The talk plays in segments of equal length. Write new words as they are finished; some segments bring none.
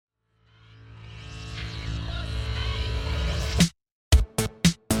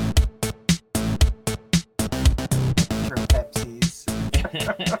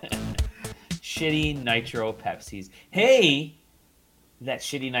Shitty Nitro Pepsis. Hey, that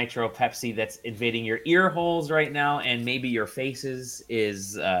shitty Nitro Pepsi that's invading your ear holes right now and maybe your faces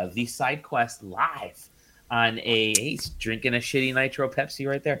is the SideQuest live on he's drinking a shitty Nitro Pepsi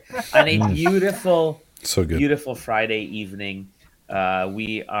right there on a beautiful, so good. beautiful Friday evening.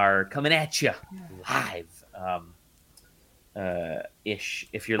 We are coming at you live. Ish.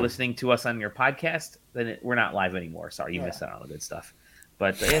 If you're listening to us on your podcast, then we're not live anymore. Sorry, you missed out on all the good stuff.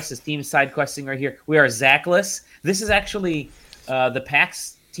 But yes, this team side questing right here. We are Zachless. This is actually the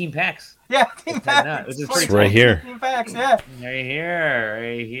PAX, Team PAX. Yeah, Team PAX. This is pretty cool. Right here. Team PAX, yeah. Right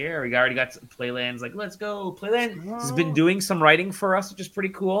here. We already got some Playland's like, let's go. Playland has been doing some writing for us, which is pretty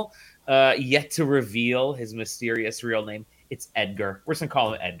cool. Yet to reveal his mysterious real name. It's Edgar. We're just going to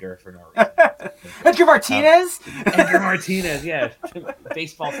call him Edgar for no reason. Edgar Martinez? Edgar Martinez, yeah.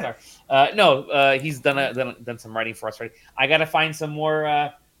 Baseball star. He's done some writing for us already. I got to find some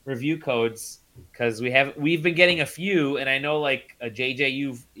more review codes because we've been getting a few, and I know like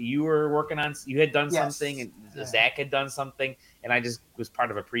JJ, you were working on, you had done something, and Zach had done something, and I just was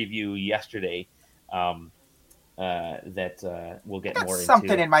part of a preview yesterday. That we'll get more into.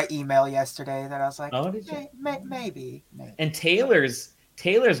 Something in my email yesterday that I was like, did you? Maybe. And Taylor's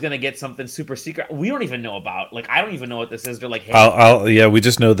gonna get something super secret. We don't even know about. Like, I don't even know what this is. They're like, hey, we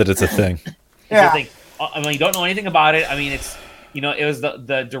just know that it's a thing. Yeah. You don't know anything about it. I mean, it's it was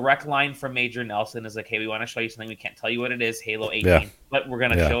the direct line from Major Nelson is like, hey, we want to show you something. We can't tell you what it is. Halo 18, but we're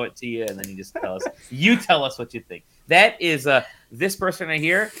gonna show it to you, and then you just tell us. You tell us what you think. That is this person right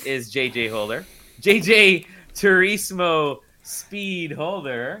here is JJ Holder. JJ Turismo Speed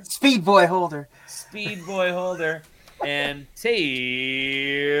Boy Holder, and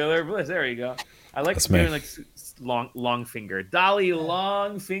Taylor Bliss. There you go. I like doing like long finger, Dolly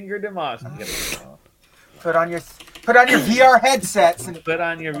long finger Demas. Put on your VR headsets and put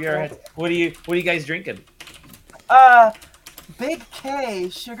on your VR headsets. What are you guys drinking? Big K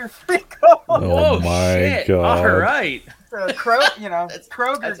sugar-free Cola. Oh my god! All right.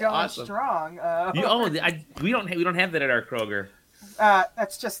 Kroger that's going awesome. Strong. We don't have that at our Kroger.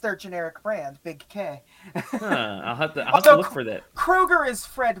 That's just their generic brand, Big K. I'll have to look for that. Kroger is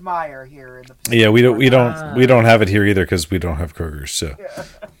Fred Meyer here in the Pacific. Yeah, we don't have it here either because we don't have Kroger. So. Yeah.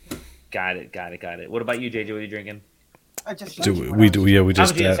 Got it. What about you, JJ? What are you drinking? I just we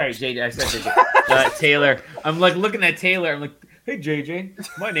just. Sorry, JJ. I said JJ. Taylor. I'm like looking at Taylor. I'm like, hey, JJ.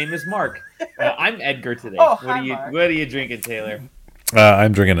 My name is Mark. I'm Edgar today. What are you drinking, Taylor?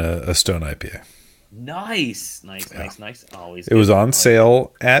 I'm drinking a Stone IPA. Nice. Always. It was on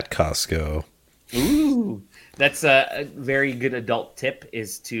sale at Costco. Ooh, that's a very good adult tip: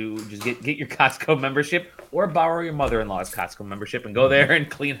 is to just get your Costco membership or borrow your mother-in-law's Costco membership and go there and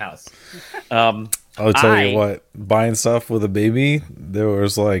clean house. I'll tell you what, buying stuff with a baby, there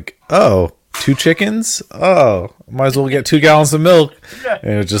was like, 2 chickens? Might as well get 2 gallons of milk.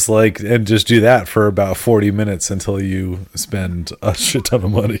 And it just just do that for about 40 minutes until you spend a shit ton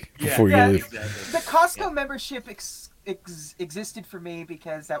of money before you leave. The Costco membership existed for me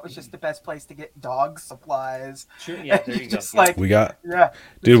because that was just the best place to get dog supplies. Sure, yeah, there you go.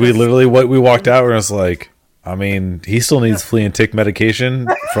 We walked out and it was like, I mean, he still needs flea and tick medication.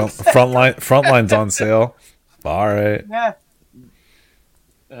 Frontline's on sale. All right.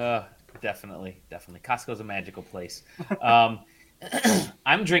 Yeah. Definitely. Costco's a magical place.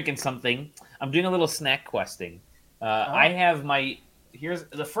 I'm drinking something. I'm doing a little snack questing. I have here's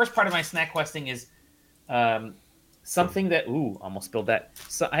the first part of my snack questing is something that almost spilled that.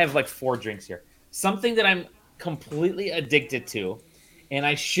 So I have like 4 drinks here. Something that I'm completely addicted to, and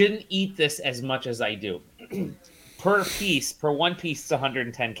I shouldn't eat this as much as I do. Per one piece, it's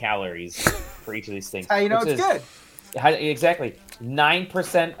 110 calories for each of these things. It's good. Exactly.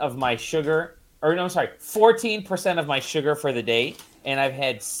 9% of my sugar, 14% of my sugar for the day, and I've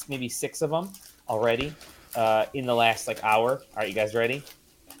had maybe 6 of them already in the last hour. All right, you guys ready?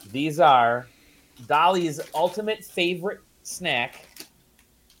 These are Dolly's ultimate favorite snack.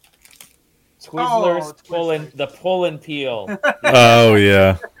 Twizzlers pull and peel. Oh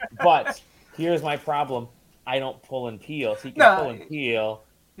yeah. But here's my problem. I don't pull and peel. So you can pull and peel.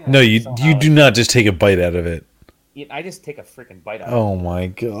 No, you do not just take a bite out of it. I just take a freaking bite out of it. Oh my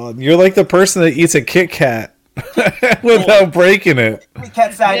god. You're like the person that eats a Kit Kat without breaking it. Kit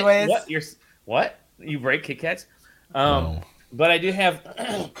Kat sideways. What? You break Kit Kats? But I do have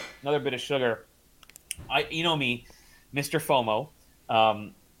another bit of sugar. You know me, Mr. FOMO,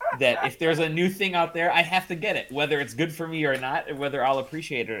 that if there's a new thing out there, I have to get it, whether it's good for me or not, or whether I'll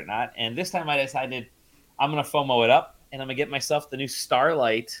appreciate it or not. And this time I decided I'm going to FOMO it up, and I'm going to get myself the new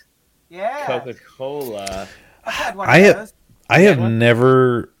Starlight Coca-Cola. I've had one of those. I have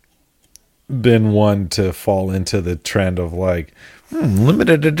never been one to fall into the trend of like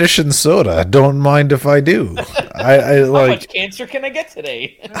limited edition soda. Don't mind if I do. I like. How much cancer can I get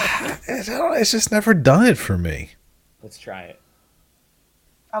today? It's just never done it for me. Let's try it.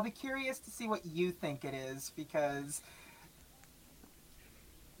 I'll be curious to see what you think it is because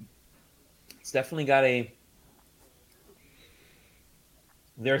it's definitely got a.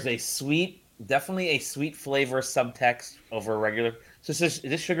 There's a sweet, definitely a sweet flavor subtext over regular. So is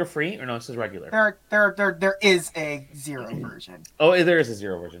this sugar free or no? This is regular. There is a zero version. Oh, there is a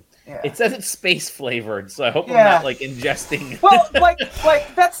zero version. Yeah. It says it's space flavored, so I hope I'm not like ingesting. Well, like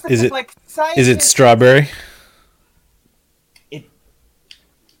that's the is thing. It, like science. Is it strawberry?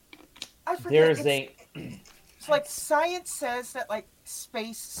 I forget. There's It's like science says that like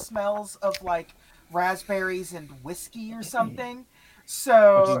space smells of like raspberries and whiskey or something.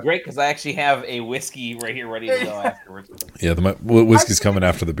 So, which is great because I actually have a whiskey right here ready to go afterwards. Yeah, the whiskey's coming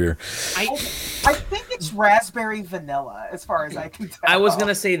after the beer. I think it's raspberry vanilla, as far as I can tell. I was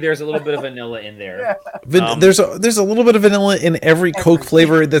gonna say there's a little bit of vanilla in there. Yeah. There's a little bit of vanilla in every Coke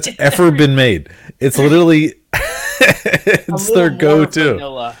flavor that's ever been made. It's literally it's their go-to.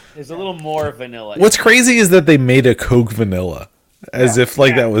 Vanilla. There's a little more vanilla. What's crazy is that they made a Coke vanilla, as if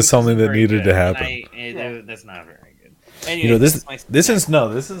like that was something that needed to happen. That's not very good. Anyway, this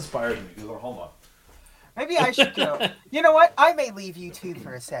inspired me. Hold on. Maybe I should go. You know what? I may leave you two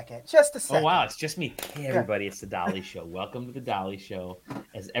for a second. Just a second. Oh, wow. It's just me. Hey, everybody. It's the Dolly Show. Welcome to the Dolly Show.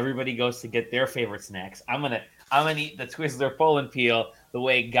 As everybody goes to get their favorite snacks, I'm gonna eat the Twizzler pull and peel the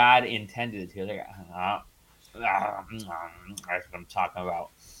way God intended it to. That's what I'm talking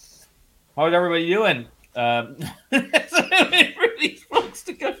about. How's everybody doing? For these folks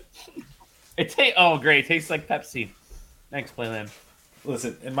to go. Oh, great. It tastes like Pepsi. Thanks, Playland.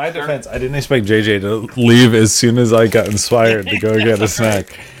 Listen, in my defense, I didn't expect JJ to leave as soon as I got inspired to go get a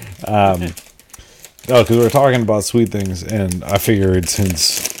snack. Because we're talking about sweet things, and I figured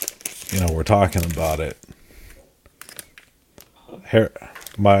since we're talking about it,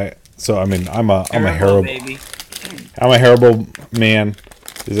 I'm a Haribo baby. I'm a Haribo man.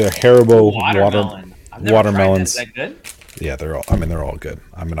 Is there Haribo watermelons? Is that good? Yeah, they're all good.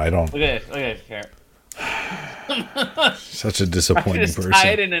 I don't. Look at this. Such a disappointing person.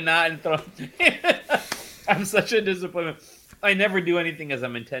 Tie it in a knot and throw. I'm such a disappointment. I never do anything as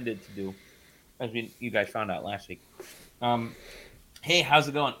I'm intended to do, as you guys found out last week. Hey, how's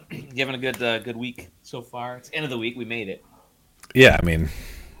it going? You having a good week so far? It's the end of the week. We made it. Yeah, I mean,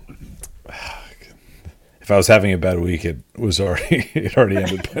 if I was having a bad week, it already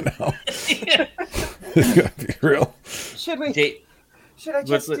ended by now. It's gotta be real. Should I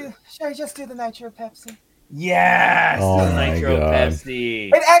just do the Nitro Pepsi? Yes, oh the my Nitro God. Pepsi.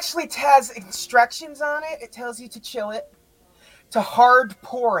 It actually has instructions on it. It tells you to chill it, to hard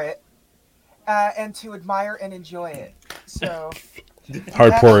pour it, and to admire and enjoy it. So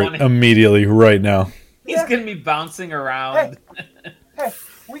hard pour it immediately right now. He's gonna be bouncing around. Hey,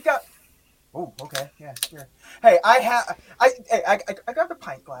 we got. Oh, okay, yeah, sure. Hey, I got the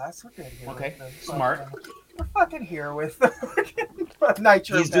pint glass. We're good here. Okay, smart. We're fucking here with the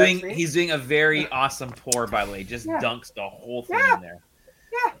Nitro. He's doing a very awesome pour, by the way. Just dunks the whole thing in there.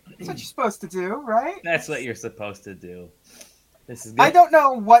 Yeah, that's what you're supposed to do, right? That's what you're supposed to do. This is good. I don't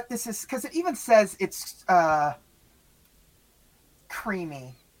know what this is because it even says it's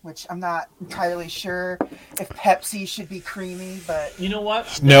creamy, which I'm not entirely sure if Pepsi should be creamy, but you know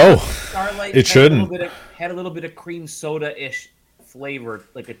what? No, Starlight it shouldn't. Had a little bit of cream soda-ish flavor,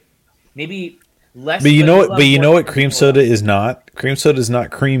 maybe less. But you know what cream soda is not? Cream soda is not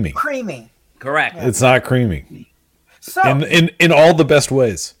creamy. Creamy. Correct. It's not creamy. So in all the best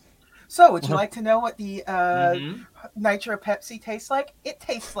ways. So would you like to know what the Nitro Pepsi tastes like? It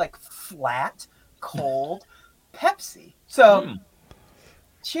tastes like flat, cold Pepsi. So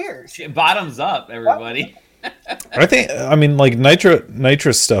cheers. Bottoms up, everybody. I mean, like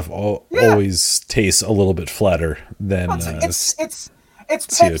nitrous stuff always tastes a little bit flatter than it's CO2.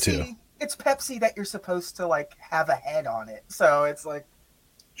 Pepsi. It's Pepsi that you're supposed to like have a head on it. So it's like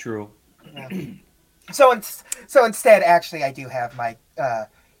true. Yeah. So instead, actually, I do have my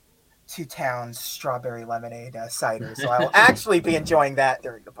Two Towns strawberry lemonade cider. So I will actually be enjoying that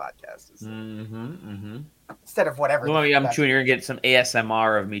during the podcast. Instead of whatever. Well, I'm chewing. You're gonna get some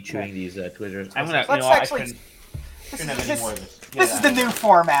ASMR of me chewing these Twizzlers. I'm gonna. This is the new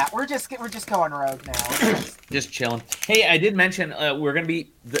format. We're just going rogue now. Just chilling. Hey, I did mention we're gonna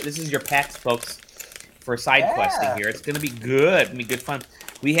be. This is your PAX, folks, for SideQuesting here. It's gonna be good. It's gonna be good fun.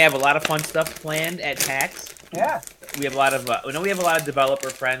 We have a lot of fun stuff planned at PAX. Yeah. We have a lot of. We have a lot of developer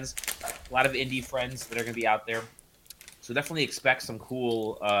friends, a lot of indie friends that are gonna be out there. So So definitely expect some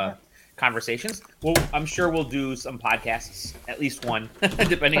cool conversations. Well, I'm sure we'll do some podcasts, at least one,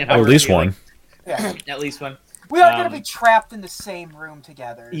 depending on how At we're least feeling. one. Yeah. At least one. We are going to be trapped in the same room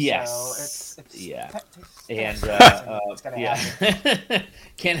together. Yes. So it's And it's going to happen.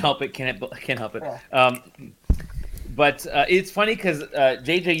 Can't help it. Can't help it. Yeah. But it's funny because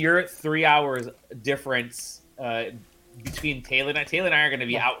JJ, you're 3 hours difference between Taylor and I. Taylor and I are going to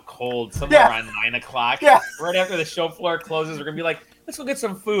be out cold somewhere around 9 o'clock. Yeah. Right after the show floor closes, we're going to be like, let's go get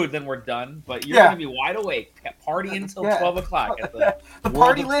some food. Then we're done. But you're going to be wide awake, party until 12 o'clock. At the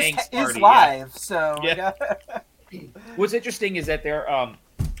party list is live. So what's interesting is that there,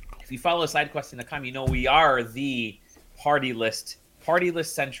 if you follow SideQuest.com, you know we are the party list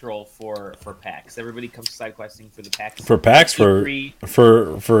central for PAX. Everybody comes SideQuesting for the PAX. For PAX, E3.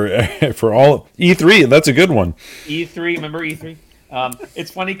 for all E3. That's a good one. E3, remember E3?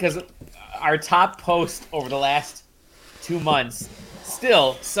 It's funny because our top post over the last 2 months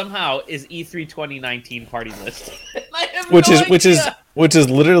still somehow is E3 2019 party list. Which is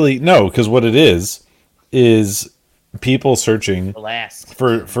literally because what it is people searching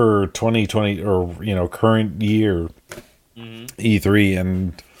for 2020 or current year E3,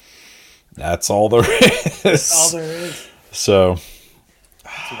 and that's all there is. That's all there is. So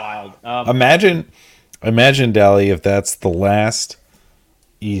it's wild. Imagine, Dally, if that's the last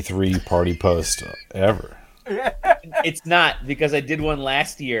E3 party post ever. It's not, because I did one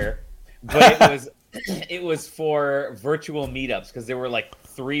last year, but it was for virtual meetups because there were like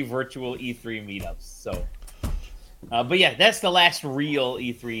 3 virtual E3 meetups. So, but yeah, that's the last real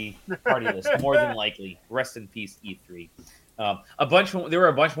E3 party list, more than likely. Rest in peace, E3. There were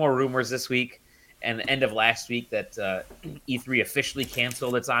a bunch more rumors this week and the end of last week that E3 officially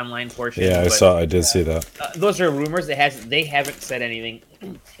canceled its online portion. Yeah, I did see that. Those are rumors. They haven't said anything.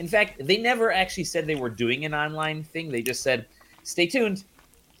 In fact, they never actually said they were doing an online thing. They just said, stay tuned.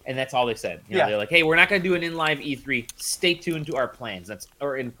 And that's all they said. They're like, hey, we're not going to do an in-live E3. Stay tuned to our plans.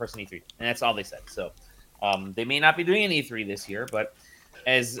 Or in-person E3. And that's all they said. So they may not be doing an E3 this year, but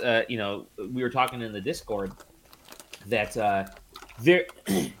as we were talking in the Discord, that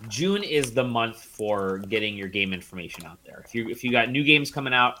June is the month for getting your game information out there. If you got new games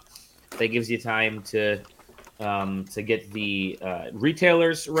coming out, that gives you time to get the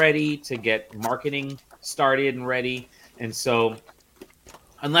retailers ready, to get marketing started and ready. And so,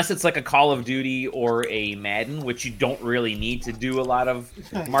 unless it's like a Call of Duty or a Madden, which you don't really need to do a lot of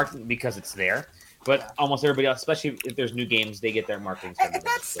marketing because it's there. But almost everybody else, especially if there's new games, they get their marketing. And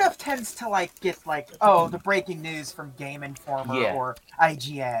that stuff tends to get the breaking news from Game Informer or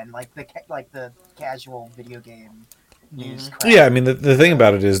IGN, like the casual video game news. Crap. Yeah, I mean the thing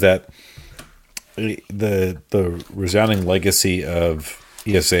about it is that the resounding legacy of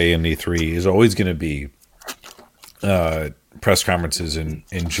ESA and E3 is always going to be press conferences in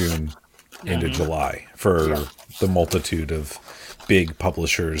June into July for the multitude of big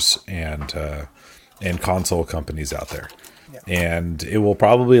publishers and console companies out there, and it will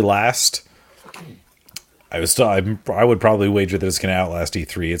probably last. I would probably wager that it's going to outlast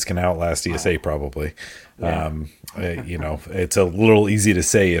E3. It's going to outlast ESA probably. Yeah. It's a little easy to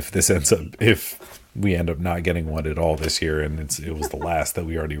say if we end up not getting one at all this year, and it was the last that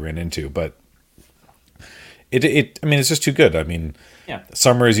we already ran into. But it's just too good. I mean,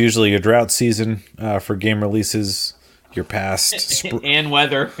 summer is usually a drought season for game releases. Your past and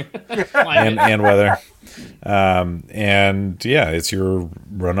weather and weather, it's your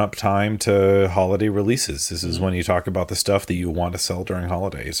run-up time to holiday releases. This is when you talk about the stuff that you want to sell during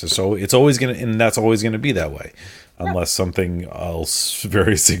holidays. So it's always that's always gonna be that way, unless something else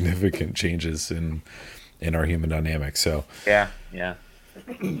very significant changes in our human dynamics. So yeah.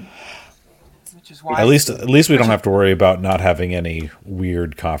 Which is why at least we don't have to worry about not having any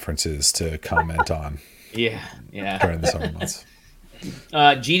weird conferences to comment on. Yeah. During the summer months.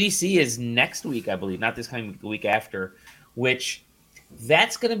 GDC is next week, I believe, not this coming week, the week after, which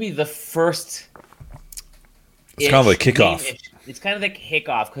that's going to be the first. It's kind of like kickoff. It's kind of like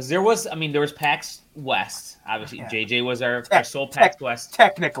kickoff because there was PAX West. Obviously, JJ was our sole PAX West.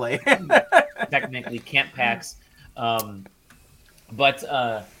 Technically, can't PAX. But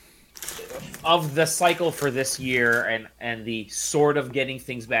of the cycle for this year and the sort of getting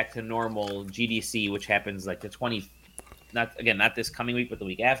things back to normal, GDC, which happens like the 20th, not this coming week, but the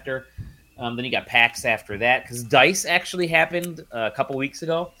week after. Then you got PAX after that, because DICE actually happened a couple weeks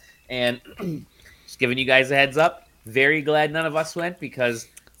ago. And just giving you guys a heads up, very glad none of us went, because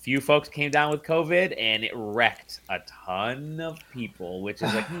few folks came down with COVID and it wrecked a ton of people, which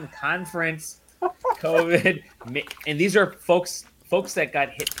is like conference, COVID. And these are folks that got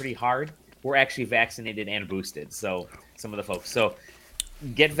hit pretty hard. were actually vaccinated and boosted. So some of the folks. So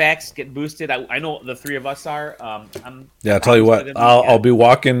get vaxxed, get boosted. I know the three of us are. I'll tell you what. I'll be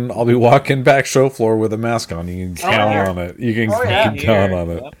walking. I'll be walking back show floor with a mask on. You can count on it. You can count on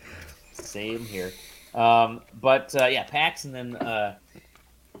it. Yep. Same here. But PAX and then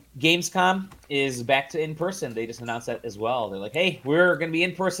Gamescom is back to in person. They just announced that as well. They're like, hey, we're going to be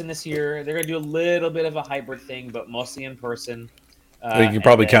in person this year. They're going to do a little bit of a hybrid thing, but mostly in person. You can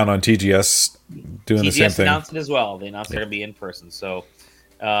probably count on TGS doing the same thing. TGS announced it as well. They announced they're going to be in person. So,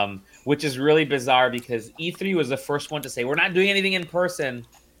 which is really bizarre because E3 was the first one to say, we're not doing anything in person.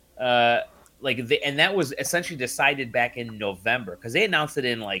 And that was essentially decided back in November because they announced it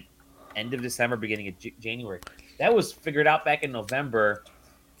in like end of December, beginning of January. That was figured out back in November.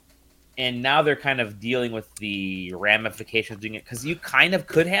 And now they're kind of dealing with the ramifications of doing it because you kind of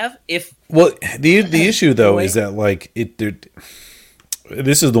could have if. Well, the issue though is that like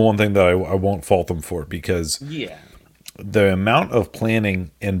this is the one thing that I won't fault them for because the amount of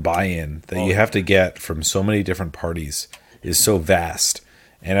planning and buy-in that you have to get from so many different parties is so vast.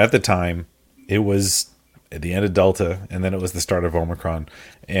 And at the time, it was at the end of Delta, and then it was the start of Omicron,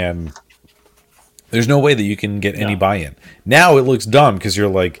 and there's no way that you can get any buy-in. Now it looks dumb because you're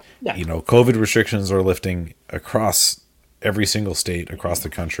like, COVID restrictions are lifting across every single state across the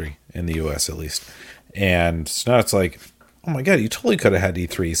country, in the U.S. at least. And so now it's like, oh my God, you totally could have had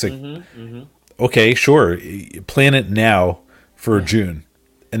E3. It's like, okay, sure, plan it now for June.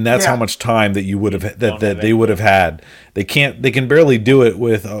 And that's how much time that you would have that they would have had. They can barely do it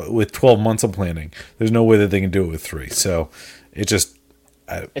with 12 months of planning. There's no way that they can do it with 3. So it just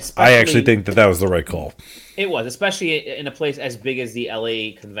I actually think that was the right call. It was, especially in a place as big as the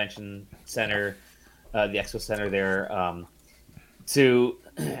LA Convention Center, the Expo Center there.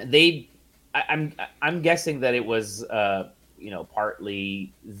 I'm guessing that it was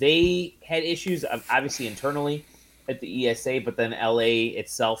partly they had issues obviously internally at the ESA, but then LA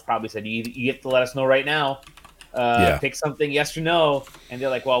itself probably said you have to let us know right now. Pick something, yes or no, and they're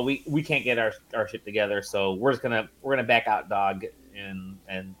like, well, we can't get our shit together, so we're gonna back out, dog,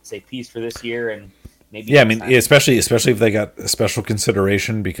 and say peace for this year, and maybe especially if they got a special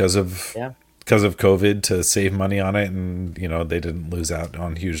consideration because of COVID to save money on it, and they didn't lose out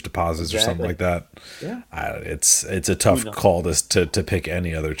on huge deposits or something like that. It's a tough call to pick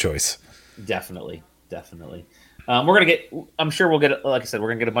any other choice. Definitely. I'm sure we'll get, like I said, we're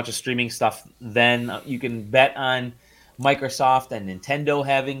gonna get a bunch of streaming stuff. Then you can bet on Microsoft and Nintendo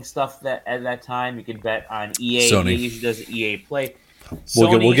having stuff that at that time. You can bet on EA. Sony. EA usually does EA Play.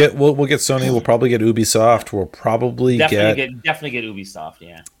 We'll get Sony. We'll probably get Ubisoft. We'll probably definitely get Ubisoft.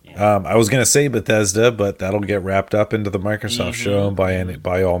 Yeah. I was gonna say Bethesda, but that'll get wrapped up into the Microsoft show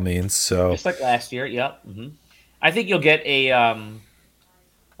by all means. So just like last year. Yep. Mm-hmm. I think you'll get a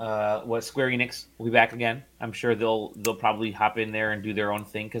Square Enix will be back again. I'm sure they'll probably hop in there and do their own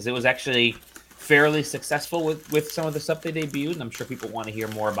thing because it was actually fairly successful with some of the stuff they debuted, and I'm sure people want to hear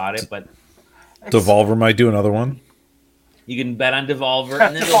more about it. But Devolver might do another one. You can bet on Devolver,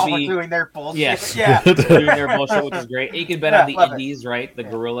 and then Devolver doing their bullshit. Doing their bullshit, which is great. You can bet on the indies, right? The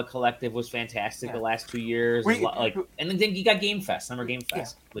Guerrilla Collective was fantastic the last 2 years. And then you got Game Fest, Summer Game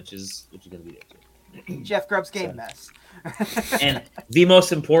Fest, which is going to be there too. Jeff Grubb's Game Mess. And the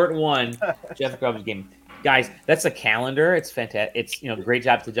most important one, Jeff Grubb's Game. Guys, that's a calendar. It's fantastic. It's great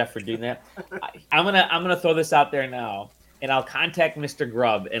job to Jeff for doing that. I'm gonna throw this out there now, and I'll contact Mr.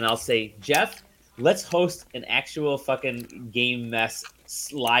 Grubb and I'll say, Jeff, let's host an actual fucking Game Mess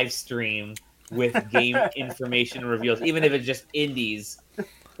live stream with game information reveals, even if it's just indies.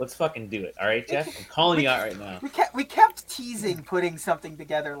 Let's fucking do it, all right, Jeff? I'm calling you out right now. We kept teasing putting something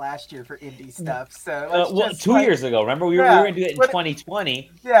together last year for indie stuff. So 2 years ago, remember we were going to do it in 2020.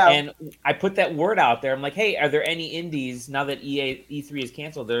 Yeah. And I put that word out there. I'm like, hey, are there any indies now that E3 is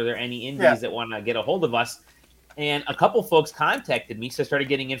canceled? Are there any indies that want to get a hold of us? And a couple folks contacted me, so I started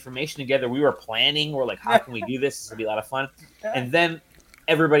getting information together. We were planning. We're like, how can we do this? This will be a lot of fun. And then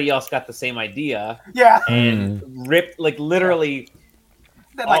everybody else got the same idea. Yeah. And ripped literally.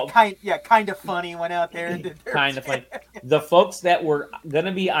 Kind of funny went out there and did their kind of funny. The folks that were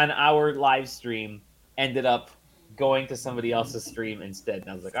gonna be on our live stream ended up going to somebody else's stream instead.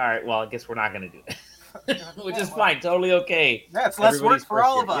 And I was like, all right, well, I guess we're not gonna do it, which is fine, totally okay. Yeah, it's less work for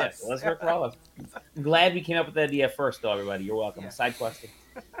all of us. Yeah, less work for all of us. I'm glad we came up with that idea first, though. Everybody, you're welcome. SideQuesting.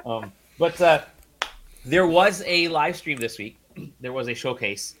 But there was a live stream this week. There was a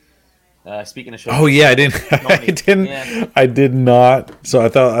showcase. Speaking of shows, I did not. So I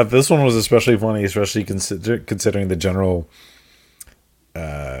thought this one was especially funny, especially considering the general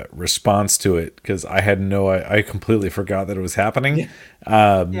response to it because I had I completely forgot that it was happening.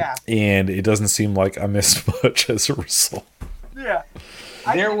 Yeah. And it doesn't seem like I missed much as a result. Yeah.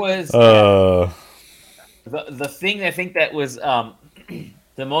 There was Uh, the thing I think that was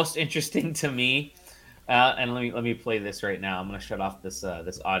the most interesting to me, and let me play this right now. I'm going to shut off this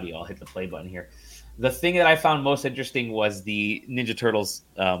this audio. I'll hit the play button here. The thing that I found most interesting was the Ninja Turtles,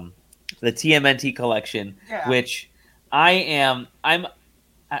 the TMNT collection, Yeah. which I'm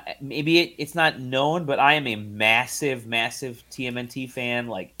maybe it's not known, but I am a massive TMNT fan,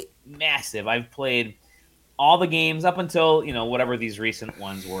 like massive. I've played all the games up until whatever these recent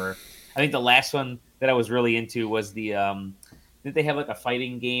ones were. I think the last one that I was really into was the did they have like a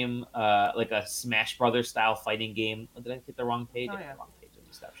fighting game, like a Smash Brothers style fighting game? Did I hit the wrong page? Oh, yeah. The wrong page. Let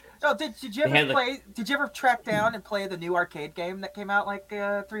me stop sharing. Oh, did you ever play? Did you ever track down and play the new arcade game that came out like 3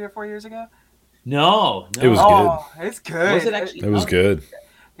 or 4 years ago? No. It was good. It's good. Was it actually? It was good.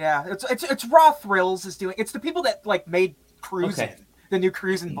 Yeah, it's Raw Thrills is doing. It's the people that like made Cruisin', the new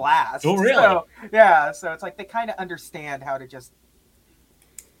Cruisin' Blast. Oh, really? So, yeah, so it's like they kind of understand how to just.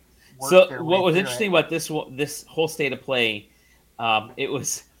 So what was interesting about this whole state of play, it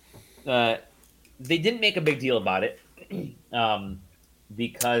was they didn't make a big deal about it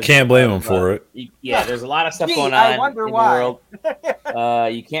because can't blame them for it. Yeah, there's a lot of stuff going on in the world.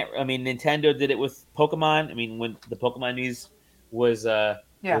 You can't. I mean, Nintendo did it with Pokemon. I mean, when the Pokemon news was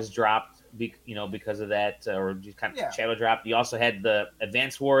dropped, because of that, or just kind of shadow dropped. You also had the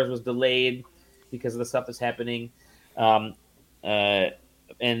Advance Wars was delayed because of the stuff that's happening.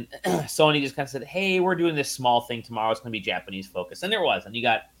 And Sony just kind of said, "Hey, we're doing this small thing tomorrow. It's going to be Japanese focused," and there was, and you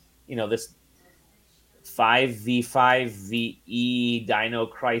got, this 5v5VE Dino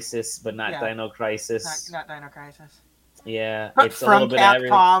Crisis, but not Dino Crisis. Not Dino Crisis. Yeah, it's from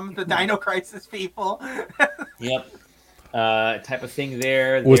Capcom, the Dino Crisis people. Yep. Type of thing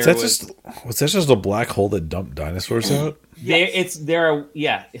there. Was that just a black hole that dumped dinosaurs out?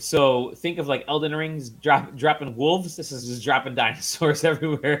 So think of like Elden Ring's dropping wolves. This is just dropping dinosaurs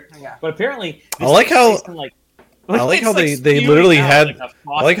everywhere. Yeah. But apparently, I like how they literally had.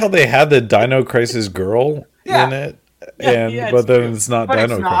 I like how they had the Dino Crisis girl in it, but then it's not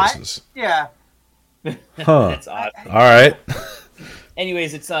Dino Crisis. Yeah. Huh. That's odd. All right.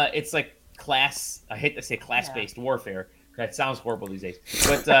 Anyways, it's like class. I hate to say class-based warfare. That sounds horrible these days.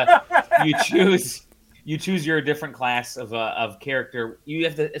 But you choose your different class of character. You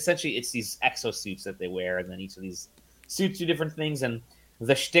have to essentially, it's these exosuits that they wear, and then each of these suits do different things. And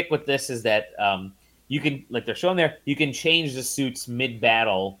the shtick with this is that you can, like they're showing there, you can change the suits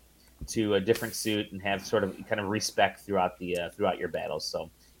mid-battle to a different suit and have sort of kind of respec throughout your battles. So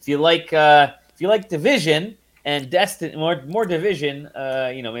if you like Division and Destiny, more Division,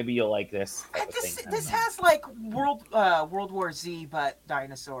 maybe you'll like this. This has like World War Z, but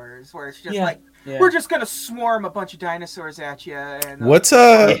dinosaurs, where it's just we're just gonna swarm a bunch of dinosaurs at you. And what's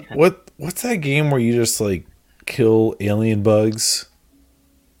that game where you just like kill alien bugs?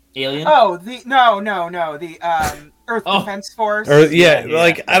 Alien? Oh, the Earth Defense Force. I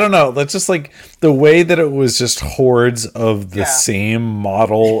don't know. That's just like the way that it was just hordes of the same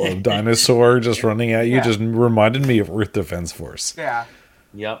model of dinosaur just running at you just reminded me of Earth Defense Force. Yeah.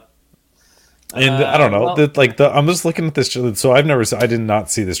 Yep. And I don't know. I'm just looking at this trailer. So I did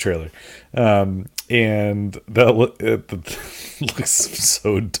not see this trailer. And that it looks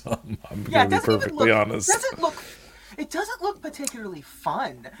so dumb. I'm going to be perfectly honest. It doesn't look particularly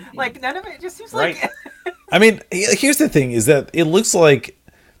fun. Like, none of it just seems like... I mean, here's the thing, is that this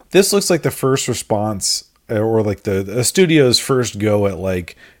looks like the first response, or like the studio's first go at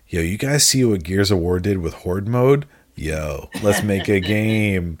like, yo, you guys see what Gears of War did with Horde mode? Yo, let's make a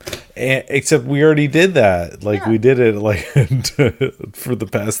game. Except we already did that. Like, we did it like for the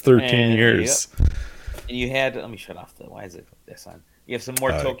past 13 years. Yep. And you had... Let me shut off why is it this on? You have some more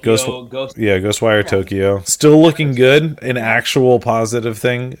Tokyo Ghostwire Tokyo. Still looking good, an actual positive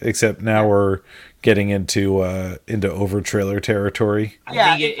thing, except now we're getting into over trailer territory.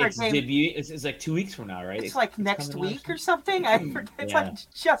 I think it's debut. It's like 2 weeks from now, right? It's like next week or something. I forget. It's like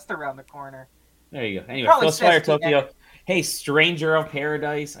just around the corner. There you go. Anyway, Ghostwire Tokyo. Hey, Stranger of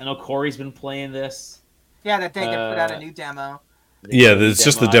Paradise. I know Corey's been playing this. Yeah, that day they put out a new demo. Yeah, it's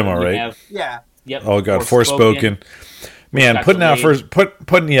just the demo, right? Yep. Oh god, Forspoken. Man, putting out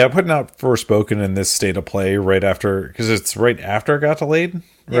Forspoken in this state of play right after, because it's right after it got delayed,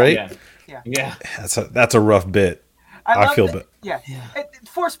 right? Yeah. That's a rough bit. I feel bad. Yeah.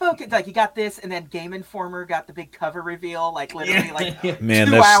 Forspoken, like you got this, and then Game Informer got the big cover reveal, like literally like 2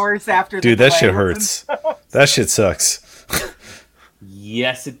 hours after. Dude, that shit hurts. That shit sucks.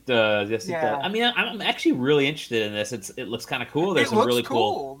 Yes, it does. Yes, it does. Yeah. I mean, I'm actually really interested in this. It looks kind of cool. There's It some looks really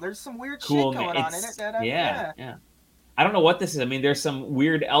cool. There's some weird shit going on in it. Yeah, Yeah. yeah. I don't know what this is. I mean, there's some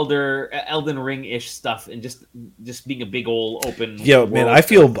weird Elden Ring ish stuff, and just being a big old open. Yeah, man. world I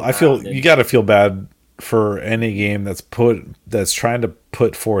feel around you it. got to feel bad for any game that's trying to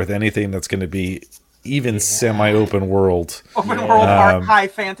put forth anything that's going to be even semi-open world. Open world high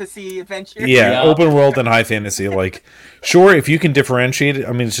fantasy adventure. Yeah, open world and high fantasy. Like, sure, if you can differentiate it.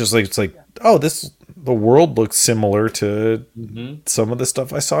 I mean, it's like oh, the world looks similar to some of the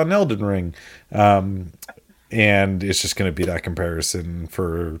stuff I saw in Elden Ring, and it's just going to be that comparison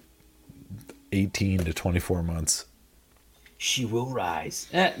for 18 to 24 months. She will rise.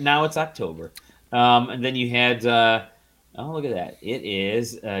 Now it's October, and then you had. Oh, look at that! It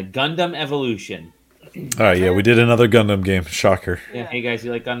is Gundam Evolution. All right, yeah, we did another Gundam game. Shocker. Yeah. Hey guys,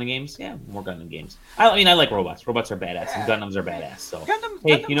 you like Gundam games? Yeah, more Gundam games. I mean, I like robots. Robots are badass, and Gundams are badass. So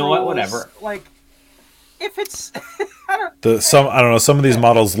Gundam you know what? rules. Whatever. Like, if it's, I don't know. Some of these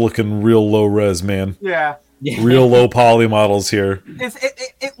models looking real low res, man. Yeah. Real low poly models here.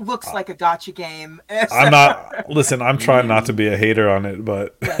 It looks like a gotcha game. I'm not. Listen, I'm trying not to be a hater on it,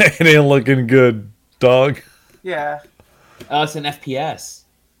 but it ain't looking good, dog. Yeah. Oh, it's an FPS.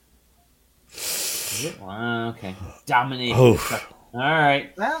 Is it? Okay. Dominating. Oh. All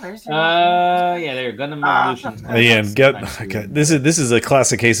right. Well, there's your yeah, there. Gundam Evolution. Again, this is a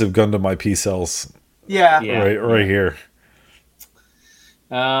classic case of Gundam IP cells. Yeah. Right here.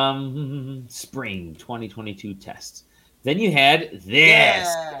 Spring 2022 tests. Then you had this.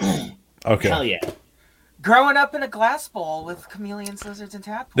 Yeah. Okay. Hell yeah. Growing up in a glass bowl with chameleons, lizards, and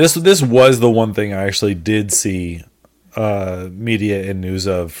tadpoles. This was the one thing I actually did see media and news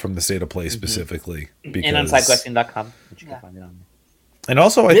of from the State of Play specifically. Because, and on SideQuesting.com, which you can find it on there. And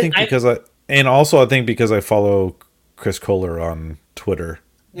also I think because I follow Chris Kohler on Twitter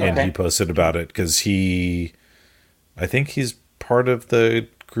and he posted about it because I think he's part of the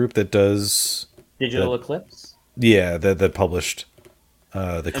group that does Digital Eclipse. Yeah, that published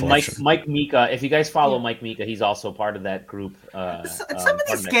the collection. And Mike Mika, if you guys follow Mike Mika, he's also part of that group. Some of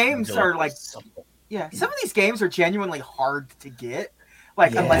these games are like, some of these games are genuinely hard to get,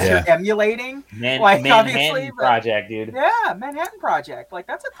 like unless you're emulating. Manhattan Project, dude. Yeah, Manhattan Project. Like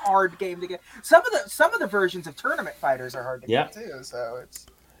that's a hard game to get. Some of the versions of Tournament Fighters are hard to get too. So it's.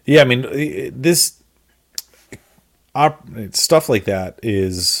 Yeah, I mean this. Stuff like that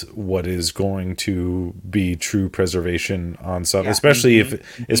is what is going to be true preservation on stuff, especially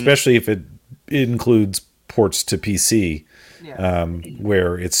if it includes ports to PC,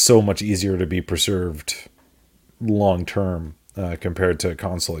 where it's so much easier to be preserved long term compared to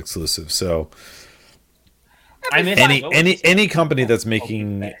console exclusive. So, any company that's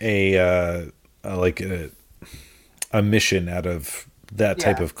making a mission out of that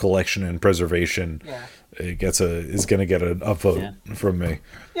type of collection and preservation. Is going to get a vote from me.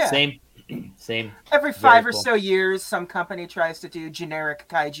 Yeah. Same. Every 5 or so years, some company tries to do generic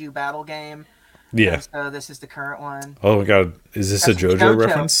kaiju battle game. Yeah. So this is the current one. Oh my god, is this a JoJo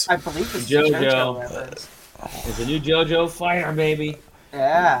reference? I believe it's a JoJo reference. It's a new JoJo fighter, baby.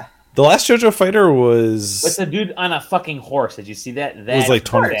 Yeah. The last JoJo fighter was. What's the dude on a fucking horse? Did you see that? That was like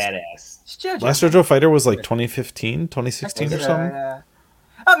 20 badass. Last JoJo fighter was like 2015, 2016 or something. Yeah.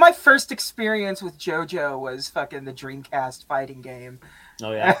 My first experience with JoJo was fucking the Dreamcast fighting game.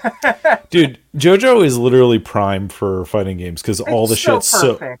 Oh yeah, dude, JoJo is literally prime for fighting games because all the shit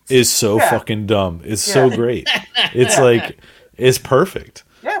is so fucking dumb. It's so great. It's like it's perfect.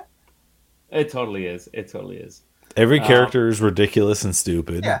 Yeah, it totally is. Every character is ridiculous and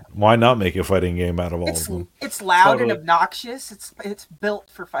stupid. Yeah. Why not make a fighting game out of all of them? It's loud and obnoxious. It's built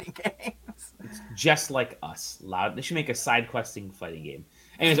for fighting games. It's just like us, loud. They should make a side questing fighting game.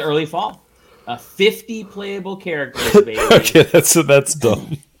 And it's early fall. 50 playable characters, baby. Okay, that's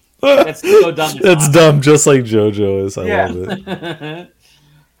dumb. That's so dumb. That's dumb, just like JoJo is. I love it.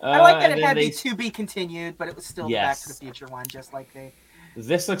 I like that it had the to be continued, but it was still the Back to the Future one, just like they.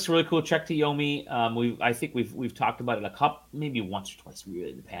 This looks really cool. Trek to Yomi. I think we've talked about it maybe once or twice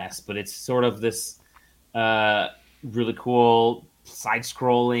in the past, but it's sort of this really cool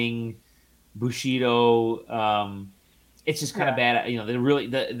side-scrolling Bushido. It's just kind of bad,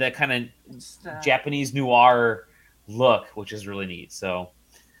 the kind of Japanese noir look, which is really neat. So,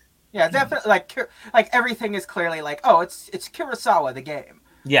 yeah, definitely like everything is clearly like, oh, it's Kurosawa the game.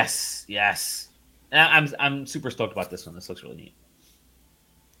 Yes. And I'm super stoked about this one. This looks really neat.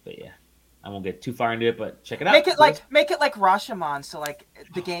 But yeah, I won't get too far into it, but check it out. Make it like Rashomon, so like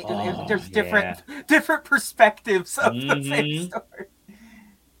the game, there's different perspectives of the same story.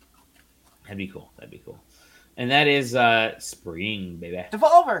 That'd be cool. and that is Spring, baby.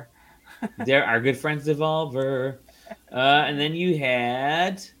 Devolver. There, our good friends Devolver. And then you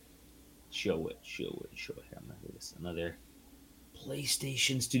had show it. I'm gonna do this. Another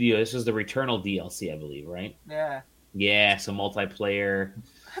PlayStation Studio. This was the Returnal DLC, I believe, right? Yeah. Yeah, so multiplayer.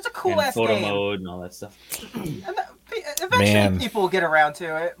 That's a cool and ass photo game. mode and all that stuff. Eventually, people get around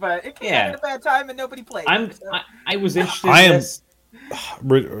to it, but it came out at a bad time and nobody played. I was interested in this.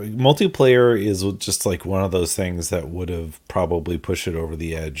 Multiplayer is just like one of those things that would have probably pushed it over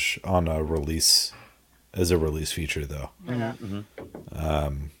the edge on a release as a release feature, though. I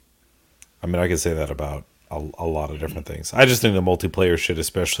mean, I could say that about a lot of different things. I just think the multiplayer shit,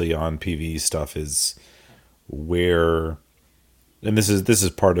 especially on PvE stuff, is where, and this is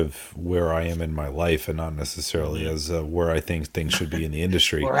part of where I am in my life, and not necessarily as where I think things should be in the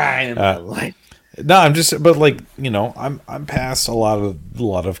industry. Where I am in my life. No, I'm just, but like, you know, I'm past a lot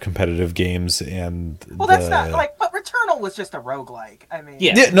of competitive games, and that's not like, but Returnal was just a roguelike. I mean,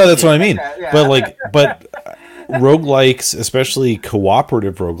 no, that's what I mean. But roguelikes, especially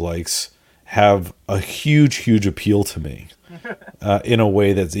cooperative roguelikes, have a huge appeal to me in a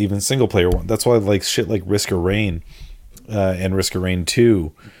way that's even single player one. That's why like shit like Risk of Rain and Risk of Rain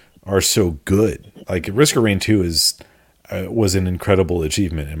 2 are so good. Like Risk of Rain 2 was an incredible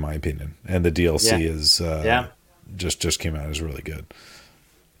achievement in my opinion, and the DLC is just came out as really good.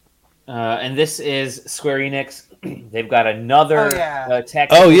 And this is Square Enix. They've got another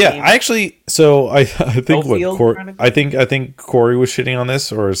tactical game. I think I think Corey was shitting on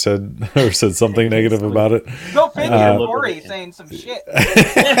this or said something negative about it. Go figure. Corey saying some shit.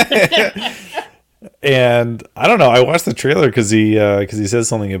 And I don't know. I watched the trailer because he said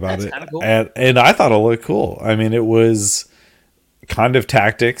something about it, cool. and I thought it looked cool. I mean, it was kind of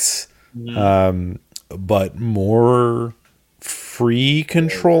tactics, but more free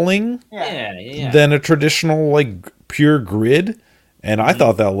controlling than a traditional like pure grid. And I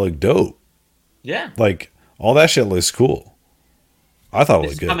thought that looked dope. Yeah, like all that shit looks cool. I thought it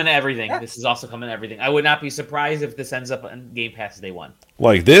looked good. Coming to everything. Yeah. This is also coming to everything. I would not be surprised if this ends up on Game Pass day one.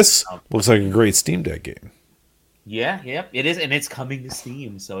 Like this looks like a great Steam Deck game. Yeah, it is, and it's coming to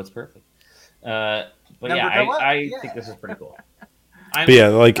Steam, so it's perfect. I think this is pretty cool. I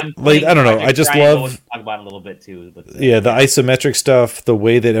don't know. I just love talk about it a little bit too. But, the isometric stuff, the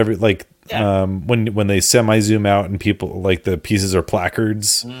way that when they semi zoom out and people like the pieces are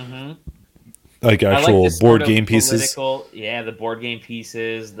placards. Mm-hmm. Like actual board game pieces. The board game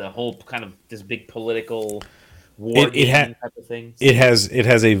pieces, the whole kind of this big political war game type of thing. It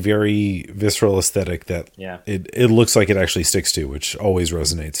has a very visceral aesthetic that it looks like it actually sticks to, which always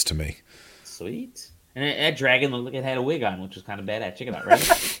resonates to me. Sweet. And that dragon looked like it had a wig on, which was kind of badass. Check it out,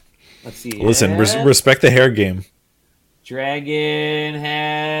 right? Let's see. Listen, respect the hair game. Dragon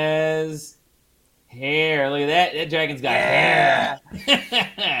has hair. Look at that. That dragon's got hair.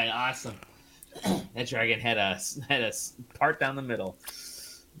 Awesome. That dragon had a part down the middle.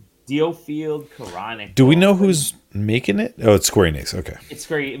 Diofield Chronicle. Do we know who's making it? Oh, it's Square Enix. Okay, it's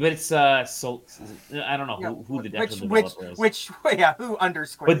Square, but it's I don't know who the actual developer is. Who under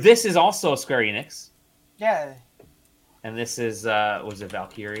Square? But this is also Square Enix. Yeah. And this is was it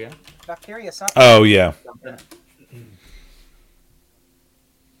Valkyria? Valkyria something. Oh yeah. Something.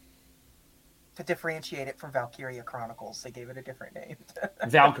 To differentiate it from Valkyria Chronicles, they gave it a different name.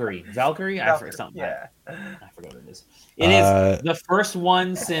 Valkyrie. I forgot something. Yeah. I forgot what it is. It is the first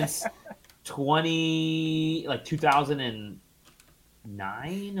one since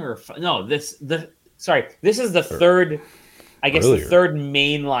 2009 or no. This is the third. I guess earlier. The third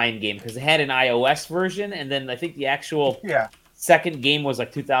mainline game because it had an iOS version, and then I think the actual second game was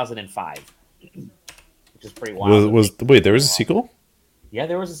like 2005, which is pretty wild. Wait, there was a sequel? Yeah,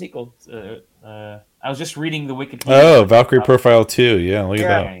 there was a sequel. I was just reading the Wikipedia. Oh, Valkyrie Profile 2. Yeah, look at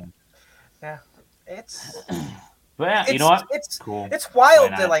that. Yeah, it's. But you know what? It's cool. It's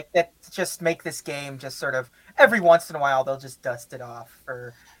wild to just make this game just sort of every once in a while they'll just dust it off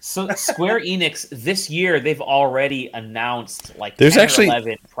for. So Square Enix this year they've already announced there's 10 actually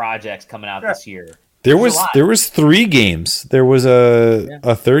 11 projects coming out this year. There was 3 games. There was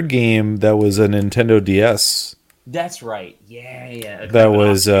a third game that was a Nintendo DS. That's right. Yeah. That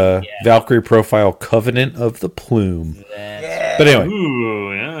was Valkyrie Profile Covenant of the Plume. But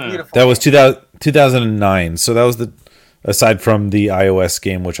anyway, that was 2009. So that was aside from the iOS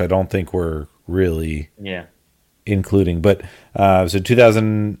game, which I don't think we're really including. But so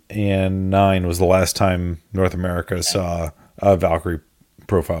 2009 was the last time North America saw a Valkyrie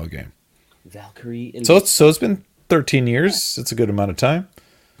Profile game. So it's been 13 years. It's a good amount of time.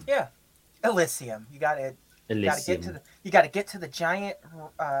 Yeah. Elysium. You got it. Elysium. You got to get to the giant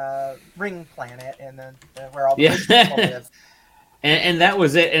ring planet, and then where all the Yeah. people live. And that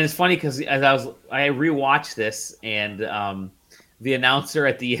was it. And it's funny because as I rewatched this, and the announcer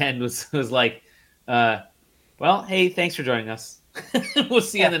at the end was like, "Well, hey, thanks for joining us. We'll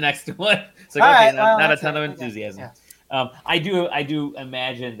see you in the next one." It's like, okay, not a ton of enthusiasm. Yeah. I do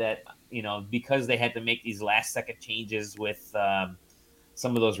imagine that, because they had to make these last second changes with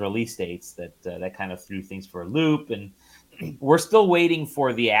some of those release dates, that kind of threw things for a loop, and we're still waiting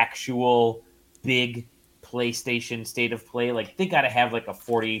for the actual big PlayStation State of Play. Like, they got to have like a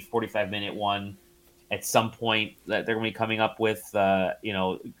 45 minute one at some point that they're going to be coming up with.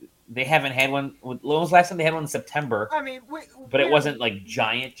 They haven't had one. When was the last time they had one? In September. I mean, but it wasn't like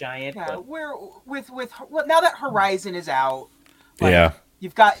giant. Yeah, but... we're with now that Horizon is out. Yeah.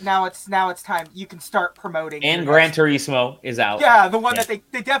 You've got now it's time you can start promoting. And Gran Turismo is out. Yeah, the one that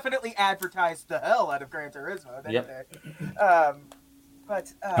they definitely advertised the hell out of Gran Turismo. Yep.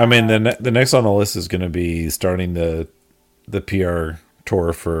 But I mean, the next on the list is going to be starting the PR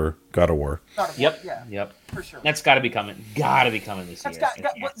tour for God of War. Yep. Yeah. Yep. For sure. That's got to be coming. Got to be coming this year.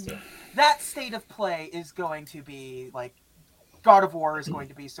 That State of Play is going to be like God of War is going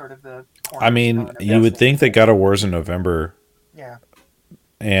to be sort of the. I mean, you would think that God of War is in November. Yeah.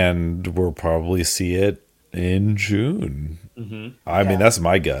 And we'll probably see it in June. Mm-hmm. I mean, that's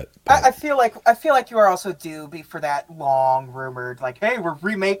my gut. I feel like you are also due for that long rumored, like, hey, we're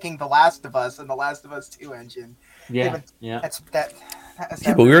remaking The Last of Us and The Last of Us 2 engine. Yeah. But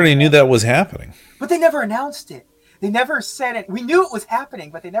we already knew that was happening. But they never announced it. They never said it. We knew it was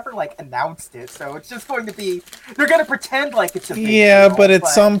happening, but they never announced it. So it's just going to be. They're going to pretend like it's a big deal, but at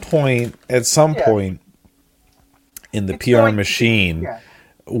some point in the PR machine.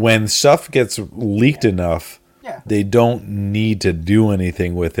 When stuff gets leaked enough, they don't need to do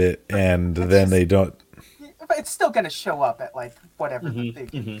anything with it, and then they don't. But it's still going to show up at whatever the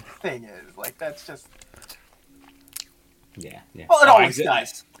thing is. That's just. Yeah. Well, it always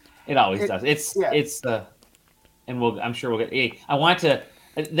does. It always does. It's and I'm sure we'll get. I want to.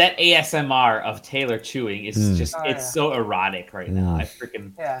 That ASMR of Taylor chewing is just so erotic right now.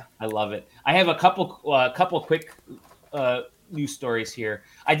 I love it. I have a couple quick news stories here.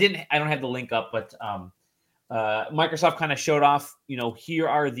 I don't have the link up, but Microsoft kind of showed off, here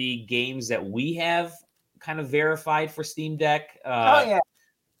are the games that we have kind of verified for Steam Deck.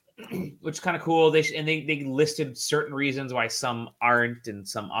 Which is kind of cool. They listed certain reasons why some aren't and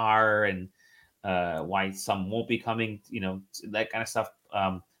some are, and why some won't be coming, that kind of stuff.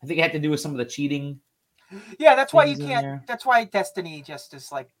 I think it had to do with some of the cheating. Yeah, that's why you can't. That's why Destiny just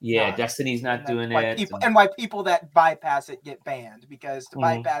is Destiny's not doing it. And why people that bypass it get banned, because to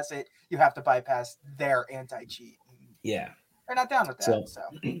bypass it, you have to bypass their anti-cheat. Yeah, they're not down with that. So.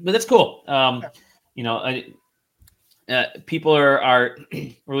 But that's cool. People are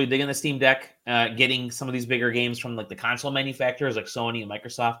really digging the Steam Deck, getting some of these bigger games from the console manufacturers like Sony and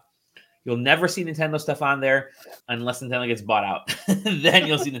Microsoft. You'll never see Nintendo stuff on there unless Nintendo gets bought out. Then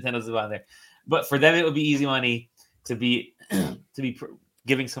you'll see Nintendo stuff on there. But for them, it would be easy money to be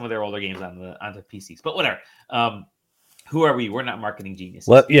giving some of their older games onto PCs. But whatever. Who are we? We're not marketing geniuses.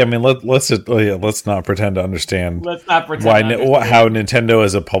 Let's not pretend to understand. Let's not pretend how Nintendo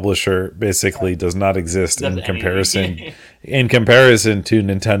as a publisher basically does not exist in comparison to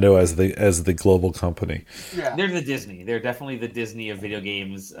Nintendo as the global company. Yeah. They're the Disney. They're definitely the Disney of video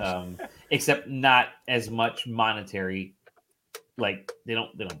games, except not as much monetary. They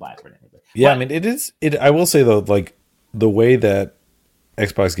don't buy it for anything. Yeah, I mean it is. I will say though, the way that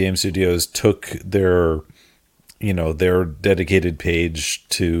Xbox Game Studios took their dedicated page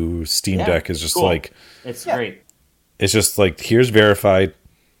to Steam Deck is just cool. It's great. It's just here's verified,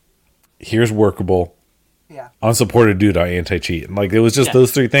 here's workable, unsupported due to anti-cheat. And it was just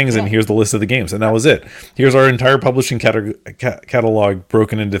those three things, and here's the list of the games, and that was it. Here's our entire publishing catalog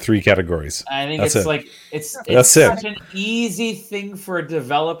broken into 3 categories. I think it's such an easy thing for a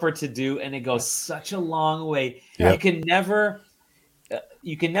developer to do, and it goes such a long way. Yep.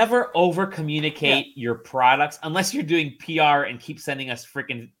 You can never over communicate your products unless you're doing PR and keep sending us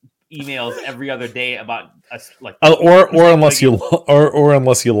freaking emails every other day about us, unless you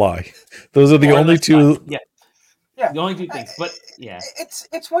lie. Those are the only two. The only 2 things. But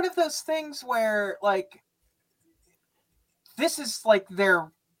it's one of those things where this is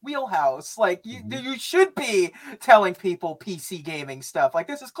their wheelhouse. You should be telling people PC gaming stuff.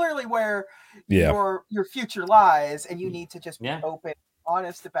 This is clearly where your future lies, and you need to just be open,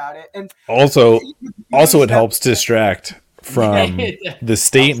 honest about it. And also it helps distract from the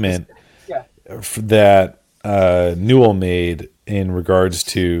statement that Newell made in regards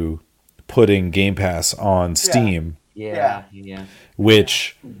to putting Game Pass on Steam. Yeah.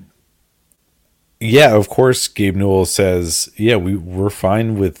 Which, of course, Gabe Newell says, we're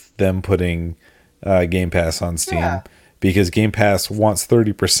fine with them putting Game Pass on Steam because Game Pass wants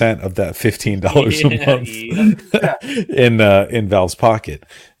 30% of that $15 a month in Valve's pocket,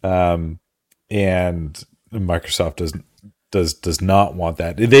 and Microsoft does not want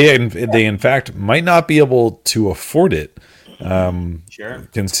that. They in fact might not be able to afford it,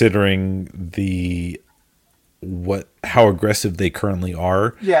 considering how aggressive they currently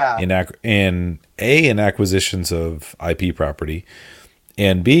are in acquisitions of IP property,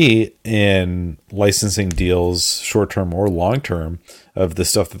 and B, in licensing deals, short term or long term, of the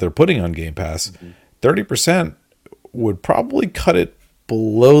stuff that they're putting on Game Pass. 30% would probably cut it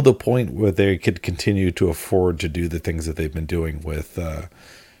below the point where they could continue to afford to do the things that they've been doing with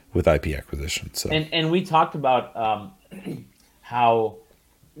IP acquisition. So and we talked about how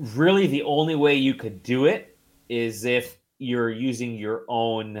really the only way you could do it is if you're using your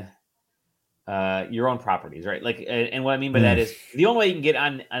own properties, right? Like, and what I mean by that is the only way you can get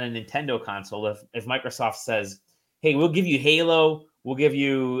on a Nintendo console if Microsoft says, "Hey, we'll give you Halo, we'll give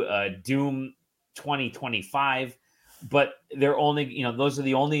you Doom 2025," but they're only, those are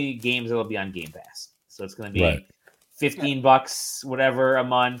the only games that'll be on Game Pass. So it's going to be $15, whatever, a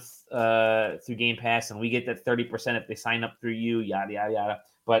month through Game Pass, and we get that 30% if they sign up through you, yada yada yada.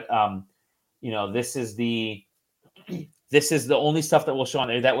 But this is the only stuff that will show on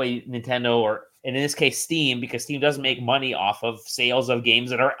there. That way, Nintendo, or and in this case, Steam, because Steam doesn't make money off of sales of games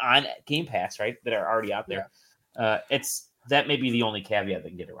that are on Game Pass, right? That are already out there. That may be the only caveat they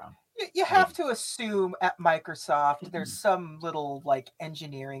can get around. You have to assume at Microsoft there's some little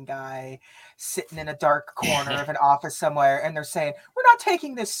engineering guy sitting in a dark corner of an office somewhere, and they're saying, "We're not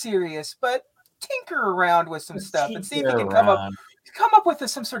taking this serious, but tinker around with some stuff and see if you can come up with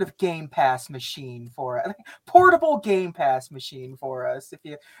some sort of Game Pass machine for it, portable Game Pass machine for us."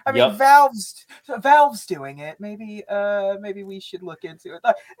 Valve's doing it. Maybe we should look into it.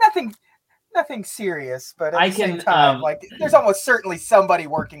 Nothing serious, but at the same time, there's almost certainly somebody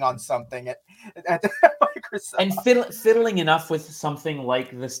working on something at Microsoft. And fiddling enough with something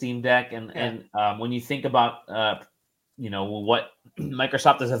like the Steam Deck, and when you think about what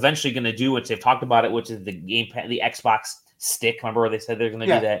Microsoft is eventually going to do, which they've talked about it, which is the Xbox stick. Remember where they said they're going to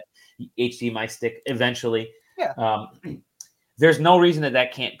do that HDMI stick eventually? Yeah. There's no reason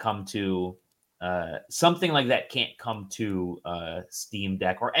that can't come to something like that can't come to Steam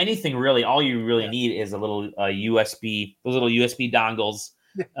Deck or anything really. All you really need is a little USB, those little USB dongles,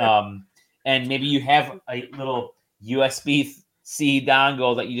 and maybe you have a little USB-C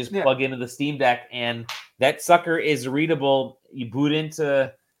dongle that you just plug into the Steam Deck, and that sucker is readable. You boot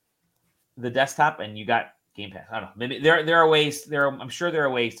into the desktop, and you got Game Pass. I don't know. Maybe there are ways. I'm sure there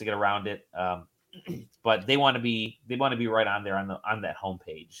are ways to get around it, but they want to be right on there on that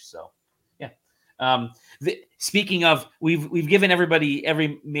homepage. So. Speaking of, we've given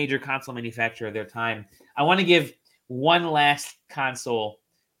every major console manufacturer their time. I want to give one last console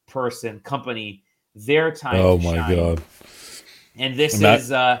company their time. Oh my god! And this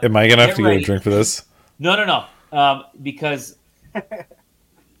am I gonna have to get a drink for this? No. Because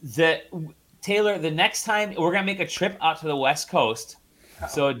Taylor, the next time we're gonna make a trip out to the West Coast,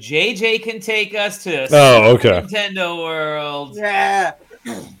 so JJ can take us to Nintendo World. Yeah.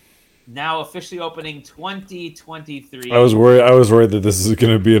 Now officially opening 2023. I was worried that this is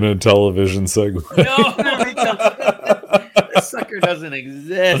going to be in a television segment. No, this sucker doesn't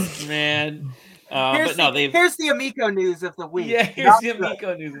exist, man. But no, here's the Amico news of the week. Yeah, here's the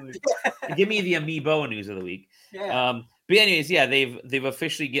Amico news of the week. Give me the Amiibo news of the week. Yeah. But anyways, they've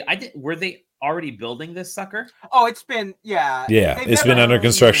officially were they already building this sucker? Oh, it's been it's been under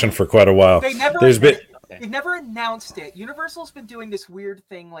construction for quite a while. They've never announced it. Universal's been doing this weird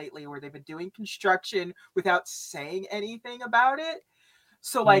thing lately where they've been doing construction without saying anything about it.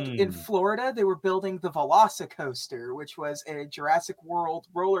 So, in Florida, they were building the Velocicoaster, which was a Jurassic World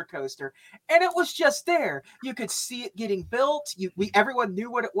roller coaster, and it was just there. You could see it getting built. Everyone knew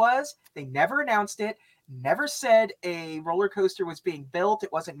what it was. They never announced it. Never said a roller coaster was being built.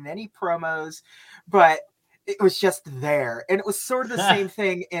 It wasn't in any promos, but it was just there. And it was sort of the same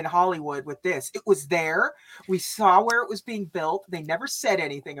thing in Hollywood with this. It was there. We saw where it was being built. They never said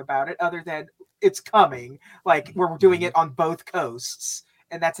anything about it other than it's coming. We're doing it on both coasts.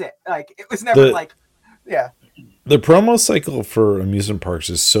 And that's it. It was never The promo cycle for amusement parks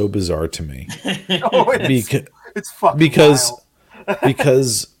is so bizarre to me. It's fucking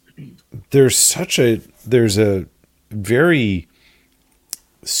because there's a very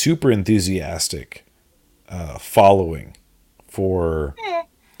super enthusiastic following for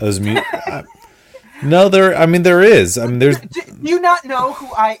No, there is. I mean, there's. Do you not know who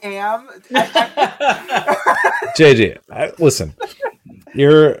I am? JJ, listen.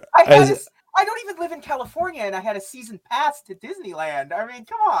 I don't even live in California, and I had a season pass to Disneyland. I mean,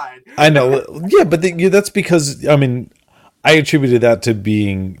 come on. I know. Yeah, but that's because, I mean, I attributed that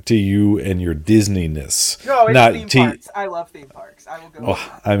to you and your Disneyness. No, it's not theme parks. I love theme parks. I will go.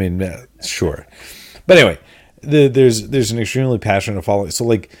 Oh, I mean, sure. But anyway, there's an extremely passionate following. So,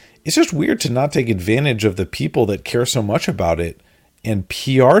 like, it's just weird to not take advantage of the people that care so much about it and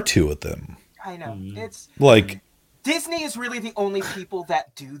PR to them. I know. It's like Disney is really the only people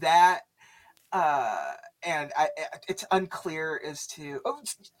that do that. And it's unclear as to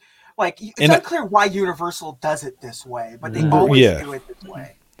unclear why Universal does it this way, but they always do it this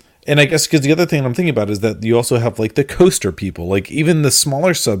way. And I guess because the other thing I'm thinking about is that you also have like the coaster people, like even the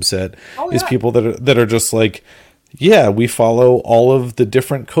smaller subset is people that are just like, yeah, we follow all of the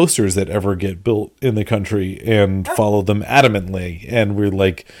different coasters that ever get built in the country and follow them adamantly. And we're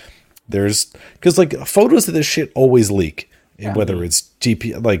like, because like photos of this shit always leak. And whether it's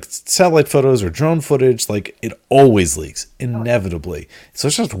like satellite photos or drone footage, like it always leaks inevitably. So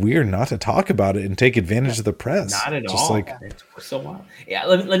it's just weird not to talk about it and take advantage of the press. Not at just all. Like, it's so wild. Yeah.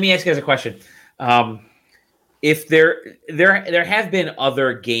 Let me ask you guys a question. If there have been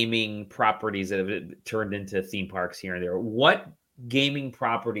other gaming properties that have turned into theme parks here and there, what gaming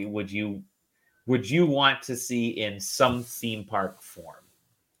property would you want to see in some theme park form?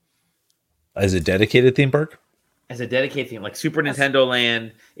 As a dedicated theme park? As a dedicated theme, like Super Nintendo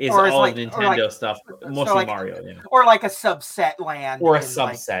Land is all like, Nintendo stuff, mostly like, Mario. Yeah. Or like a subset land. Or a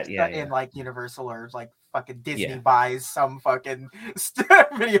subset, in like Universal, or like fucking Disney buys some fucking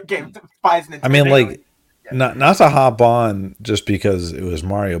video game, buys Nintendo. I mean, like, not to hop on just because it was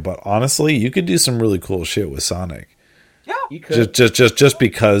Mario, but honestly, you could do some really cool shit with Sonic. Yeah, you could. Just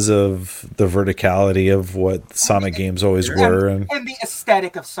because of the verticality of what Sonic games always were, and the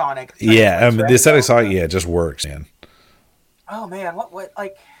aesthetic of Sonic. Yeah, I mean, the aesthetic of Sonic, it just works, man. Oh man, what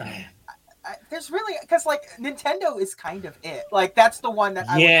like? There's really, because like Nintendo is kind of it. Like that's the one that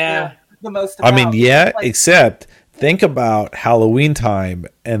I would feel the most about. I mean, except think about Halloween time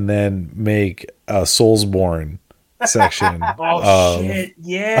and then make a Soulsborne section of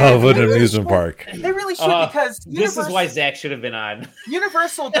an amusement park. They really should, because this is why Zach should have been on.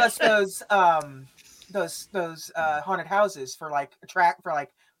 Universal does those haunted houses for like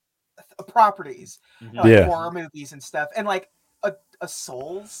properties, like horror movies and stuff, and like a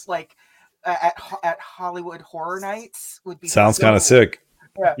Souls like at Hollywood Horror Nights would be sounds kind of sick.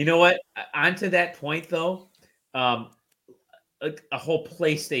 Yeah. You know what? Onto that point though, a whole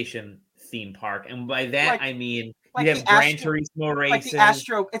PlayStation theme park, and by that I mean you have Gran Turismo races, like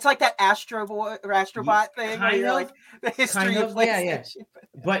it's like that Astrobot thing, where you're like the history of PlayStation. Yeah.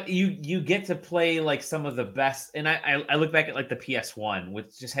 But you get to play like some of the best, and I look back at like the PS1,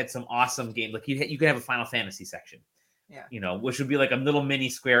 which just had some awesome games. Like you could have a Final Fantasy section. Yeah, you know, which would be like a little mini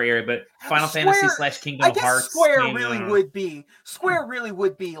Square area, but Final Fantasy / Kingdom Hearts. Square really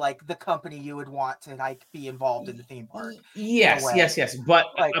would be like the company you would want to like be involved in the theme park. Yes. But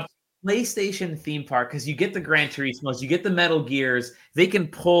like, a PlayStation theme park, because you get the Gran Turismos, you get the Metal Gears, they can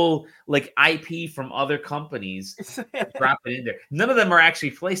pull like IP from other companies, drop it in there. None of them are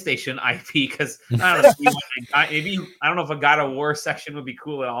actually PlayStation IP, because I don't know. Maybe I don't know if a God of War section would be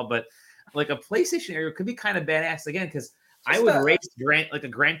cool at all, but like a PlayStation area could be kind of badass again, because I would race like a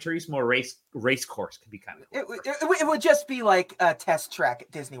Gran Turismo race course could be kind of cool. It would just be like a test track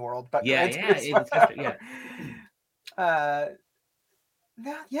at Disney World, but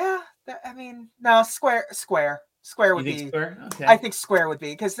Square would be. Okay. I think Square would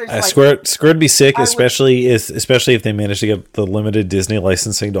be, because there's Square would be sick, especially if they manage to get the limited Disney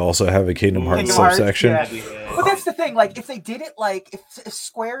licensing to also have a Kingdom Hearts subsection. But that's the thing. Like, if they did it, like if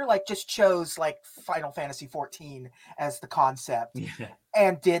Square like just chose like Final Fantasy 14 as the concept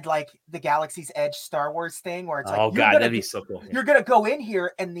and did like the Galaxy's Edge Star Wars thing, where it's like, that'd be so cool. You're gonna go in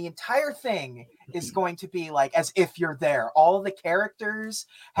here, and the entire thing is going to be like as if you're there. All of the characters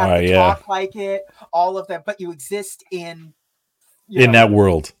have to talk like it. All of them, but you exist in that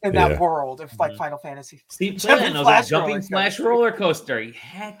world. That world of like Final Fantasy. Steve Playland knows that jumping flash roller coaster.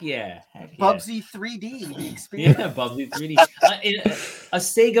 Heck yeah. Bubsy 3D the experience. Yeah, Bubsy 3D. A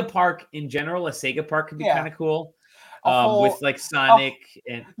Sega park in general, a Sega park could be kind of cool. With like Sonic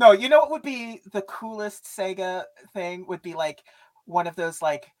and no, you know what would be the coolest Sega thing would be like one of those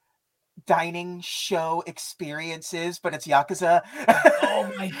like dining show experiences, but it's Yakuza.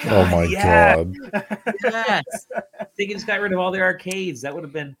 Oh my god! Yes. They just got rid of all their arcades. That would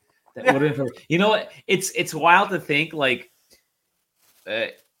have been. You know what? It's wild to think like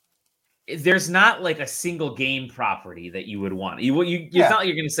there's not like a single game property that you would want. It's not like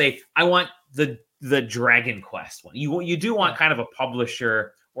you're going to say, I want the Dragon Quest one. You do want kind of a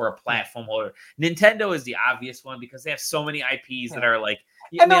publisher or a platform holder. Nintendo is the obvious one because they have so many IPs that are like,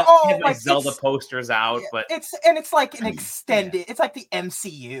 and they're all have like Zelda posters out, but it's like an extended. It's like the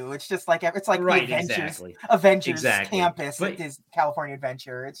MCU. It's just like it's like the Avengers campus. But, it is California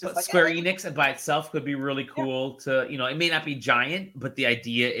Adventure. It's just like Square Enix by itself could be really cool to it may not be giant, but the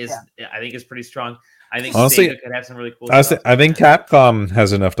idea is I think is pretty strong. I think honestly, Sega could have some really cool stuff. I think Capcom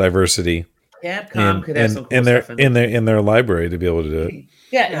has enough diversity. Capcom could have some cool stuff in their library to be able to do it.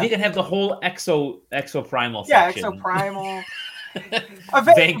 Yeah, if you can have the whole Exoprimal section. Exoprimal.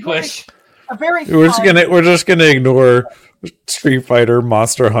 Vanquish. We're just gonna ignore Street Fighter,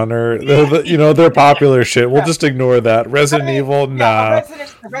 Monster Hunter. They're popular shit. We'll just ignore that. Resident Evil, nah.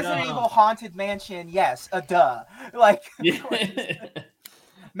 Resident Evil Haunted Mansion, yes, a duh. Like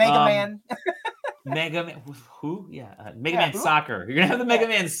Mega Man. Mega Man, who? Yeah, Mega Man Soccer. You're gonna have the Mega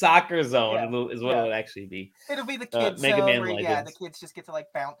Man Soccer zone. Is what it would actually be. It'll be the kids Mega zone Man where, Legends. the kids just get to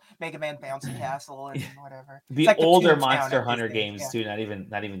like bounce Mega Man Bouncy Castle and whatever. The like older Monster Hunter games too, not even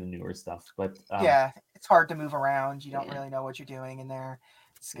the newer stuff. But it's hard to move around. You don't really know what you're doing in there.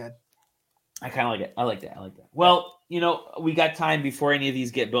 It's good. I kind of like it. I like that. Well, we got time before any of these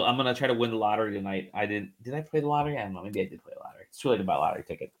get built. I'm gonna try to win the lottery tonight. Did I play the lottery? I don't know. Maybe I did play the lottery. It's too late to buy a lottery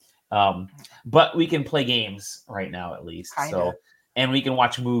ticket. But we can play games right now at least. Kinda. So, and we can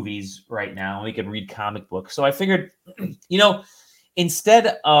watch movies right now. And we can read comic books. So I figured,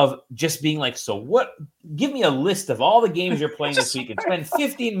 instead of just being like, give me a list of all the games you're playing this week and spend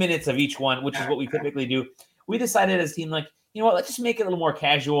 15 minutes of each one, which is what we typically do. We decided as a team, like, let's just make it a little more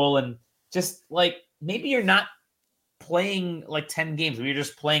casual and just like, maybe you're not playing like 10 games. You're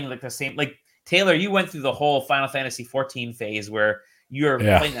just playing like the same, like Taylor, you went through the whole Final Fantasy 14 phase where you were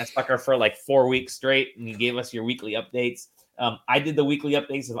playing that sucker for like 4 weeks straight, and you gave us your weekly updates. I did the weekly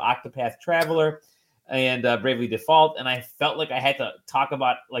updates of Octopath Traveler and Bravely Default, and I felt like I had to talk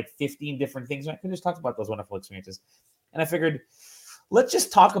about like 15 different things. I could just talk about those wonderful experiences. And I figured, let's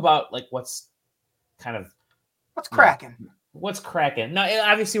just talk about like what's cracking. What's cracking. Now,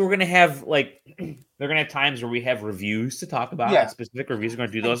 obviously, we're going to have like, they're going to have times where we have reviews to talk about. Like, specific reviews. We're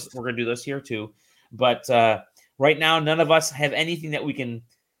going to do those. We're going to do those here too. But right now, none of us have anything that we can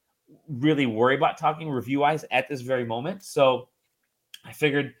really worry about talking review-wise at this very moment. So I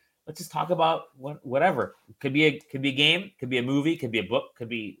figured let's just talk about whatever. Could be a game, could be a movie, could be a book, could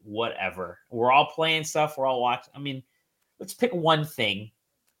be whatever. We're all playing stuff. We're all watching. I mean, let's pick one thing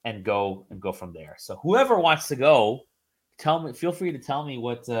and go from there. So whoever wants to go, feel free to tell me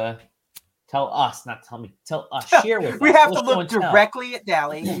what. Tell us, not tell me. Tell us. Share with us. We have to look directly at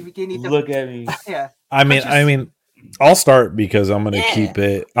Dally. Look at me. Yeah. I mean, I'll start because I'm gonna keep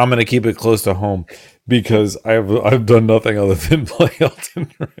it. I'm gonna keep it close to home because I've done nothing other than play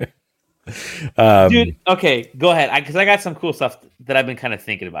Elden Ring. Dude, okay, go ahead. Because I got some cool stuff that I've been kind of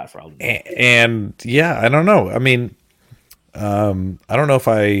thinking about for Elden Ring. And I don't know. I mean, I don't know if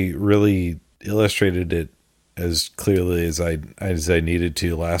I really illustrated it as clearly as I needed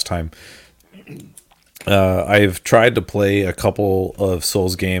to last time. I've tried to play a couple of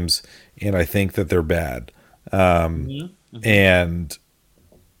Souls games, and I think that they're bad. And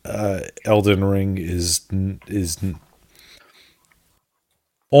Elden Ring is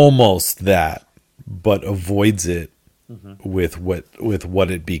almost that, but avoids it with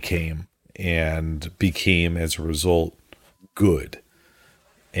what it became, and became as a result good.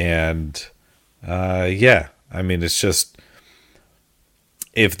 And I mean, it's just,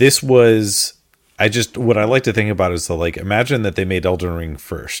 if this was, what I like to think about is imagine that they made Elden Ring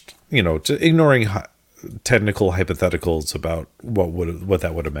first, ignoring technical hypotheticals about what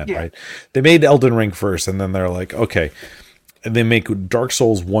that would have meant, right? They made Elden Ring first, and then they're like, okay, and they make Dark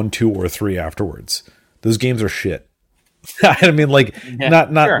Souls 1, 2, or 3 afterwards. Those games are shit. I mean,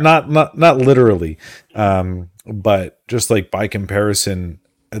 not literally, but just by comparison,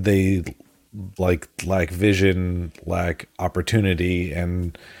 they lack vision, lack opportunity,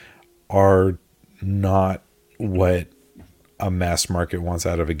 and are not what a mass market wants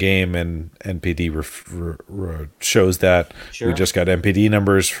out of a game. And NPD shows that. We just got NPD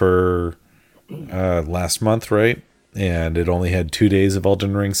numbers for last month, right? And it only had 2 days of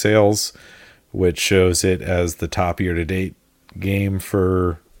Elden Ring sales, which shows it as the top year-to-date game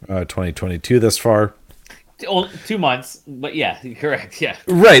for 2022 thus far. 2 months, but yeah, correct, yeah.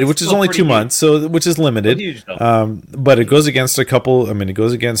 Right, which is only 2 months, so which is limited. Huge, but it goes against a couple. I mean, it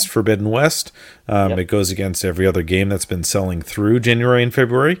goes against Forbidden West. It goes against every other game that's been selling through January and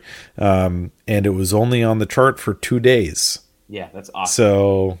February. And it was only on the chart for 2 days. Yeah, that's awesome.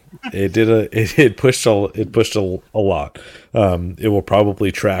 So It pushed a lot. It will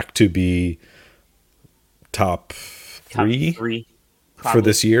probably track to be top three for probably.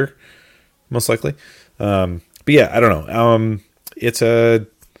 this year, most likely. But yeah, I don't know.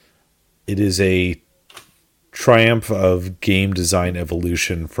 It is a triumph of game design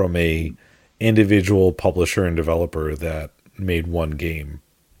evolution from a individual publisher and developer that made one game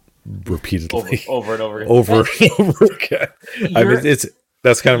repeatedly over and over again. over and over again. I mean,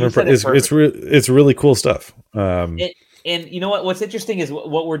 that's kind of impressive. It's really cool stuff. And you know what? What's interesting is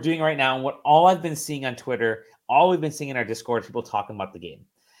what we're doing right now, and what all I've been seeing on Twitter, all we've been seeing in our Discord, people talking about the game.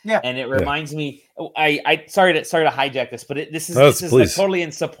 Yeah, and it reminds me. I sorry to hijack this, but this is like totally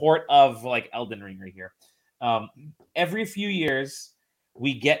in support of like Elden Ring right here. Every few years,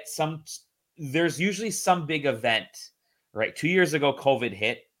 we get some. There's usually some big event, right? 2 years ago, COVID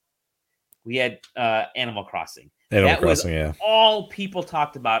hit. We had Animal Crossing. All people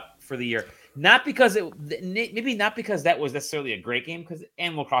talked about for the year. Not because maybe not because that was necessarily a great game, because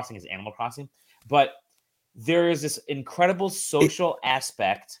Animal Crossing is Animal Crossing, but there is this incredible social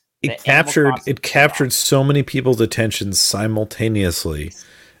aspect. It captured so many people's attention simultaneously,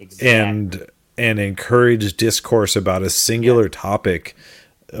 exactly. and encouraged discourse about a singular topic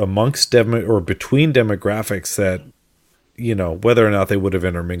amongst or between demographics that, you know, whether or not they would have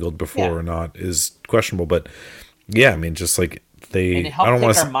intermingled before or not is questionable. But yeah, I mean, just like and it helped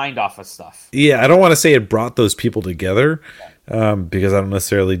take our mind off of stuff. Yeah, I don't want to say it brought those people together, because I don't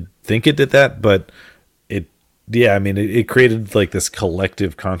necessarily think it did that, but I mean, it created like this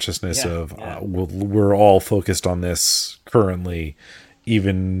collective consciousness of we're all focused on this currently,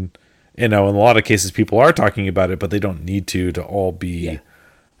 even, you know, in a lot of cases people are talking about it, but they don't need to all be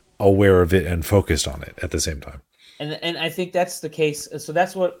aware of it and focused on it at the same time. And I think that's the case. So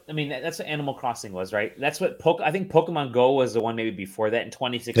that's what Animal Crossing was, right? That's what I think Pokemon Go was the one maybe before that in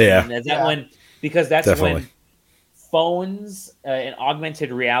 2016. Yeah. Because that's when phones and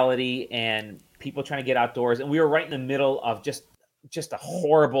augmented reality and people trying to get outdoors, and we were right in the middle of just a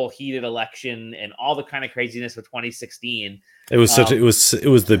horrible heated election and all the kind of craziness of 2016. It was it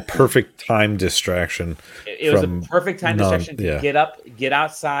was the perfect time distraction. It was a perfect time distraction to get up, get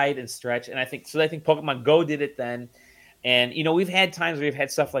outside, and stretch. And I think Pokemon Go did it then. And you know, we've had times where we've had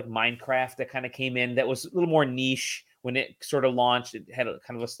stuff like Minecraft that kind of came in that was a little more niche when it sort of launched. It had a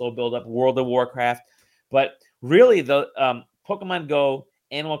kind of a slow build up. World of Warcraft, but really the Pokemon Go,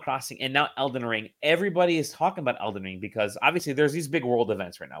 Animal Crossing, and now Elden Ring. Everybody is talking about Elden Ring because obviously there's these big world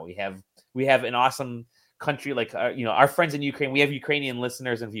events right now. We have an awesome country like you know, our friends in Ukraine. We have Ukrainian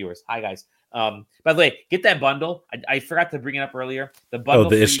listeners and viewers. Hi guys. By the way, get that bundle. I forgot to bring it up earlier. The bundle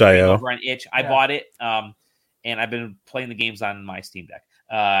the itch.io over on Itch. I bought it, and I've been playing the games on my Steam Deck,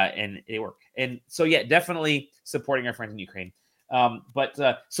 and it worked. And so yeah, definitely supporting our friends in Ukraine.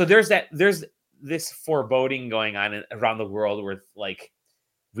 So there's this foreboding going on around the world where like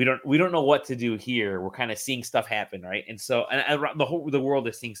we don't know what to do here. We're kind of seeing stuff happen, right? And so and the world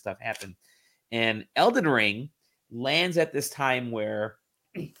is seeing stuff happen. And Elden Ring lands at this time where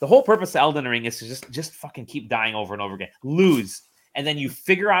the whole purpose of Elden Ring is to just fucking keep dying over and over again, lose, and then you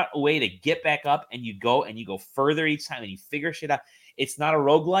figure out a way to get back up, and you go further each time, and you figure shit out. It's not a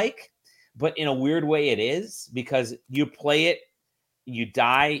roguelike, but in a weird way it is, because you play it, you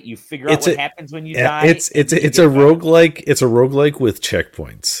die, you figure out what happens when you die. It's a roguelike. It's a roguelike with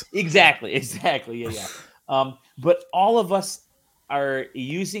checkpoints. Exactly. Yeah. But all of us are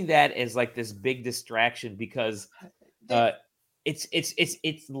using that as like this big distraction because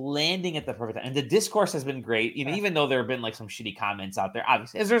it's landing at the perfect time. And the discourse has been great. You know, even though there have been like some shitty comments out there,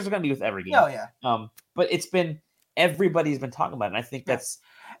 obviously, as there's going to be with every game. Oh yeah. But everybody's been talking about it. And I think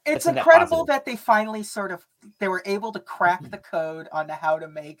it's incredible that they finally they were able to crack the code on how to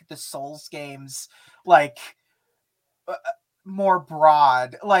make the Souls games like more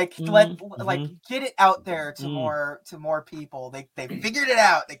broad, like get it out there to more people. They figured it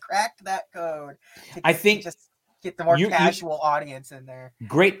out. They cracked that code. I think just get the more casual audience in there.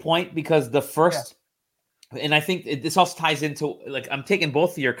 Great point, because the first, and I think this also ties into, like, I'm taking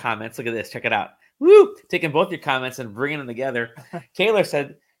both of your comments. Look at this. Check it out. Woo! Taking both your comments and bringing them together. Taylor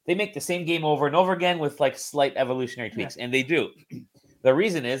said they make the same game over and over again with like slight evolutionary tweaks, and they do. The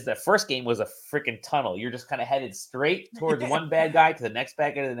reason is that first game was a freaking tunnel. You're just kind of headed straight towards one bad guy to the next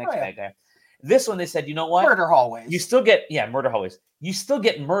bad guy to the next bad guy. This one, they said, you know what? Murder hallways. You still get murder hallways. You still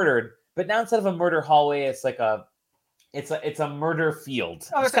get murdered, but now instead of a murder hallway, it's like it's a murder field.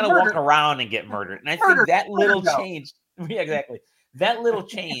 You just kind of walk around and get murdered. And I think that little change, exactly. That little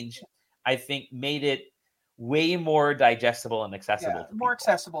change, I think, made it way more digestible and accessible. To more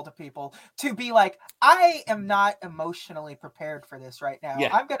accessible to people. To be like, I am not emotionally prepared for this right now.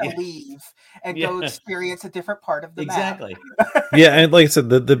 I'm gonna leave and go experience a different part of the map. Yeah, and like I said,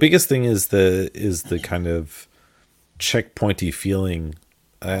 the biggest thing is the kind of checkpointy feeling.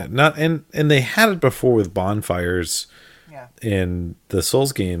 Not and they had it before with bonfires in the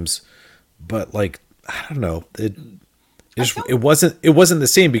Souls games, but like I don't know, it wasn't the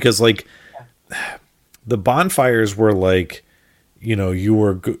same because like the bonfires were like, you know, you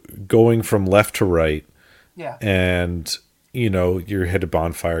were going from left to right, and you know, you hit a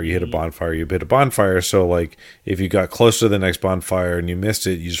bonfire, you hit a bonfire, you hit a bonfire. So like if you got close to the next bonfire and you missed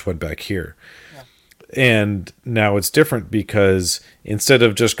it, you just went back here. And now it's different because instead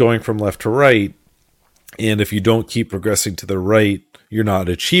of just going from left to right, and if you don't keep progressing to the right, you're not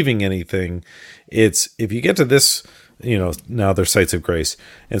achieving anything. It's if you get to this, you know, now there's sites of grace.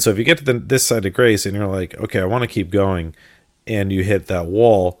 And so if you get to this side of grace and you're like, okay, I want to keep going, and you hit that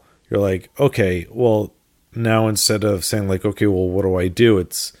wall, you're like, okay, well, now instead of saying like, okay, well, what do I do?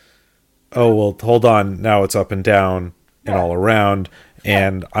 It's, oh, well, hold on. Now it's up and down and all around.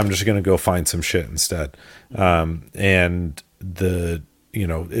 And I'm just going to go find some shit instead. And the, you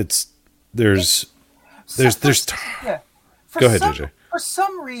know, there's go ahead, JJ. For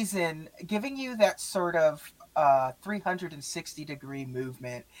some reason, giving you that sort of 360-degree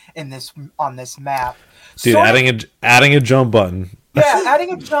movement on this map. Dude, adding a jump button. Yeah,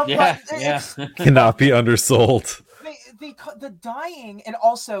 adding a jump button. Cannot be undersold. The dying and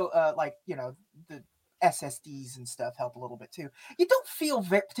also like, you know, the SSDs and stuff help a little bit too. You don't feel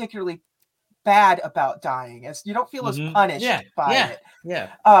particularly bad about dying, as you don't feel as punished by it.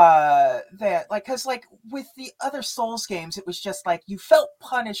 That like, because like with the other Souls games, it was just like you felt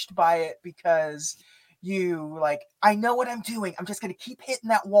punished by it because you like, I know what I'm doing. I'm just gonna keep hitting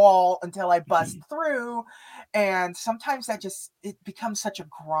that wall until I bust through. And sometimes it becomes such a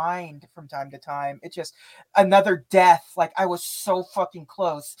grind from time to time. It's just another death. Like I was so fucking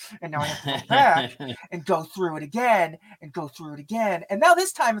close, and now I have to go back and go through it again and go through it again. And now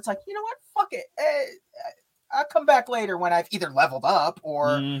this time it's like, you know what? Fuck it. I'll come back later when I've either leveled up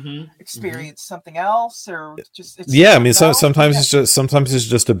or experienced something else, or just I mean, sometimes it's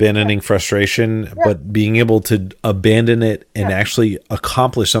just abandoning frustration, but being able to abandon it and actually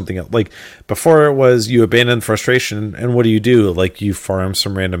accomplish something else. Like before, it was you abandon frustration, and what do? Like you farm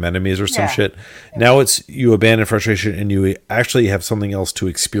some random enemies or some shit. Now it's you abandon frustration and you actually have something else to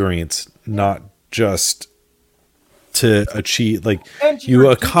experience, not just to achieve, like you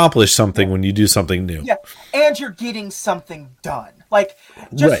accomplish something when you do something new. Yeah, and you're getting something done. Like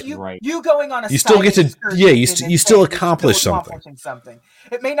just you going on a you still get to you still accomplish something.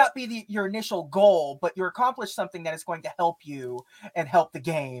 It may not be your initial goal, but you accomplish something that is going to help you and help the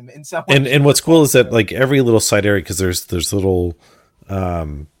game in some way. And what's cool is that like every little side area, because there's little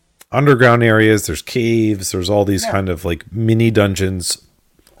underground areas, there's caves, there's all these kind of like mini dungeons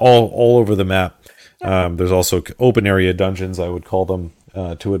all over the map. There's also open area dungeons, I would call them,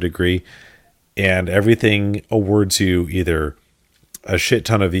 to a degree, and everything awards you either a shit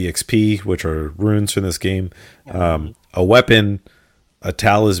ton of EXP, which are runes from this game, a weapon, a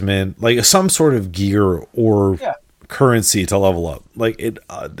talisman, like some sort of gear or currency to level up. Like it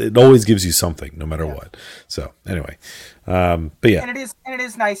always gives you something, no matter what. So anyway, but yeah, and it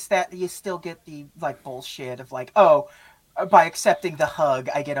is nice that you still get the like bullshit of like, oh, by accepting the hug,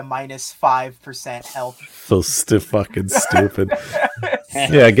 I get a minus 5% health. So fucking stupid.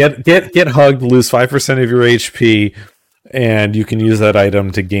 Yeah, get hugged, lose 5% of your HP, and you can use that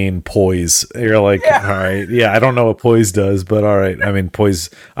item to gain poise. You're like, all right, I don't know what poise does, but all right. I mean, poise.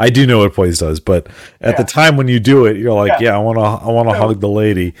 I do know what poise does, but at the time when you do it, you're like, I want to hug the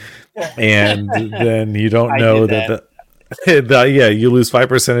lady, and then you don't know that. You lose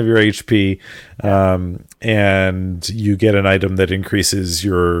 5% of your HP, and you get an item that increases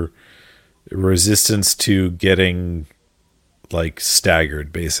your resistance to getting like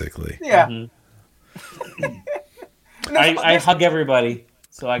staggered, basically. Yeah. I hug everybody.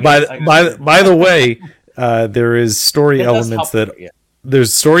 So I guess by the way, there is story elements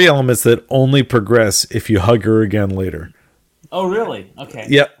there's story elements that only progress if you hug her again later. Oh, really? Okay.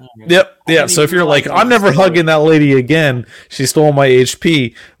 Yep. So if you're like, I'm never hugging that lady again, she stole my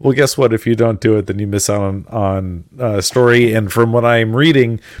HP. Well, guess what? If you don't do it, then you miss out on story. And from what I'm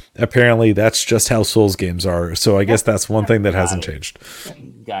reading, apparently that's just how Souls games are. So I guess that's one thing that hasn't changed.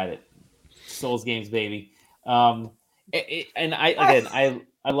 Got it. Souls games, baby. And I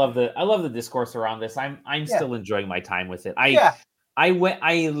love the discourse around this. I'm still enjoying my time with it. I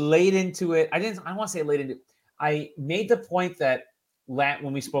laid into it. I want to say laid into it. I made the point that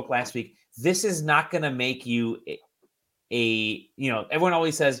when we spoke last week this is not going to make you everyone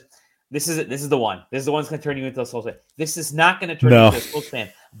always says this is the one. This is the one that's going to turn you into a Souls fan. This is not going to turn you into a Souls fan,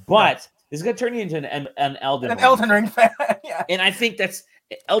 but this is going to turn you into an Elden Ring fan. Yeah. And I think that's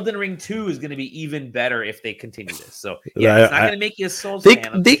Elden Ring 2 is going to be even better if they continue this. So it's not going to make you a Souls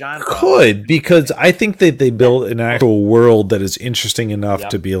fan. They could, because I think that they built an actual world that is interesting enough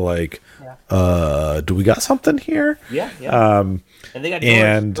to be like, do we got something here? Yeah. And they got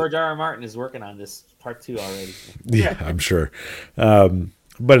George R. R. Martin is working on this part 2 already. Yeah, I'm sure.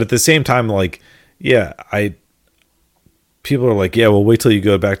 But at the same time, like, people are like, well, wait till you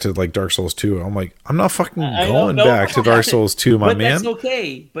go back to like Dark Souls 2. I'm like, I'm not fucking going back to Dark Souls 2, my man. That's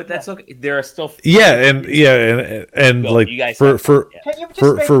okay. But that's okay. There are still and like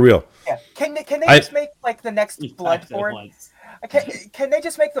for real. Yeah. Can they just make like the next Bloodborne? Can they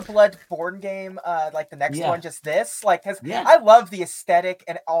just make the Bloodborne game like the next one just this? Like, I love the aesthetic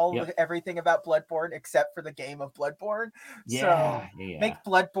and everything about Bloodborne except for the game of Bloodborne. Make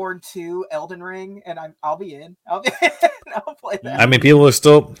Bloodborne 2 Elden Ring, and I'll be in. I'll play that. I mean, people are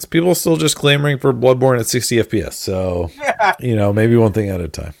still just clamoring for Bloodborne at 60 FPS. So maybe one thing at a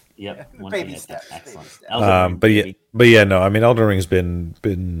time. Yep. Baby steps. Excellent. But no. I mean, Elden Ring's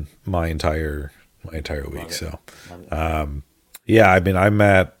been my entire week. So. I mean,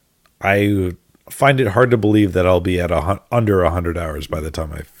 I find it hard to believe that I'll be at under 100 hours by the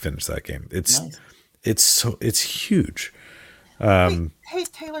time I finish that game. It's huge. Hey,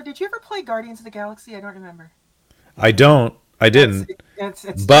 Taylor, did you ever play Guardians of the Galaxy? I don't remember. I didn't.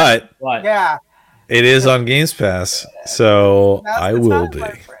 It is on Games Pass, so I will be.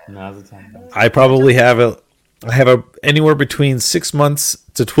 Now's the time. I probably have anywhere between 6 months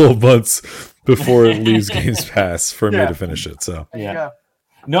to 12 months before it leaves Games Pass for me to finish it. So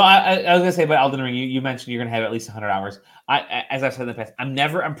no, I was gonna say about Elden Ring. You mentioned you're gonna have at least 100 hours. As I've said in the past, I'm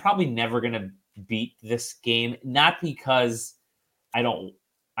probably never gonna beat this game. Not because I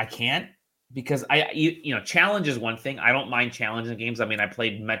can't. Because challenge is one thing. I don't mind challenging games. I mean, I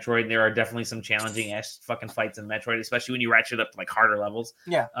played Metroid. There are definitely some challenging ass fucking fights in Metroid, especially when you ratchet up to like harder levels.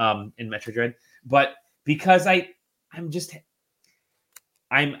 Yeah. In Metroid Dread, but because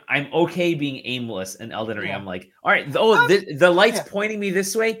I'm okay being aimless in Elden Ring. I'm like, all right, the light's pointing me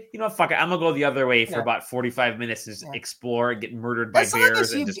this way. You know what? Fuck it. I'm gonna go the other way for about 45 minutes to just explore, get murdered by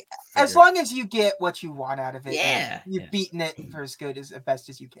bears. As long as you get what you want out of it, you've beaten it for as best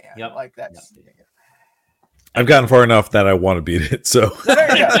as you can. Yep. Like that's. Yep. I've gotten far enough that I want to beat it. So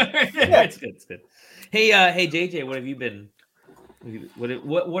there you go. It's good. It's good. Hey, JJ, what have you been? What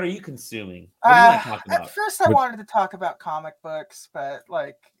are you consuming? What do you want to talk about? At first, I wanted to talk about comic books, but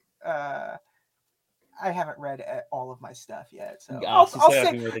I haven't read all of my stuff yet. So I'll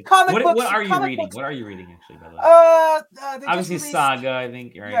say comic books. What are you reading? What are you reading actually? By the way, obviously Saga. I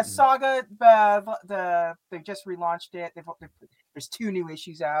think. Right? Yeah, Saga. They just relaunched it. There's 2 new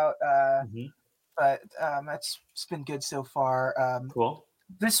issues out. But it's been good so far. Cool.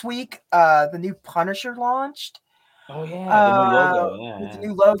 This week, the new Punisher launched. Oh yeah, the new logo. With the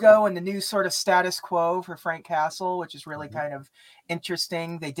new logo and the new sort of status quo for Frank Castle, which is really kind of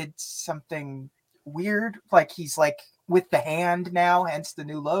interesting. They did something weird, like he's like with the hand now, hence the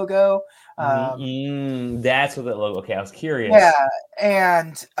new logo. That's what that logo. Okay, I was curious. Yeah,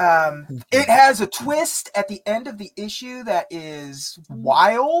 and it has a twist at the end of the issue that is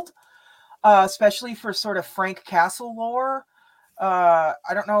wild, especially for sort of Frank Castle lore. I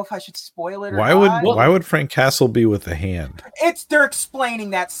don't know if I should spoil it or not. Why would Frank Castle be with the hand? They're explaining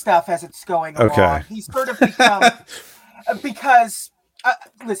that stuff as it's going along. He's sort of become because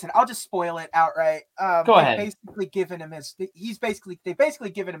listen, I'll just spoil it outright. Go ahead. They've basically given him his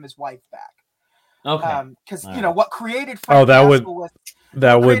wife back. Okay. Because what created Frank Castle was.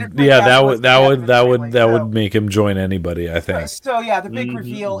 That would make him join anybody, I think. So the big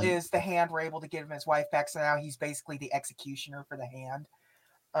reveal is the hand were able to give him his wife back, so now he's basically the executioner for the hand.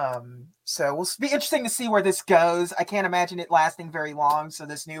 So we'll be interesting to see where this goes. I can't imagine it lasting very long, so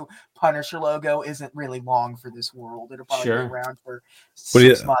this new Punisher logo isn't really long for this world. It'll probably be around for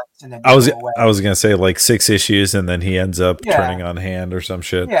 6 months and then I was gonna say like 6 issues and then he ends up turning on hand or some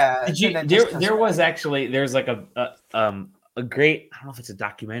shit. Yeah. There's like a great, I don't know if it's a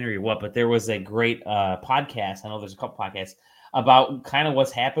documentary or what, but there was a great podcast. I know there's a couple podcasts about kind of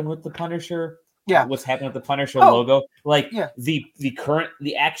what's happened with the Punisher. Yeah. What's happened with the Punisher logo. Like the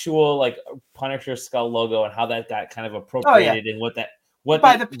actual like Punisher skull logo and how that got kind of appropriated and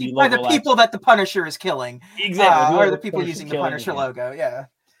by the people that the Punisher is killing. Exactly. Or the people using the Punisher logo. Yeah.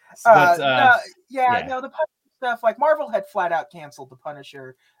 The Punisher stuff, like Marvel had flat out canceled the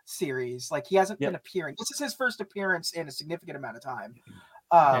Punisher series. Like he hasn't been appearing. This is his first appearance in a significant amount of time.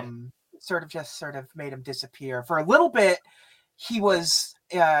 sort of made him disappear for a little bit. He was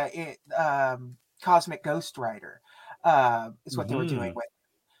Cosmic Ghost Rider, is what they were doing with.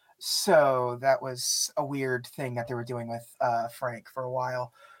 So that was a weird thing that they were doing with Frank for a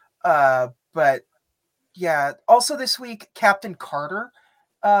while. But yeah, also this week, Captain Carter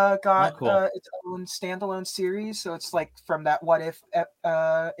got its own standalone series. So it's like from that What If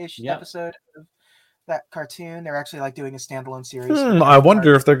ish episode of that cartoon. They're actually like doing a standalone series. I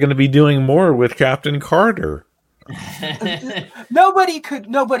wonder if they're going to be doing more with Captain Carter. Nobody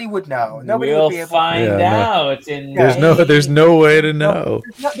would know. Nobody would be able to find out. There's no way to know.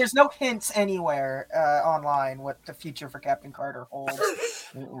 There's no hints anywhere online what the future for Captain Carter holds.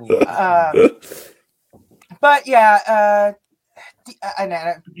 But yeah,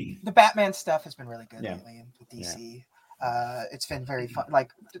 the Batman stuff has been really good lately in DC. It's been very fun.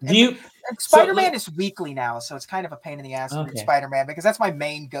 Like, Spider-Man is weekly now, so it's kind of a pain in the ass to read Spider-Man, because that's my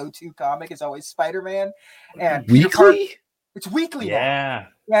main go-to comic is always Spider-Man. And weekly? It's weekly now.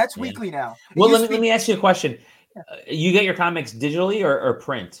 Yeah, it's weekly now. Well, let me ask you a question. You get your comics digitally or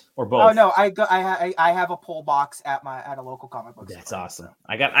print or both? Oh no, I have a pull box at a local comic book store. That's awesome.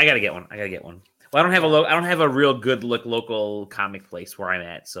 I gotta get one. Well, I don't have a real good local comic place where I'm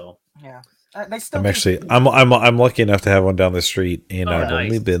at, so yeah. I'm lucky enough to have one down the street, and I've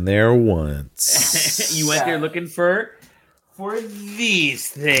only been there once. You went there looking for these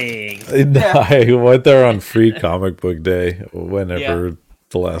things. I went there on free comic book day, whenever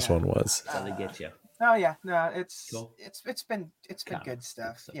the last one was. How they get you? Oh yeah, no, it's cool. it's been good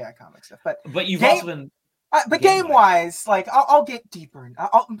stuff. Yeah, comic stuff. But you've also been. But game wise, like I'll get deeper in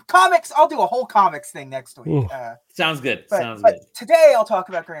comics. I'll do a whole comics thing next week. Sounds good. But today I'll talk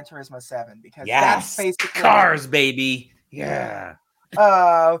about Gran Turismo 7 because that's basically cars, baby. Yeah.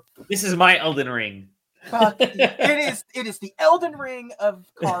 This is my Elden Ring. It is the Elden Ring of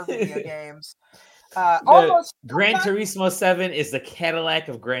car video games. Gran Turismo 7 is the Cadillac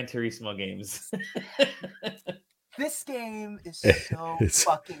of Gran Turismo games. This game is so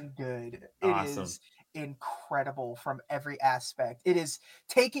fucking good. It is incredible from every aspect. It is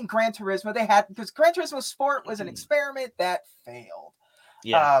taking Gran Turismo. Because Gran Turismo Sport was an experiment that failed.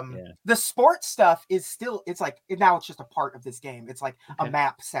 The sports stuff is still, it's like, now it's just a part of this game. It's like a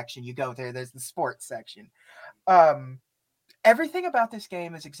map section. You go there's the sports section. Everything about this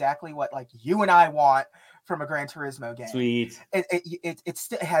game is exactly what like you and I want from a Gran Turismo game. Sweet.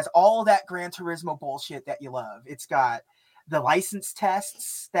 It has all that Gran Turismo bullshit that you love. It's got the license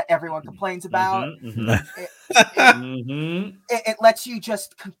tests that everyone complains about. It lets you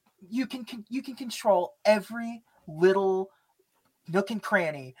you can control every little nook and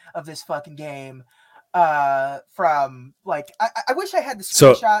cranny of this fucking game. From like I wish I had the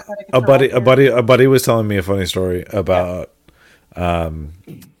screenshot. A buddy was telling me a funny story about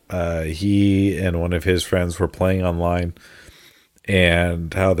he and one of his friends were playing online,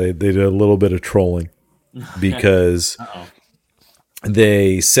 and how they did a little bit of trolling because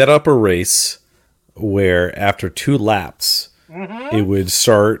they set up a race where after 2 laps it would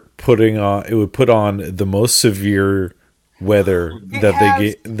put on the most severe weather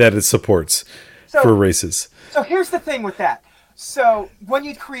that it supports for races. So here's the thing with that. So when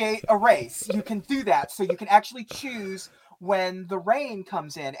you create a race, you can do that. So you can actually choose when the rain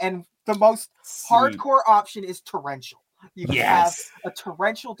comes in, and the most hardcore option is torrential. You can have a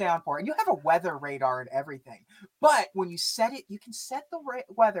torrential downpour, and you have a weather radar and everything. But when you set it, you can set the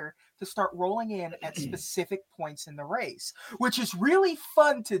weather to start rolling in at specific points in the race, which is really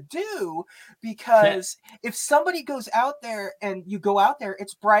fun to do because if somebody goes out there and you go out there,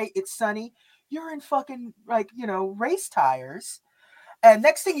 it's bright, it's sunny, you're in fucking race tires. And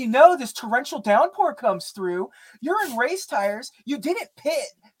next thing you know, this torrential downpour comes through. You're in race tires. You didn't pit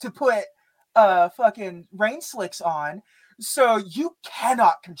to put fucking rain slicks on, so you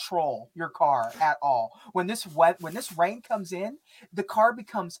cannot control your car at all. When this rain comes in, the car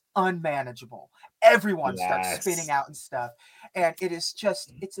becomes unmanageable. Everyone starts spinning out and stuff, and it's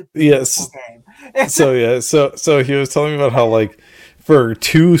a beautiful game. So he was telling me about how like for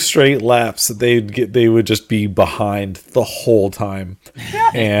 2 straight laps they would just be behind the whole time.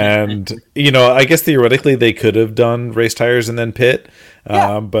 And I guess theoretically they could have done race tires and then pit,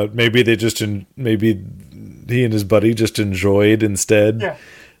 but maybe maybe he and his buddy just enjoyed instead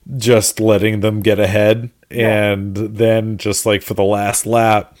just letting them get ahead, and then just like for the last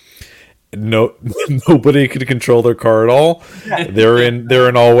lap nobody could control their car at all. They're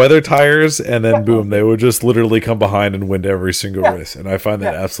in all weather tires, and then boom, they would just literally come behind and win every single race. And I find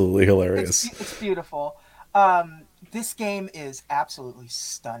that absolutely hilarious. It's beautiful. This game is absolutely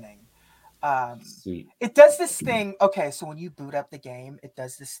stunning. Sweet. It does this thing. Okay, so when you boot up the game, it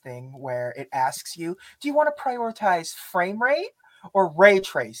does this thing where it asks you, do you want to prioritize frame rate or ray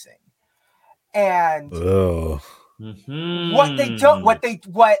tracing? And Oh. Mm-hmm. what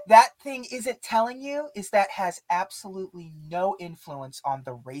that thing isn't telling you is that has absolutely no influence on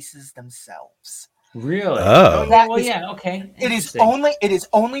the races themselves. Really? Oh Oh. yeah. That Well, is yeah. Okay. it is Interesting.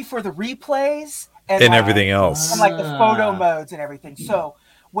 only for the replays and And like everything else. the photo Ah. modes and everything. So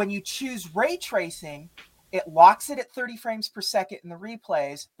when you choose ray tracing, it locks it at 30 frames per second in the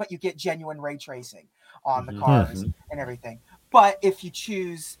replays, but you get genuine ray tracing on the cars and everything. But if you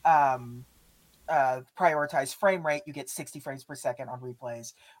choose prioritize frame rate, you get 60 frames per second on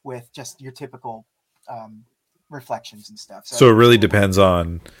replays with just your typical reflections and stuff. So it really cool. depends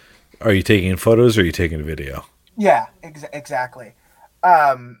on, are you taking photos or are you taking video? Yeah, exactly.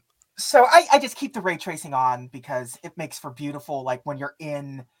 So I just keep the ray tracing on because it makes for beautiful, like when you're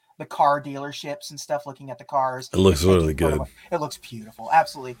in the car dealerships and stuff, looking at the cars It looks and taking really good. it looks beautiful,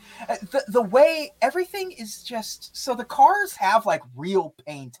 absolutely. The way everything is just so the cars have like real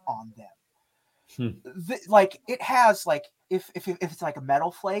paint on them. Like it has like if it's like a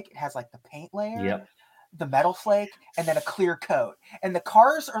metal flake, it has like the paint layer, Yep. the metal flake, and then a clear coat. And the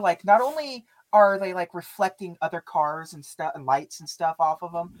cars are like not only are they like reflecting other cars and stuff and lights and stuff off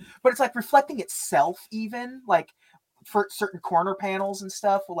of them, but it's like reflecting itself even like for certain corner panels and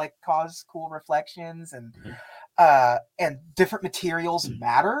stuff will like cause cool reflections and different materials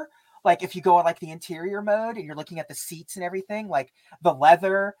matter. Like if you go on like the interior mode and you're looking at the seats and everything, like the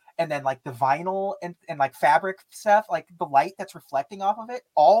leather and then like the vinyl and like fabric stuff, like the light that's reflecting off of it,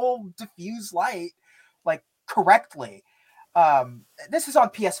 all diffuse light like correctly. This is on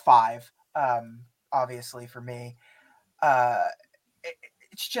PS5, obviously for me. Uh,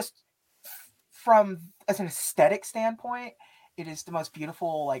 it's just from as an aesthetic standpoint, it is the most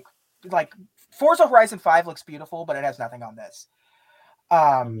beautiful. Like Forza Horizon 5 looks beautiful, but it has nothing on this.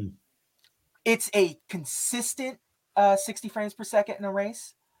 It's a consistent 60 frames per second in a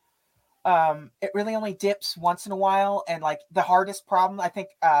race. It really only dips once in a while, and like the hardest problem, I think,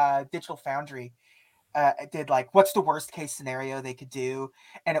 Digital Foundry did like what's the worst case scenario they could do,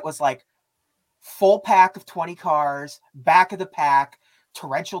 and it was like full pack of 20 cars, back of the pack,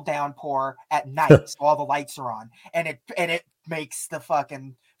 torrential downpour at night, so all the lights are on, and it makes the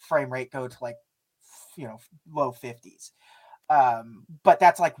fucking frame rate go to like low 50s. But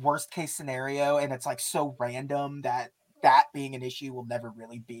that's like worst case scenario, and it's like so random that being an issue will never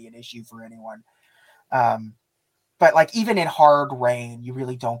really be an issue for anyone. But like even in hard rain, you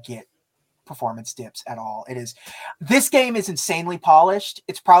really don't get performance dips at all. This game is insanely polished.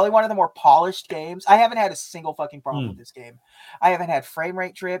 It's probably one of the more polished games. I haven't had a single fucking problem with this game. I haven't had frame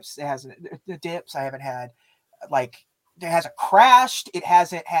rate dips. It hasn't dips. I haven't had like it hasn't crashed. It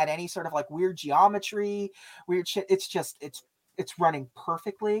hasn't had any sort of like weird geometry, weird shit. It's running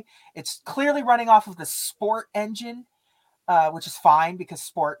perfectly. It's clearly running off of the Sport engine, which is fine because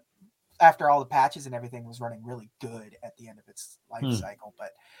Sport, after all the patches and everything, was running really good at the end of its life cycle.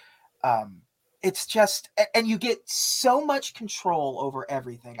 But it's just, and you get so much control over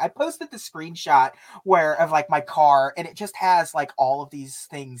everything. I posted the screenshot of like my car, and it just has like all of these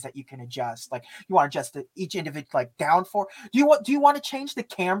things that you can adjust. Like you want to adjust each individual like downforce. Do you want to change the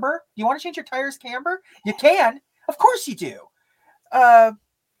camber? Do you want to change your tires camber? You can, of course you do.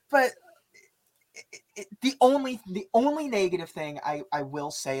 But the only negative thing I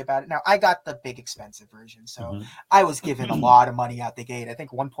will say about it, now I got the big expensive version, so I was given a lot of money out the gate. I think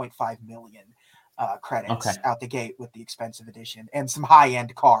 1.5 million credits out the gate with the expensive edition, and some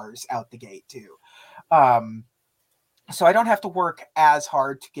high-end cars out the gate too. So I don't have to work as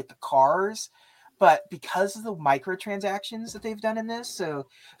hard to get the cars, but because of the microtransactions that they've done in this, so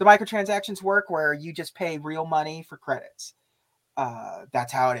the microtransactions work where you just pay real money for credits.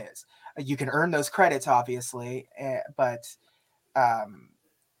 That's how it is. You can earn those credits, obviously, but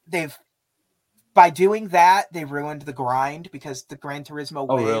they've by doing that they ruined the grind because the Gran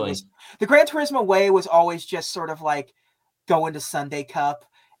Turismo way was always just sort of like go into Sunday Cup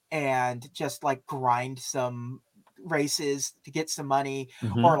and just like grind some races to get some money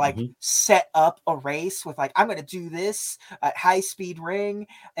or like set up a race with like I'm going to do this at high speed ring.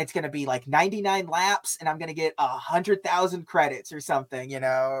 It's going to be like 99 laps and I'm going to get 100,000 credits or something,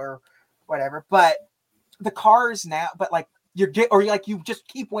 or whatever. But the cars now, but like you just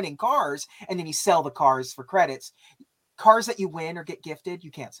keep winning cars and then you sell the cars for credits. Cars that you win or get gifted,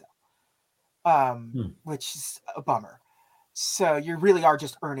 you can't sell, which is a bummer. So you really are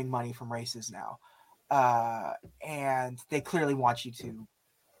just earning money from races now. And they clearly want you to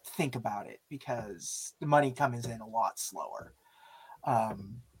think about it because the money comes in a lot slower.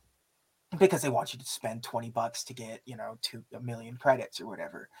 because they want you to spend $20 to get, 2 million credits or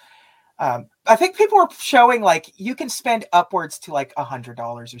whatever. I think people are showing like you can spend upwards to like $100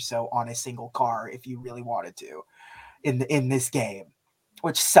 or so on a single car if you really wanted to in this game,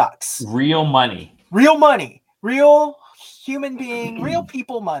 which sucks. Real money, real human being, real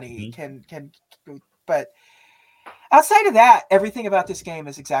people money can. But outside of that, everything about this game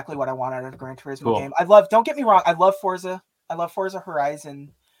is exactly what I want out of a Gran Turismo game. Don't get me wrong, I love Forza. I love Forza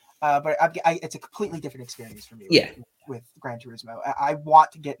Horizon. But it's a completely different experience for me. With Gran Turismo, I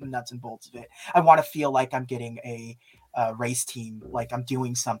want to get the nuts and bolts of it. I want to feel like I'm getting a race team, like I'm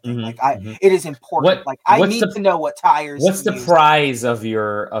doing something. It is important. I need to know what tires. What's the prize of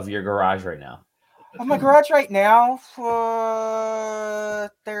your garage right now? Of my garage right now,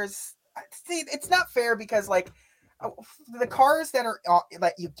 it's not fair because like the cars that are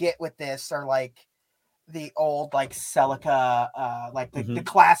that you get with this are like the old like Celica, like the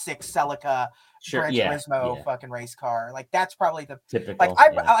classic Celica Gran Turismo fucking race car. Like that's probably the typical.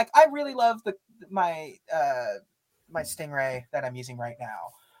 I really love my Stingray that I'm using right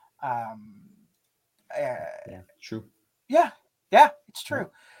now. True. Yeah, it's true.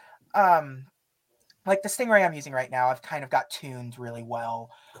 Like the Stingray I'm using right now, I've kind of got tuned really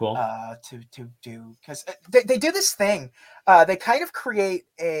well. Cool. To do because they do this thing. They kind of create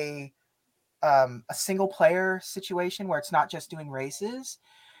a single player situation where it's not just doing races.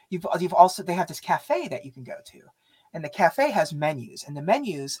 You've also, they have this cafe that you can go to, and the cafe has menus, and the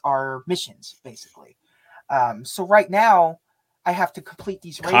menus are missions basically. So right now I have to complete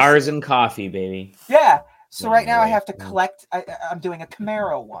these races. Cars and coffee, baby. Yeah. So right now I have to collect. I'm doing a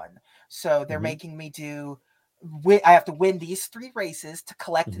Camaro one. So they're making me do. I have to win these 3 races to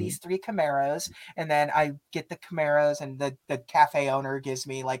collect these 3 Camaros, and then I get the Camaros, and the cafe owner gives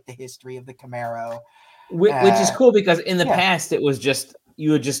me like the history of the Camaro, which is cool because in the past it was just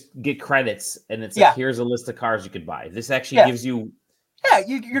you would just get credits, and it's like here's a list of cars you could buy. This actually gives you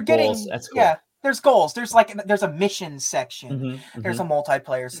you're getting that's cool. There's goals. There's a mission section. There's a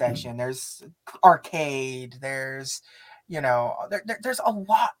multiplayer section. There's arcade. There's there's a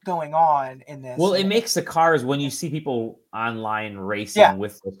lot going on in this. Well, it makes the cars, when you see people online racing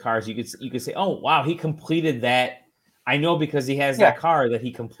with those cars, you could say, oh wow, he completed that. I know because he has that car that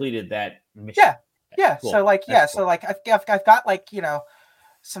he completed that mission. Cool. So like so like I've got like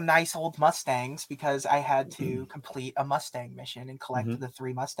some nice old Mustangs because I had to complete a Mustang mission and collect the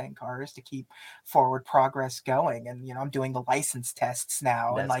 3 Mustang cars to keep forward progress going. And, I'm doing the license tests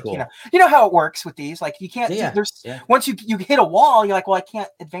now. That's and like, cool. You know how it works with these, like you can't, once you hit a wall, you're like, well, I can't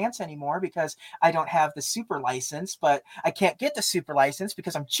advance anymore because I don't have the super license, but I can't get the super license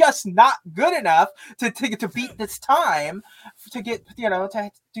because I'm just not good enough to beat this time to get,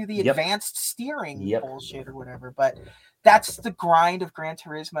 to do the advanced steering bullshit or whatever. But that's the grind of Gran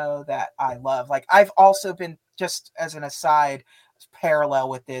Turismo that I love. Like I've also been, just as an aside, parallel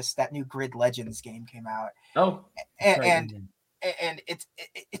with this, that new Grid Legends game came out. Oh, and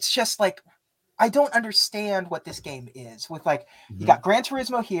it's just like, I don't understand what this game is. With like, you got Gran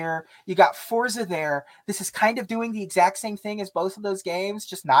Turismo here, you got Forza there. This is kind of doing the exact same thing as both of those games,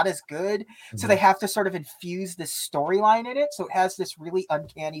 just not as good. So they have to sort of infuse this storyline in it. So it has this really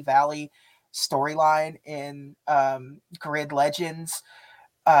uncanny valley storyline in Grid Legends,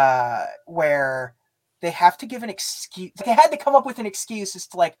 where they have to give an excuse. They had to come up with an excuse as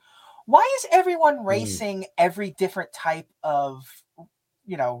to like, why is everyone racing every different type of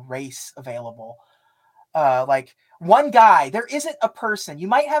race available? Like one guy, there isn't a person. You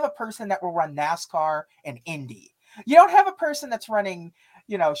might have a person that will run NASCAR and Indy. You don't have a person that's running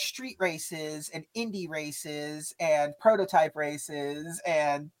street races and indie races and prototype races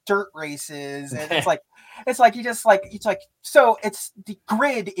and dirt races. And it's like so it's the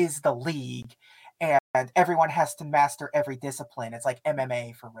grid is the league and everyone has to master every discipline. It's like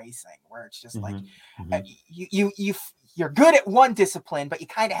MMA for racing, where it's just like you're good at one discipline, but you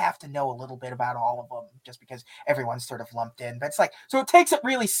kind of have to know a little bit about all of them just because everyone's sort of lumped in. But it's like, so it takes it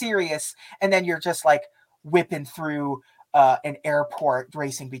really serious. And then you're just like whipping through an airport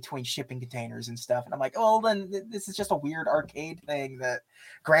racing between shipping containers and stuff. And I'm like, oh, then this is just a weird arcade thing. That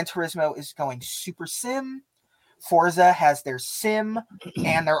Gran Turismo is going super sim. Forza has their sim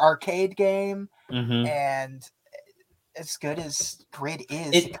and their arcade game. And as good as Grid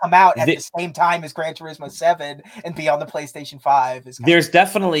is, to come out at the same time as Gran Turismo 7 and be on the PlayStation 5 is there's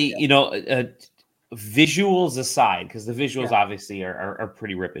definitely visuals aside, because the visuals obviously are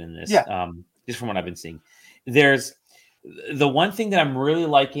pretty ripping in this. Just from what I've been seeing, there's the one thing that I'm really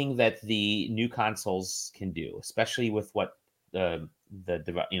liking that the new consoles can do, especially with what the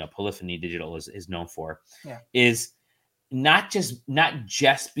Polyphony Digital is known for, is not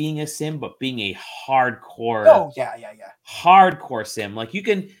just being a sim, but being a hardcore. Oh yeah. Hardcore sim. Like you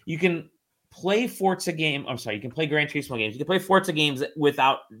can play Forza game. I'm sorry, you can play Gran Turismo games. You can play Forza games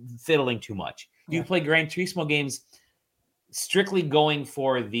without fiddling too much. You can play Gran Turismo games strictly going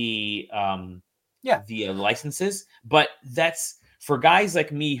for the licenses, but that's for guys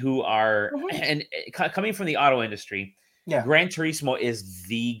like me who are and coming from the auto industry. Gran Turismo is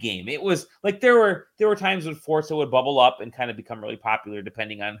the game. It was like there were times when Forza would bubble up and kind of become really popular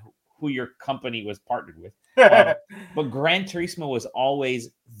depending on who your company was partnered with. But Gran Turismo was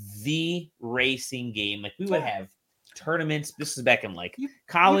always the racing game. Like we would have tournaments. This is back in like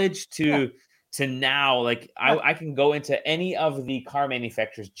college to now. Like I can go into any of the car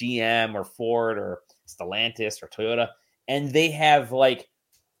manufacturers, GM or Ford or Stellantis or Toyota, and they have like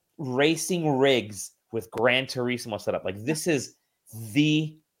racing rigs with Gran Turismo set up. Like this is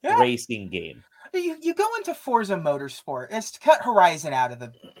the racing game. You go into Forza Motorsport. It's to cut Horizon out of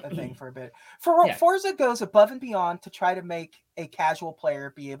the thing for a bit. Forza goes above and beyond to try to make a casual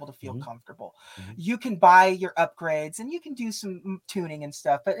player be able to feel comfortable. You can buy your upgrades and you can do some tuning and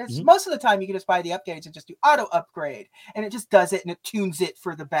stuff, but it's most of the time you can just buy the upgrades and just do auto upgrade, and it just does it and it tunes it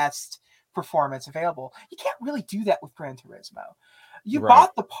for the best performance available. You can't really do that with Gran Turismo. You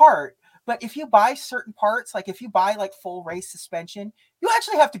bought the part, but if you buy certain parts, like if you buy like full race suspension, you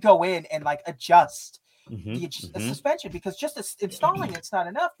actually have to go in and like adjust the suspension, because just installing it's not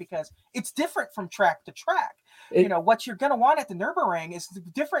enough, because it's different from track to track. What you're going to want at the Nürburgring is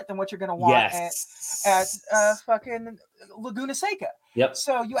different than what you're going to want at fucking Laguna Seca. Yep.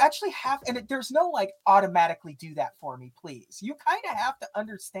 So you actually have, and there's no like automatically do that for me, please. You kind of have to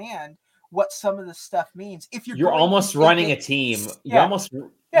understand what some of the stuff means. If you're almost running a team, you have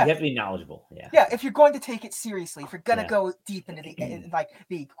to be knowledgeable. Yeah, if you're going to take it seriously, if you're going to go deep into the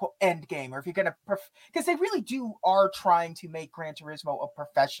end game, or if you're going to, because they really are trying to make Gran Turismo a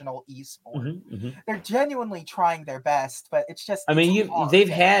professional esport. They're genuinely trying their best, but it's just. I mean, they've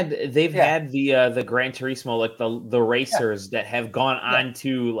had the Gran Turismo, like the racers that have gone on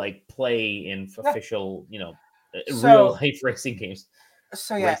to like play in official, real life racing games.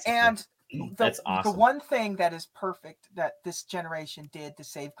 So and. That's awesome. The one thing that is perfect that this generation did to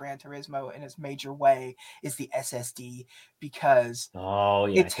save Gran Turismo in its major way is the SSD, because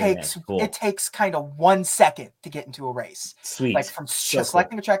it takes kind of 1 second to get into a race. Sweet. Like from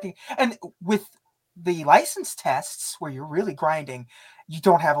selecting a tracking, and with the license tests where you're really grinding, you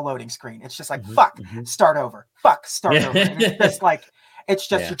don't have a loading screen. It's just like start over. Start over. And it's just like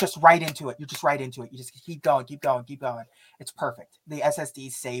you're just right into it. You're just right into it. You just keep going. It's perfect. The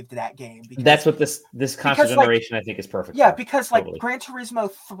SSD saved that game. Because, that's what this console generation I think is perfect. Yeah, because totally. Like Gran Turismo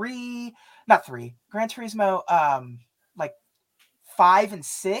Gran Turismo like 5 and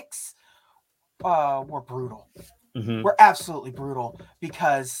 6 were brutal. Were absolutely brutal,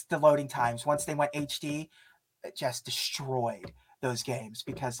 because the loading times, once they went HD, it just destroyed those games,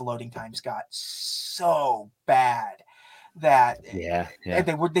 because the loading times got so bad that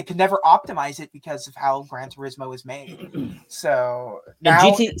they could never optimize it because of how Gran Turismo is made. So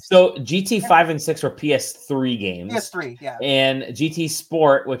now GT 5 and 6 were PS3 games. PS3, and GT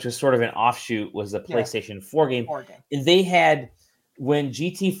Sport, which was sort of an offshoot, was a PlayStation 4 game. And they had, when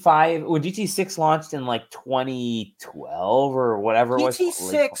GT 6 launched in like 2012 or whatever it was. GT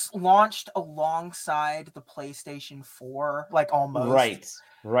 6 launched alongside the PlayStation 4, like almost.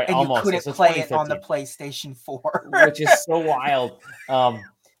 Right, and almost. You couldn't play it on the PlayStation 4, which is so wild.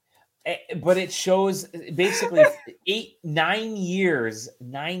 But it shows basically 9 years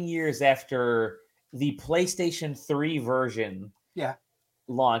after the PlayStation 3 version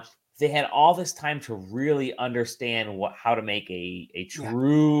launched, they had all this time to really understand how to make a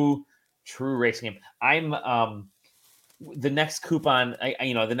true racing game. I'm the next coupon,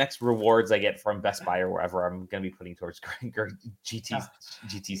 the next rewards I get from Best Buy or wherever, I'm going to be putting towards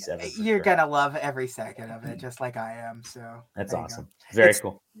GT7. You're going to love every second of it, just like I am. So that's awesome. Very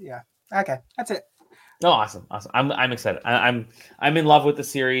cool. Yeah. Okay. That's it. No, awesome. I'm excited. I'm in love with the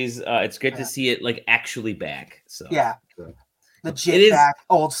series. It's good to see it like actually back. So legit back,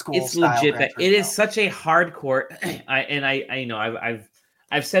 old school. It's legit back. It is such a hardcore.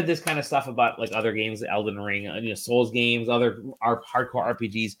 I've said this kind of stuff about like other games, Elden Ring, Souls games, other hardcore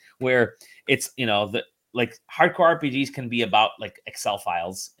RPGs, where it's hardcore RPGs can be about like Excel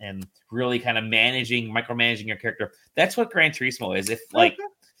files and really kind of micromanaging your character. That's what Gran Turismo is. If like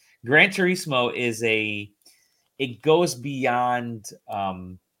Gran Turismo is it goes beyond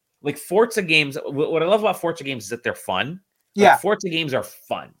like Forza games. What I love about Forza games is that they're fun. Forza games are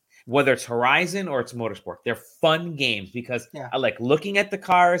fun. Whether it's Horizon or it's Motorsport, they're fun games because I like looking at the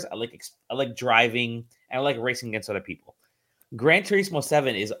cars. I like driving, and I like racing against other people. Gran Turismo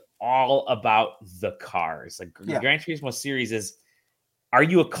 7 is all about the cars. Like Yeah. Gran Turismo series is, are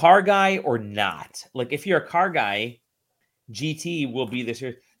you a car guy or not? Like if you're a car guy, GT will be the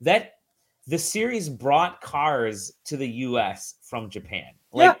series. That the series brought cars to the US from Japan.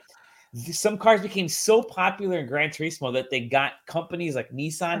 Like some cars became so popular in Gran Turismo that they got companies like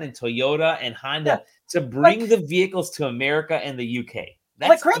Nissan and Toyota and Honda to bring the vehicles to America and the UK.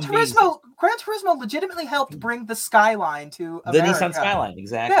 That's Gran amazing. Turismo legitimately helped bring the Skyline to The America. Nissan Skyline,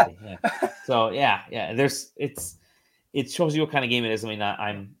 exactly. Yeah. So yeah. It shows you what kind of game it is. I mean,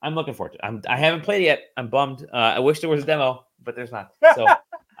 I'm looking forward to it. I haven't played it yet. I'm bummed. I wish there was a demo, but there's not. So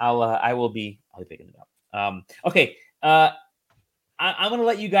I'll be picking it up. Okay. I'm gonna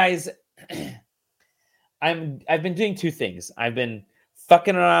let you guys. I've been doing two things. I've been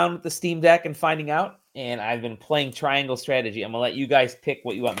fucking around with the Steam Deck and finding out, and I've been playing Triangle Strategy. I'm gonna let you guys pick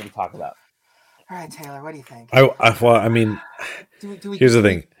what you want me to talk about. All right, Taylor, what do you think? I mean, here's the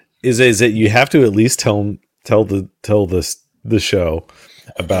thing: is that you have to at least tell the show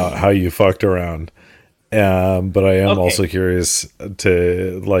about how you fucked around. But I am also curious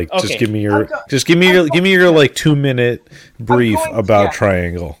to just give me your like 2-minute brief about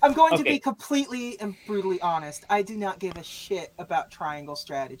Triangle. I'm going to be completely and brutally honest. I do not give a shit about Triangle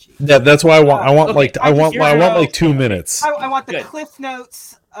Strategy. Yeah, that's why I want like 2 minutes. I want the Cliff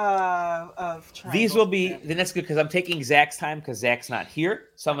Notes of Triangle. These will be the next good because I'm taking Zach's time because Zach's not here,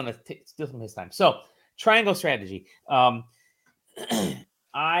 so I'm going to steal some of his time. So Triangle Strategy.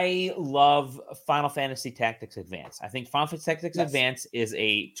 I love Final Fantasy Tactics Advance. I think Final Fantasy Tactics Advance is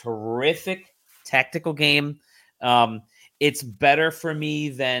a terrific tactical game. It's better for me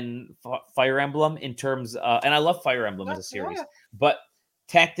than Fire Emblem in terms and I love Fire Emblem as a series, but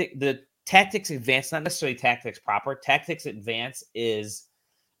the Tactics Advance, not necessarily Tactics proper. Tactics Advance is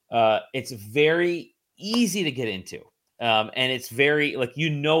it's very easy to get into. And it's very what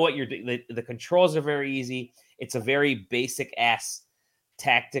you're doing. The controls are very easy. It's a very basic ass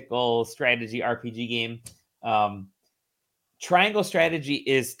tactical strategy RPG game. Triangle Strategy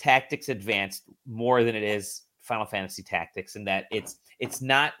is Tactics Advanced more than it is Final Fantasy Tactics, in that it's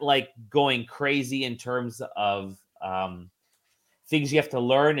not like going crazy in terms of things you have to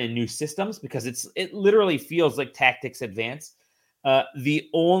learn and new systems, because it literally feels like Tactics Advanced. And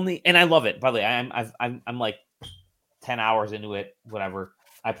I love it. By the way, I'm like 10 hours into it, whatever.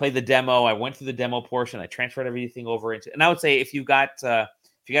 I played the demo. I went through the demo portion. I transferred everything over into. And I would say if you got a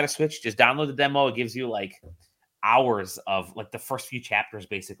Switch, just download the demo. It gives you like hours of like the first few chapters,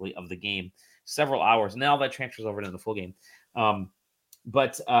 basically, of the game, several hours, and then all that transfers over to the full game.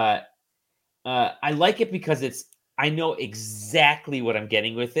 But I like it because I know exactly what I'm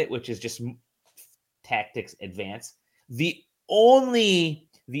getting with it, which is just Tactics Advance. The only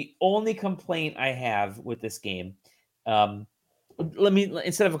complaint I have with this game.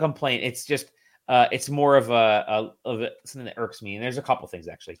 Instead of a complaint, it's just it's more of something that irks me, and there's a couple things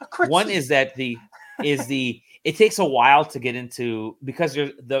actually. One is that it takes a while to get into, because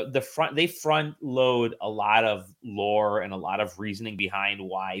they front load a lot of lore and a lot of reasoning behind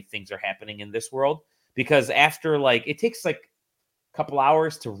why things are happening in this world, because after it takes like a couple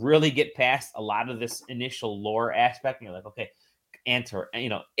hours to really get past a lot of this initial lore aspect, and you're like, okay, enter,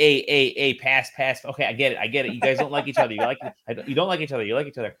 pass. Okay, I get it. You guys don't like each other. You don't like each other. You like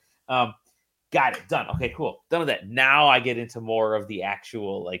each other. Got it. Done. Okay, cool. Done with that. Now I get into more of the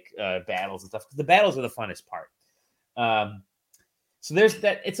actual battles and stuff, because the battles are the funnest part. So there's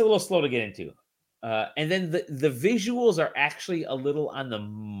that. It's a little slow to get into. And then the visuals are actually a little on the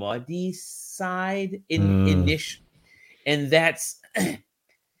muddy side in niche, and that's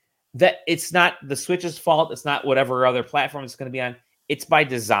that it's not the Switch's fault. It's not whatever other platform it's going to be on. It's by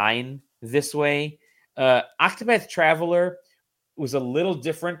design this way. Octopath Traveler was a little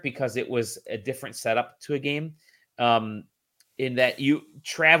different because it was a different setup to a game. In that you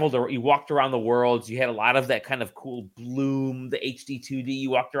traveled or you walked around the world. You had a lot of that kind of cool bloom, the HD 2D.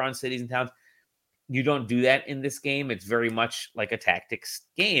 You walked around cities and towns. You don't do that in this game. It's very much like a tactics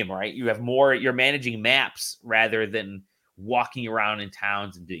game, right? You have more, you're managing maps rather than walking around in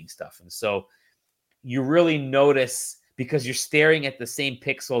towns and doing stuff. And so you really notice, because you're staring at the same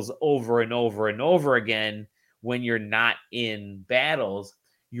pixels over and over and over again when you're not in battles,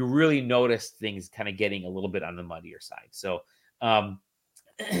 you really notice things kind of getting a little bit on the muddier side. So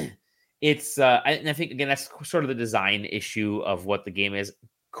it's I think, again, that's sort of the design issue of what the game is.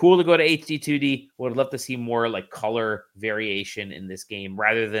 Cool to go to HD 2D. Would love to see more like color variation in this game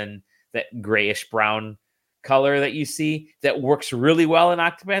rather than that grayish brown color that you see that works really well in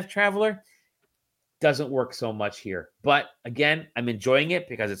Octopath Traveler. doesn't work so much here. But again, I'm enjoying it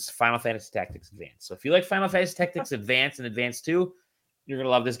because it's Final Fantasy Tactics Advance. So if you like Final Fantasy Tactics Advance and Advance 2, you're going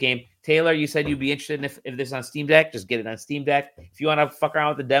to love this game. Taylor, you said you'd be interested in if this is on Steam Deck. Just get it on Steam Deck. If you want to fuck around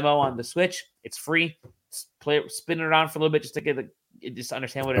with the demo on the Switch, it's free. Spin it around for a little bit just to just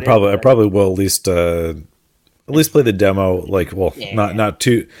understand what it is. I probably will at least play the demo. Like, well, not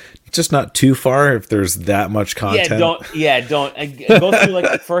too far if there's that much content. Don't go through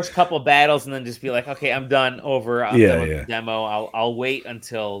like the first couple battles and then just be like, okay, I'm done over. I'm done with the demo. I'll wait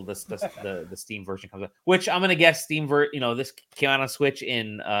until the Steam version comes out. Which I'm gonna guess this came out on Switch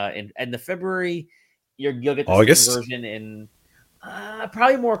in the February. You'll get the August Steam version in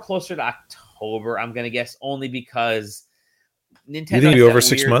probably more closer to October. I'm gonna guess only because Nintendo. You think it'll be over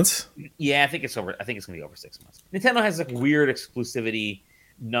 6 months? Yeah, I think it's over. I think it's gonna be over 6 months. Nintendo has like weird exclusivity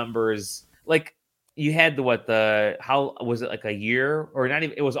numbers. Like you had how was it, like a year or not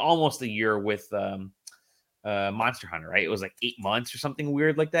even? It was almost a year with Monster Hunter, right? It was like 8 months or something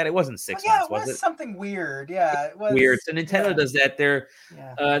weird like that. It wasn't 6 months, was it? Something weird. Yeah, it was weird. So Nintendo does that.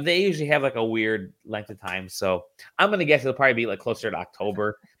 They usually have like a weird length of time. So I'm gonna guess it'll probably be like closer to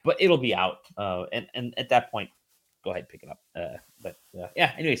October, but it'll be out. And at that point, go ahead and pick it up.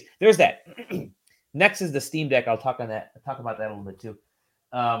 Anyways, there's that. Next is the Steam Deck. I'll talk about that a little bit too.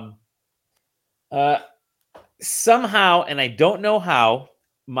 Somehow, and I don't know how,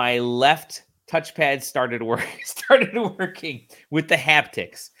 my left touchpad started working with the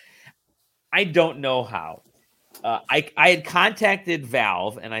haptics. I don't know how. I had contacted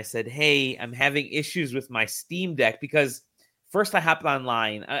Valve and I said, hey, I'm having issues with my Steam Deck because first I hopped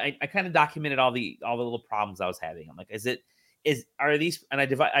online. I kind of documented all the little problems I was having. I'm like, are these? And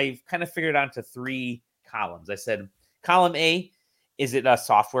I kind of figured it out into 3 columns. I said, column A, is it a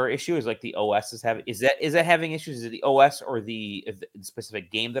software issue? Is like the OS is having? Is it having issues? Is it the OS or the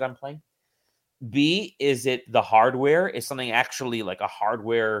specific game that I'm playing? B, is it the hardware? Is something actually like a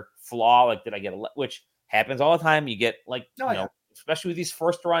hardware flaw? Like, did I get which happens all the time? You get like, especially with these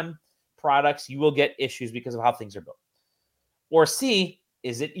first run products, you will get issues because of how things are built. Or C,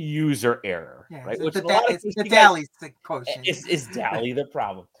 is it user error? Right? Which the Dally quotient. Is Dally the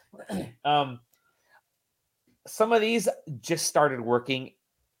problem? Some of these just started working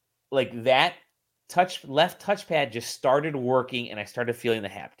like that. Left touchpad just started working and I started feeling the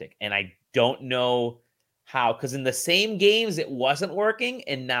haptic. And I don't know how, because in the same games it wasn't working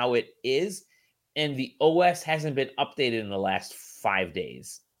and now it is. And the OS hasn't been updated in the last 5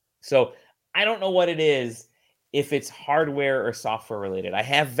 days. So I don't know what it is, if it's hardware or software related. I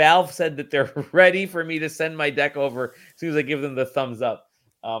have Valve said that they're ready for me to send my deck over as soon as I give them the thumbs up.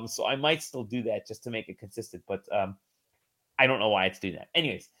 So I might still do that just to make it consistent, but I don't know why it's doing that.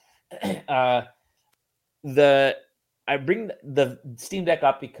 Anyways, I bring the Steam Deck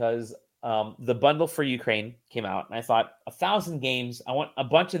up because the bundle for Ukraine came out, and I thought 1,000 games. I want a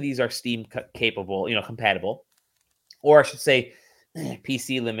bunch of these are Steam capable, compatible, or I should say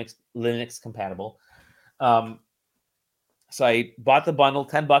PC Linux compatible. So I bought the bundle,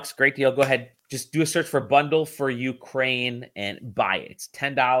 $10, great deal. Go ahead, just do a search for bundle for Ukraine and buy it. It's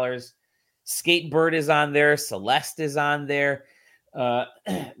 $10. Skatebird is on there. Celeste is on there.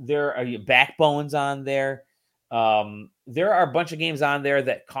 There are Backbones on there. There are a bunch of games on there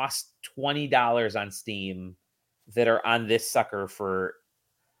that cost $20 on Steam that are on this sucker for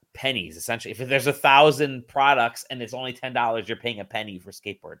pennies, essentially. If there's 1,000 products and it's only $10, you're paying a penny for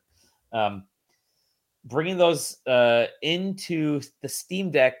Skateboard. Bringing those into the Steam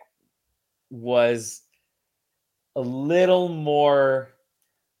Deck was a little more,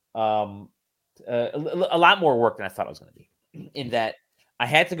 a lot more work than I thought it was going to be. In that I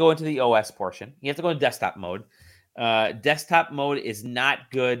had to go into the OS portion. You have to go in desktop mode. Desktop mode is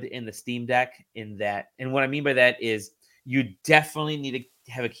not good in the Steam Deck in that. And what I mean by that is you definitely need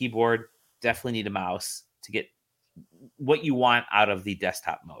to have a keyboard, definitely need a mouse to get what you want out of the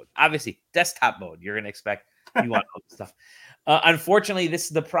desktop mode. Obviously, desktop mode, you're going to expect you want all this stuff. Unfortunately, this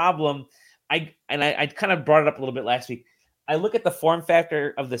is the problem. I kind of brought it up a little bit last week. I look at the form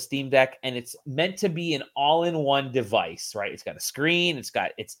factor of the Steam Deck, and it's meant to be an all-in-one device, right? It's got a screen,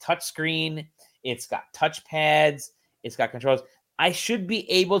 it's touch screen, it's got touch pads, it's got controls. I should be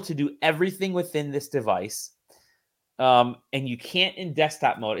able to do everything within this device. And you can't in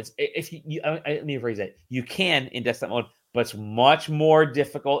desktop mode. Let me rephrase that. You can in desktop mode, but it's much more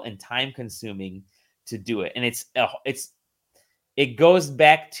difficult and time-consuming to do it. And it goes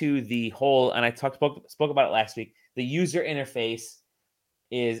back to the whole. And I spoke about it last week. The user interface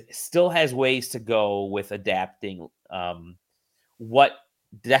still has ways to go with adapting what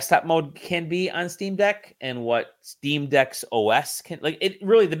desktop mode can be on Steam Deck and what Steam Deck's OS can like. It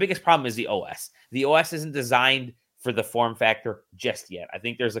really, the biggest problem is the OS. The OS isn't designed for the form factor just yet. I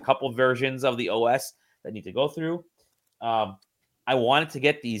think there's a couple versions of the OS that need to go through. I wanted to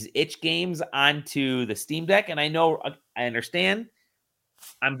get these itch games onto the Steam Deck, and I understand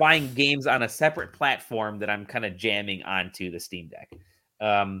I'm buying games on a separate platform that I'm kind of jamming onto the Steam Deck.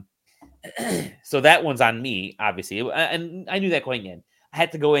 So that one's on me, obviously, and I knew that going in. I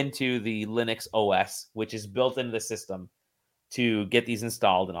had to go into the Linux OS, which is built into the system, to get these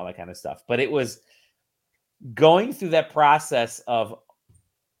installed and all that kind of stuff. But it was going through that process of,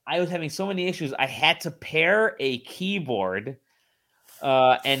 I was having so many issues. I had to pair a keyboard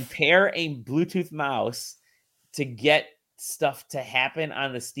and pair a Bluetooth mouse to get stuff to happen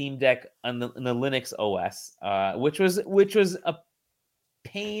on the Steam Deck in the Linux OS, which was a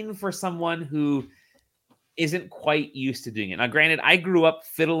pain for someone who isn't quite used to doing it. Now, granted, I grew up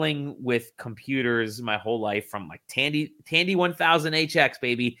fiddling with computers my whole life, from like Tandy 1000 HX,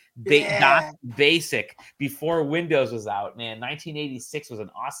 baby, DOS basic, before Windows was out. Man, 1986 was an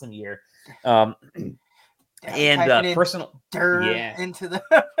awesome year. And personal into the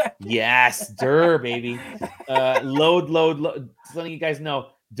yes, baby. Load. Just letting you guys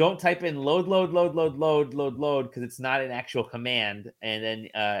know, don't type in load because it's not an actual command. And then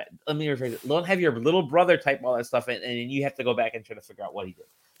let me rephrase it. Don't have your little brother type all that stuff, and then you have to go back and try to figure out what he did.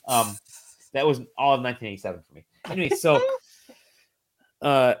 That was all of 1987 for me. Anyway, so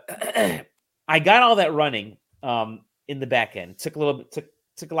I got all that running in the back end. Took a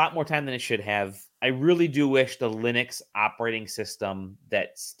lot more time than it should have. I really do wish the Linux operating system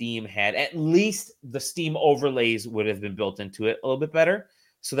that Steam had, at least the Steam overlays, would have been built into it a little bit better,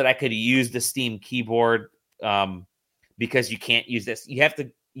 so that I could use the Steam keyboard, because you can't use this. You have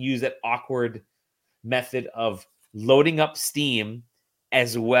to use that awkward method of loading up Steam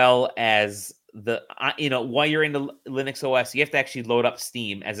as well as while you're in the Linux OS, you have to actually load up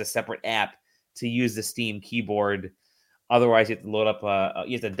Steam as a separate app to use the Steam keyboard. Otherwise, you have to load up.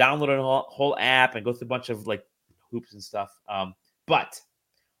 You have to download a whole app and go through a bunch of like hoops and stuff. But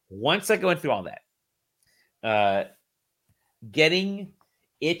once I go through all that, getting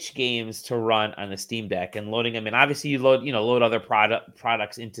itch games to run on the Steam Deck and loading them in. Obviously, you load other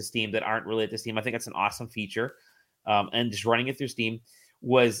products into Steam that aren't related to Steam. I think that's an awesome feature. And just running it through Steam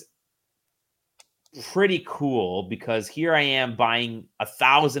was pretty cool, because here I am buying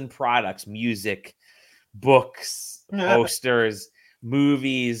 1,000 products, music, books, posters,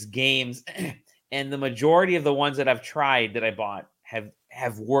 movies, games, and the majority of the ones that I've tried that I bought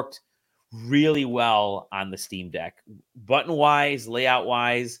have worked really well on the Steam Deck, button wise, layout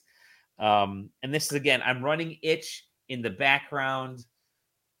wise. And this is, again, I'm running itch in the background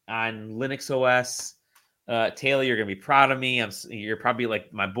on Linux OS. Taylor, you're gonna be proud of me. You're probably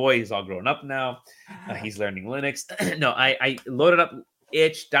like, my boy, he's all grown up now. He's learning Linux. No, I loaded up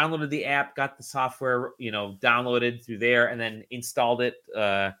itch, downloaded the app, got the software, downloaded through there, and then installed it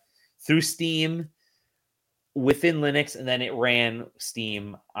through Steam within Linux, and then it ran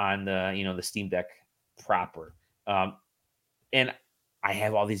Steam on the Steam Deck proper. And I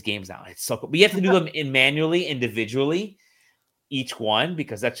have all these games now. It's so cool. But you have to do them manually, individually, each one,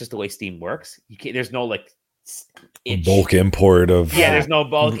 because that's just the way Steam works. There's no like bulk import of there's no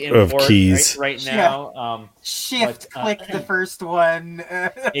bulk import of keys right now. Click the first one.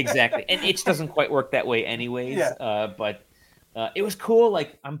 Exactly, and itch doesn't quite work that way, anyways. Yeah. But it was cool.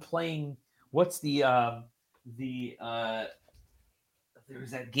 Like, I'm playing. What's the there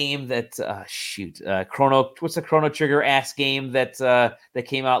was that game that Chrono. What's the Chrono Trigger ass game that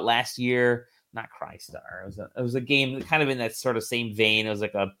came out last year? Not Crystar. It was a game kind of in that sort of same vein. It was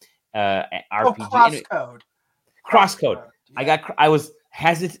like a RPG. Crosscode. Yeah. I was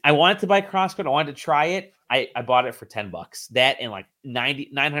hesitant. I wanted to buy Crosscode. I wanted to try it. I bought it for $10. That and like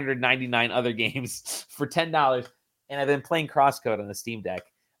 999 other games for $10. And I've been playing Crosscode on the Steam Deck.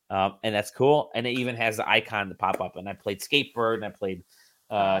 And that's cool. And it even has the icon to pop up. And I played Skatebird, and I played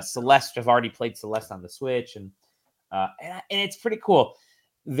Celeste. I've already played Celeste on the Switch, and it's pretty cool.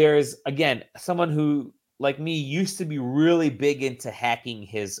 There's, again, someone who, like me, used to be really big into hacking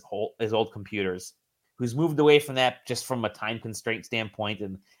his old computers, who's moved away from that just from a time constraint standpoint.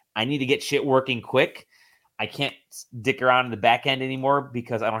 And I need to get shit working quick. I can't dick around in the back end anymore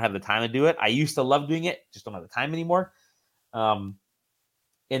because I don't have the time to do it. I used to love doing it, just don't have the time anymore. And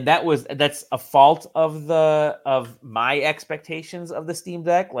that's a fault of my expectations of the Steam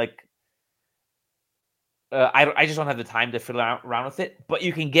Deck. Like, I just don't have the time to fiddle around with it. But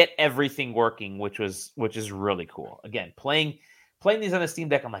you can get everything working, which is really cool. Again, playing these on the Steam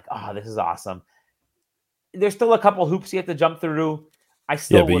Deck, I'm like, oh, this is awesome. There's still a couple hoops you have to jump through. I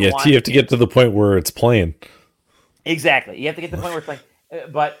still would want. You have to get to the point where it's playing. Exactly. You have to get to the point where it's playing.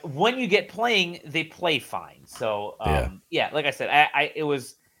 But when you get playing, they play fine. So like I said,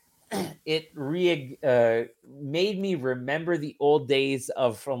 it made me remember the old days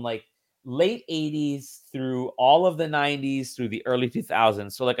of from like late 80s through all of the 90s through the early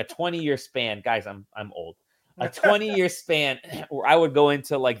 2000s. So like a 20-year span, guys, I'm old. A 20-year span where I would go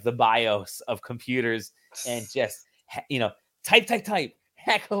into like the BIOS of computers and just, type,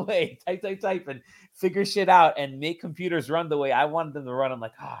 hack away, type, and figure shit out and make computers run the way I wanted them to run. I'm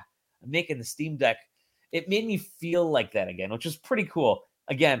like, I'm making the Steam Deck. It made me feel like that again, which is pretty cool.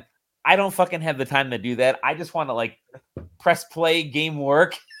 Again, I don't fucking have the time to do that. I just want to like press play, game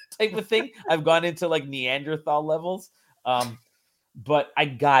work type of thing. I've gone into like Neanderthal levels, but I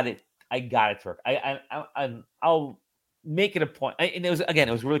got it. I got it to work. I'll make it a point. And it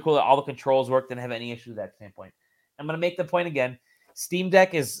was really cool that all the controls worked. Didn't have any issue with that standpoint. I'm gonna make the point again. Steam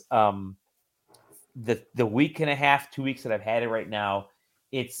Deck is the week and a half, 2 weeks that I've had it right now.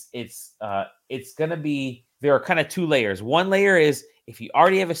 It's gonna be, there are kind of two layers. One layer is if you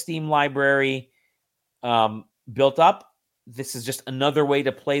already have a Steam library built up, this is just another way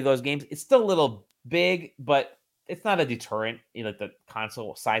to play those games. It's still a little big, but it's not a deterrent. Like the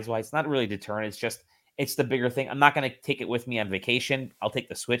console size wise, it's not really a deterrent. It's the bigger thing. I'm not going to take it with me on vacation. I'll take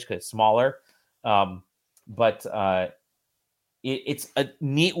the Switch because it's smaller. But it's a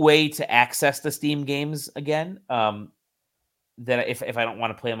neat way to access the Steam games again. That if I don't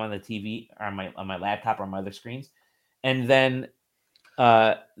want to play them on the TV or on my laptop or on my other screens. And then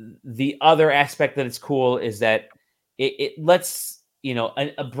the other aspect that it's cool is that it lets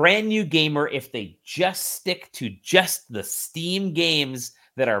a brand new gamer, if they just stick to just the Steam games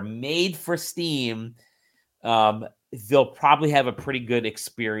that are made for Steam, they'll probably have a pretty good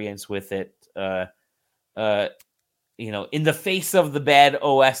experience with it. In the face of the bad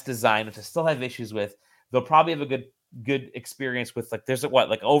OS design, which I still have issues with, they'll probably have a good experience with there's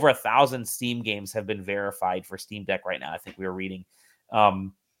over 1,000 Steam games have been verified for Steam Deck right now. I think we were reading,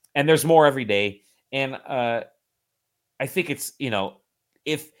 and there's more every day. And I think it's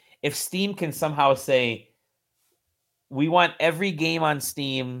if Steam can somehow say we want every game on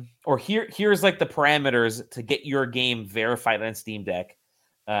Steam, or here's like the parameters to get your game verified on Steam Deck,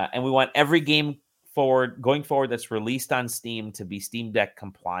 and we want every game going forward that's released on Steam to be Steam Deck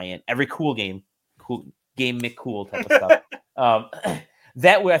compliant. Every game McCool type of stuff.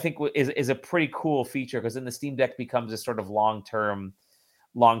 That way, I think is a pretty cool feature, because then the Steam Deck becomes a sort of long term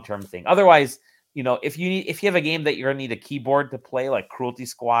thing. Otherwise, if you have a game that you're gonna need a keyboard to play, like Cruelty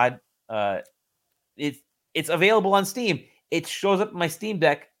Squad, it's available on Steam. It shows up in my Steam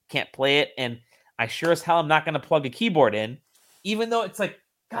Deck. Can't play it, and I sure as hell am not gonna plug a keyboard in, even though it's like,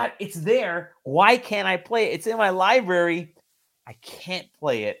 God, it's there. Why can't I play it? It's in my library. I can't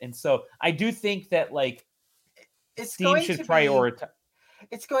play it, and so I do think that Steam should prioritize.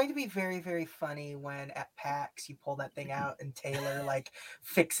 It's going to be very, very funny when at PAX you pull that thing out and Taylor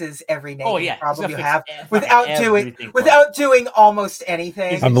fixes every negative problem you have without doing almost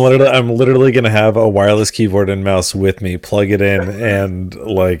anything. I'm literally gonna have a wireless keyboard and mouse with me, plug it in, and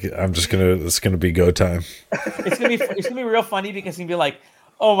it's gonna be go time. It's gonna be real funny, because you'll be like,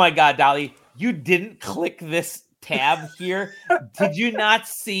 oh my God, Dolly, you didn't click this tab here. Did you not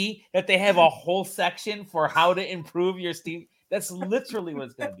see that they have a whole section for how to improve your Steam? That's literally what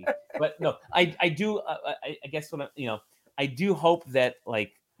it's going to be. But no, I do. I guess I do hope that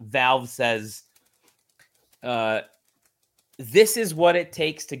Valve says, this is what it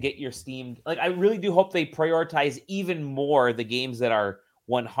takes to get your Steam. I really do hope they prioritize even more the games that are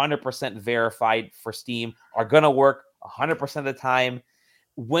 100% verified for Steam, are going to work 100% of the time.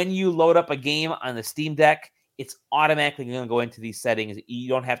 When you load up a game on the Steam Deck, it's automatically going to go into these settings. You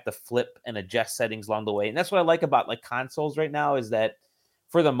don't have to flip and adjust settings along the way. And that's what I like about consoles right now, is that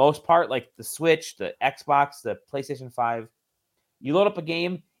for the most part, the Switch, the Xbox, the PlayStation 5, you load up a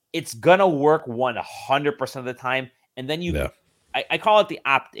game, it's going to work 100% of the time. And then I call it the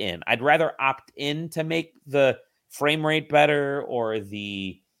opt-in. I'd rather opt in to make the frame rate better or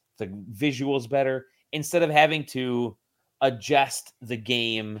the visuals better, instead of having to adjust the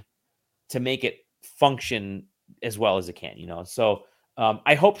game to make it function as well as it can, So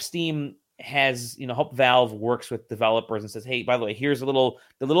I hope Steam has, hope Valve works with developers and says, hey, by the way, here's the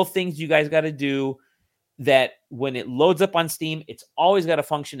little things you guys got to do, that when it loads up on Steam, it's always got to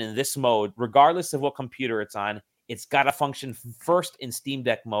function in this mode, regardless of what computer it's on. It's got to function first in Steam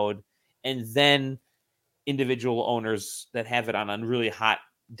Deck mode, and then individual owners that have it on a really hot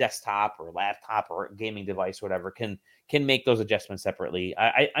desktop or laptop or gaming device, whatever, can make those adjustments separately.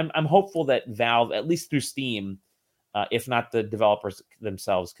 I'm hopeful that Valve, at least through Steam, if not the developers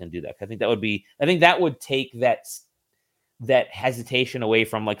themselves can do that. I think that would take that hesitation away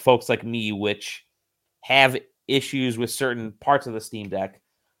from like folks like me, which have issues with certain parts of the Steam Deck,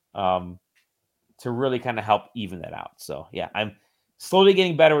 to really kind of help even that out. So yeah, I'm slowly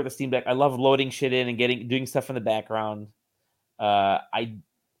getting better with the Steam Deck. I love loading shit in and doing stuff in the background. I'm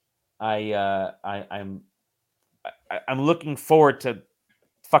looking forward to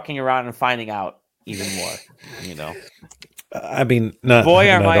fucking around and finding out even more. I mean, boy,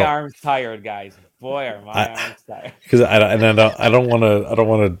 are my arms tired, guys. Boy, are my arms tired. Because I don't want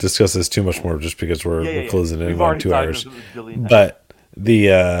to discuss this too much more, just because we're closing in on 2 hours. But the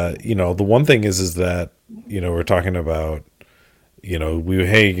the one thing is that we're talking about you're not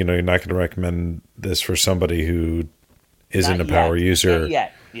going to recommend this for somebody who isn't a power user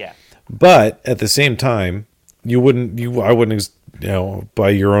yet. Yeah. But at the same time, I wouldn't by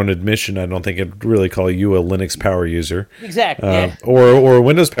your own admission, I don't think I'd really call you a Linux power user. Exactly. Or a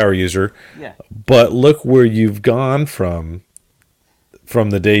Windows power user. Yeah. But look where you've gone from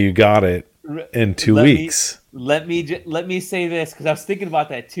the day you got it in 2 weeks. Let me say this, because I was thinking about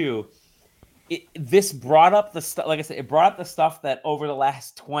that too. This brought up the stuff, like I said, it brought up the stuff that over the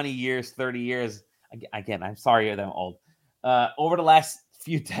last 20 years, 30 years, again, I'm sorry that I'm old, over the last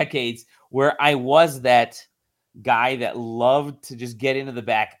few decades, where I was that guy that loved to just get into the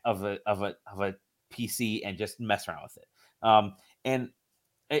back of a PC and just mess around with it. And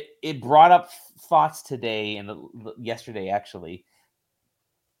it brought up thoughts today and yesterday, actually.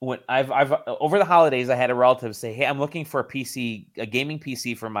 When I've over the holidays, I had a relative say, "Hey, I'm looking for a gaming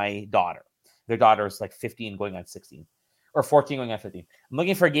PC for my daughter. Their daughter is like 15 going on 16, or 14 going on 15. I'm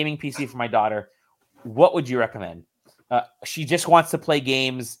looking for a gaming PC for my daughter. What would you recommend?" She just wants to play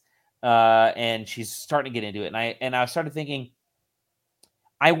games, and she's starting to get into it. And I started thinking,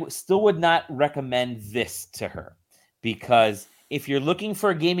 I still would not recommend this to her, because if you're looking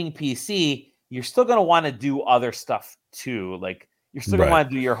for a gaming PC, you're still going to want to do other stuff too. Like, you're still going to want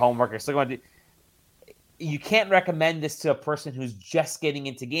to do your homework. You're still going to you can't recommend this to a person who's just getting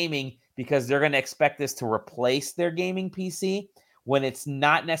into gaming, because they're going to expect this to replace their gaming PC, when it's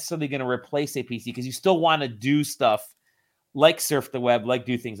not necessarily going to replace a PC, because you still want to do stuff like surf the web, like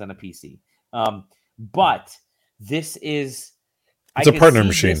do things on a PC. But this is... It's a partner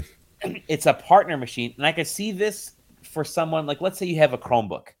machine. It's a partner machine. And I could see this for someone, like, let's say you have a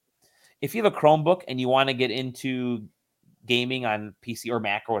Chromebook. If you have a Chromebook and you want to get into gaming on PC or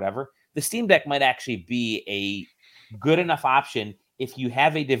Mac or whatever, the Steam Deck might actually be a good enough option if you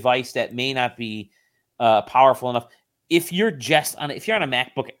have a device that may not be powerful enough. If you're on a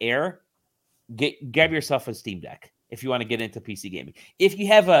MacBook Air, grab yourself a Steam Deck if you want to get into PC gaming. If you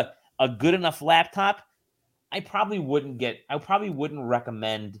have a good enough laptop, I probably wouldn't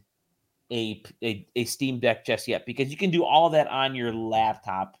recommend a Steam Deck just yet, because you can do all of that on your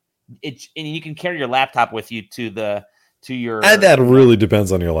laptop. And you can carry your laptop with you to your. And that really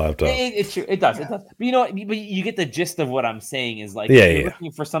depends on your laptop. It's true. It does. Yeah. It does. But but you get the gist of what I'm saying is, like, you're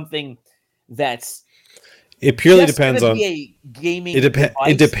looking for something that's. It purely depends on a gaming.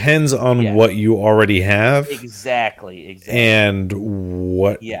 It depends on what you already have. Exactly. And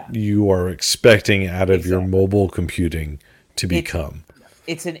what you are expecting out of your mobile computing to become.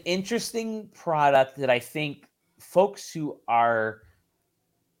 It's an interesting product that I think folks who are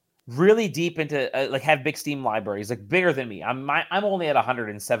really deep into have big Steam libraries, like bigger than me. I'm only at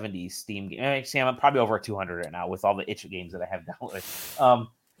 170 Steam games. Actually, I'm probably over 200 right now with all the itch games that I have downloaded.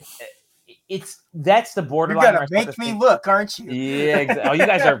 That's the borderline. You're gonna make me look, aren't you? Yeah, exactly. Oh, you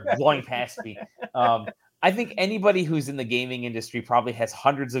guys are blowing past me. I think anybody who's in the gaming industry probably has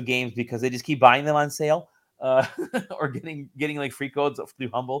hundreds of games because they just keep buying them on sale, or getting like free codes through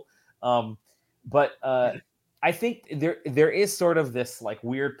Humble. But I think there is sort of this like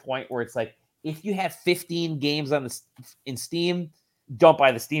weird point where it's like, if you have 15 games in Steam, don't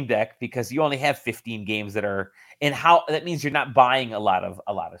buy the Steam Deck, because you only have 15 games that are. And how that means you're not buying a lot of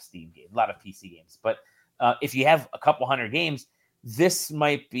Steam games, a lot of PC games. But if you have a couple hundred games, this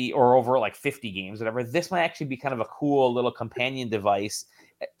might be, or over like 50 games, whatever, this might actually be kind of a cool little companion device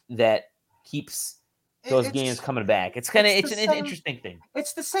that keeps those games coming back. It's an interesting thing.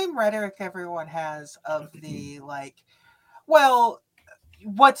 It's the same rhetoric everyone has of the like, well,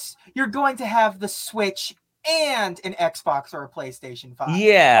 you're going to have the Switch and an Xbox or a PlayStation 5.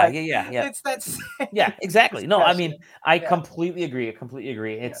 Yeah. It's that. Yeah, exactly. No, I mean, I completely agree.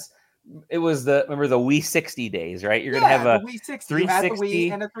 It's it was remember the Wii 60 days, right? You're gonna have the a Wii 60. You had the 360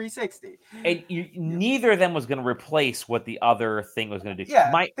 Wii and a 360, and neither of them was going to replace what the other thing was going to do.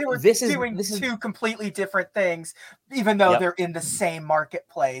 Yeah, they were this doing is two completely different things, even though they're in the same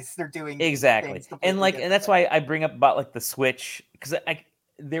marketplace. They're doing exactly, things completely different. And that's why I bring up about like the Switch, because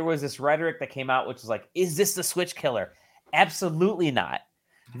there was this rhetoric that came out, which was like, is this the Switch killer? Absolutely not.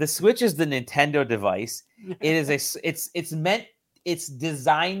 The Switch is the Nintendo device. It is it's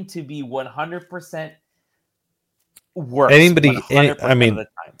designed to be 100% works. Anybody, 100% of the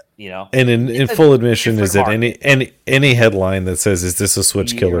time, you know. And in full admission is that any headline that says "Is this a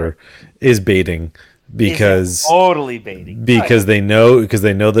Switch killer?" is baiting, because totally baiting, because they know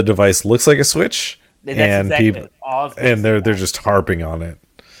the device looks like a Switch, and people and they're just harping on it.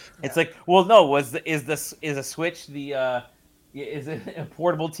 It's like, well, no, is a Switch the is it a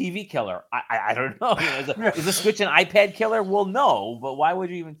portable TV killer? I don't know. You know, is a Switch an iPad killer? Well, no, but why would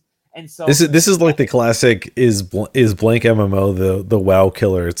you even? And so this is like the classic is blank MMO the WoW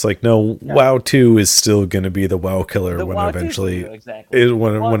killer. It's like, no, WoW 2 is still going to be the WoW killer when eventually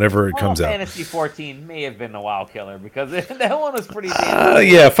whenever it comes out. Fantasy 14 may have been the WoW killer because that one was pretty damn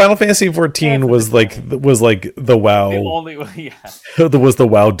yeah, Final Fantasy 14 was like the WoW. The only was the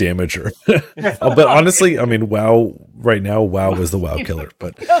WoW damager. But honestly, I mean, WoW right now, WoW was the WoW killer,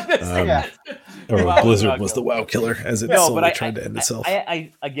 but or Blizzard was the WoW killer as it slowly tried to end itself.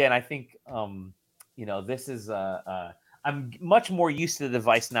 I think you know, this is I'm much more used to the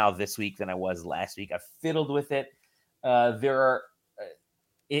device now this week than I was last week. I've fiddled with it.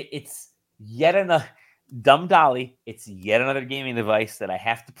 It's yet another dumb dolly. It's yet another gaming device that I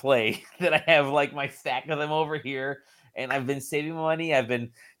have to play. That I have like my stack of them over here, and I've been saving money. I've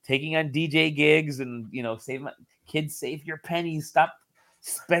been taking on DJ gigs, and you know, kids, save your pennies. Stop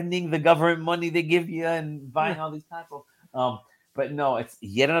spending the government money they give you and buying all these consoles. But no, it's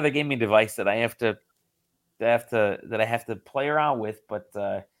yet another gaming device that I have to play around with. But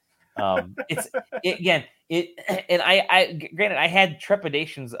it's granted, I had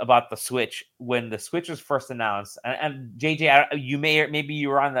trepidations about the Switch when the Switch was first announced. And JJ, maybe you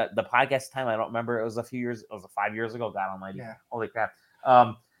were on the podcast time. I don't remember. It was a few years. It was 5 years ago. God Almighty! Yeah. Holy crap!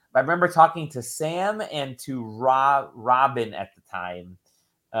 But I remember talking to Sam and to Robin at the time,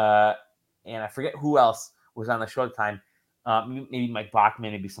 and I forget who else was on the show at the time. Maybe Mike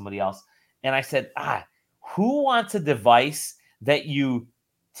Bachman, maybe somebody else. And I said, who wants a device that you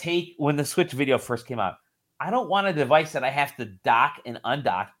take when the Switch video first came out? I don't want a device that I have to dock and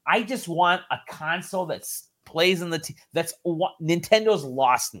undock. I just want a console that plays in that's what Nintendo's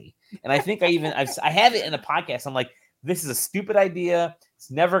lost me. And I think I have it in a podcast. I'm like, this is a stupid idea. It's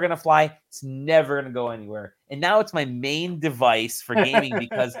never going to fly. It's never going to go anywhere. And now it's my main device for gaming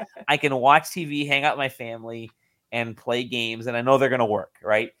because I can watch TV, hang out with my family, and play games, and I know they're going to work,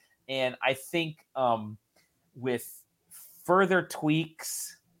 right? And I think with further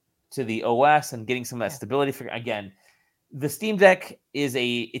tweaks to the OS and getting some of that stability, again, the Steam Deck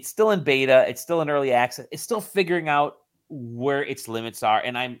it's still in beta, it's still in early access, it's still figuring out where its limits are,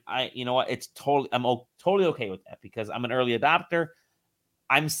 and you know what, I'm totally okay with that because I'm an early adopter.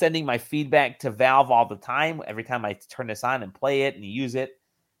 I'm sending my feedback to Valve all the time. Every time I turn this on and play it and use it,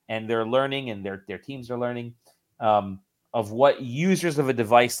 and they're learning, and their teams are learning. Of what users of a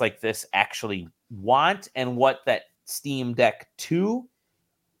device like this actually want and what that Steam Deck 2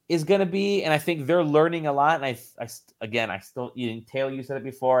 is going to be. And I think they're learning a lot. And Taylor, you said it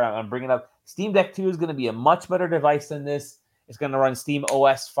before, I'm bringing it up. Steam Deck 2 is going to be a much better device than this. It's going to run Steam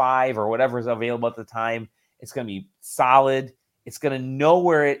OS 5 or whatever is available at the time. It's going to be solid. It's going to know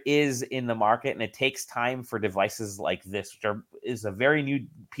where it is in the market. And it takes time for devices like this, which is a very new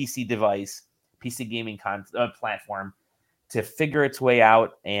PC device, PC gaming platform, to figure its way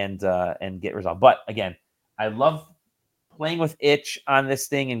out and get resolved. But again, I love playing with itch on this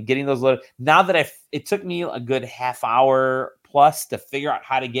thing and getting those loaded. Now that it took me a good half hour plus to figure out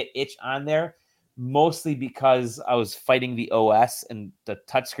how to get itch on there, mostly because I was fighting the OS and the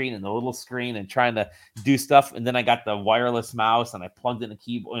touchscreen and the little screen and trying to do stuff. And then I got the wireless mouse and I plugged in the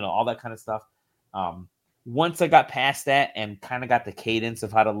keyboard, all that kind of stuff. Once I got past that and kind of got the cadence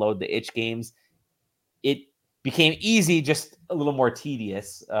of how to load the itch games, it became easy, just a little more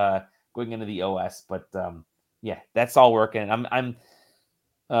tedious going into the OS. But yeah, that's all working. I'm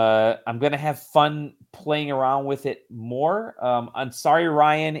going to have fun playing around with it more. I'm sorry,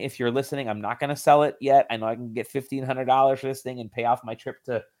 Ryan, if you're listening, I'm not going to sell it yet. I know I can get $1,500 for this thing and pay off my trip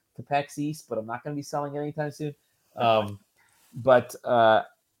to PAX East, but I'm not going to be selling it anytime soon. But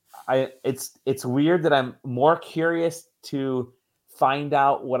it's weird that I'm more curious to find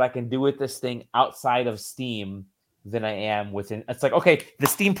out what I can do with this thing outside of Steam than I am within. It's like, okay, the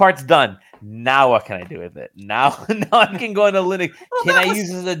Steam part's done. Now what can I do with it? Now I can go into Linux. Can I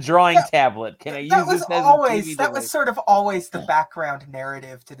use it as a drawing tablet? Can I use this as a TV that device? was sort of always the background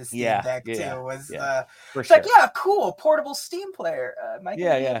narrative to the Steam Deck too. For it's sure. like, yeah, cool, portable Steam player. Am I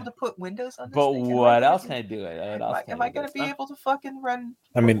gonna be able to put Windows on this But thing? what else can I do? Am I gonna be able to fucking run?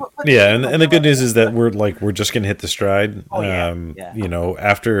 I mean, and the good news is that we're just gonna hit the stride. You know,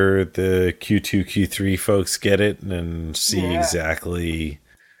 after the Q2, Q3 folks get it and see exactly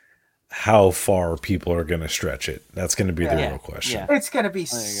how far people are gonna stretch it. That's gonna be the real question. It's gonna be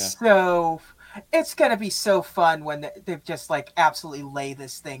it's gonna be so fun when they've just like absolutely lay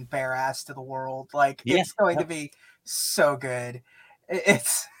this thing bare ass to the world. Like it's going to be so good.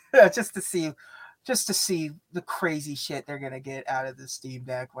 It's just to see the crazy shit they're gonna get out of the Steam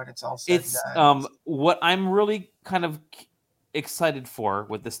Deck when it's all said and done. What I'm really kind of excited for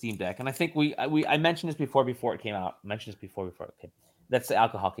with the Steam Deck, and I think I mentioned this before it came out. That's the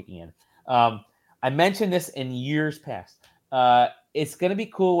alcohol kicking in. I mentioned this in years past. It's going to be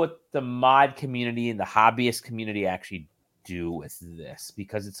cool what the mod community and the hobbyist community actually do with this,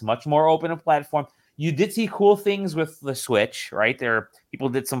 because it's much more open a platform. You did see cool things with the Switch, right? People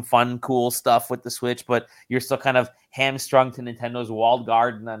did some fun, cool stuff with the Switch, but you're still kind of hamstrung to Nintendo's walled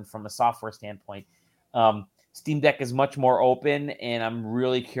garden from a software standpoint. Steam Deck is much more open, and I'm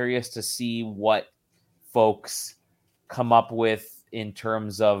really curious to see what folks come up with in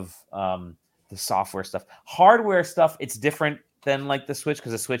terms of the software stuff. Hardware stuff, it's different than like the Switch,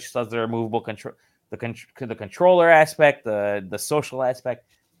 because the Switch does the removable control, the controller aspect, the social aspect.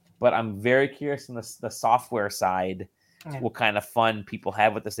 But I'm very curious on the software side, what kind of fun people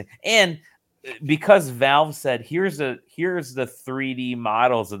have with this thing. And because Valve said, here's the 3D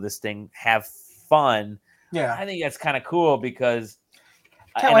models of this thing, have fun. Yeah, I think that's kind of cool, because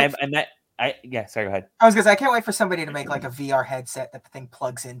sorry, go ahead. I was gonna say, I can't wait for somebody to make like a VR headset that the thing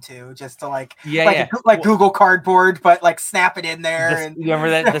plugs into, just to like Google Cardboard, but like snap it in there. You remember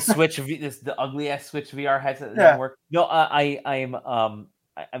that the Switch, the ugly ass Switch VR headset that doesn't work? No,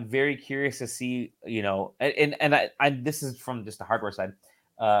 I'm very curious to see, and I this is from just the hardware side.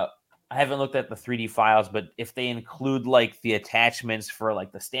 I haven't looked at the 3D files, but if they include like the attachments for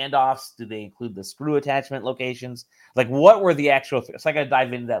like the standoffs, do they include the screw attachment locations? Like, what were the actual? So I got to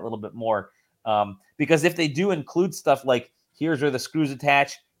dive into that a little bit more, because if they do include stuff like, here's where the screws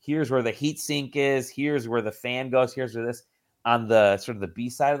attach, here's where the heat sink is, here's where the fan goes, here's where this, on the sort of the B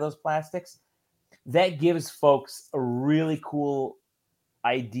side of those plastics, that gives folks a really cool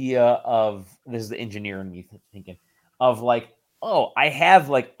idea of, this is the engineer in me thinking of like, oh, I have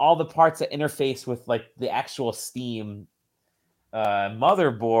like all the parts that interface with like the actual Steam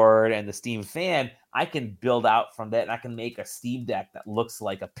motherboard and the Steam fan. I can build out from that, and I can make a Steam Deck that looks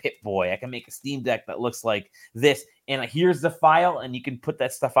like a Pip-Boy. I can make a Steam Deck that looks like this, and here's the file, and you can put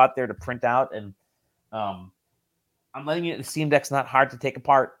that stuff out there to print out. And I'm letting you know, the Steam Deck's not hard to take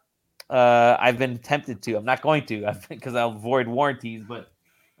apart. I've been tempted to. I'm not going to, because I'll avoid warranties, but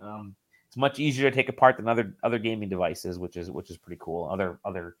it's much easier to take apart than other gaming devices, which is pretty cool.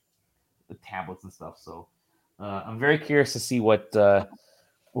 Other tablets and stuff. So I'm very curious to see what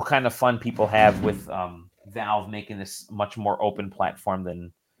kind of fun people have with Valve making this much more open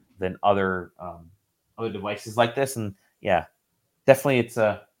platform than other devices like this. And yeah, definitely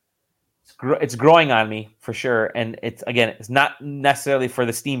it's growing on me for sure. And it's not necessarily for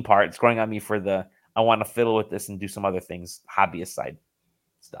the Steam part. It's growing on me for I want to fiddle with this and do some other things, hobbyist side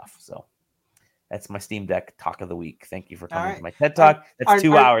stuff. So that's my Steam Deck talk of the week. Thank you for coming to my TED Talk. That's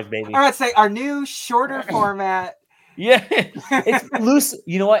 2 hours, baby. All right, say our new shorter format. Yeah, it's loose.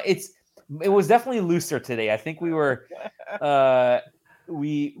 You know what? It was definitely looser today. I think we were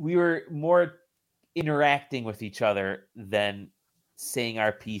we were more interacting with each other than saying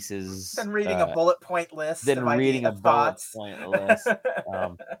our pieces, than reading a bullet point list,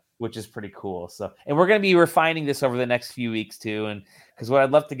 which is pretty cool. So, and we're going to be refining this over the next few weeks too. And because what I'd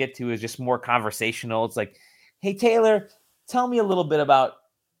love to get to is just more conversational. It's like, hey, Taylor, tell me a little bit about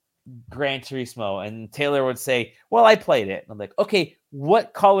Gran Turismo. And Taylor would say, well, I played it. And I'm like, okay,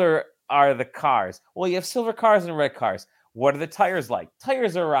 what color are the cars? Well, you have silver cars and red cars. What are the tires like?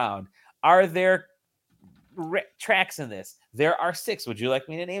 Tires are round. Are there tracks in this? There are 6. Would you like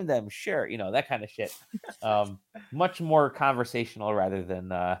me to name them? Sure. That kind of shit. Much more conversational rather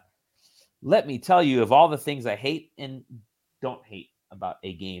than let me tell you of all the things I hate and don't hate about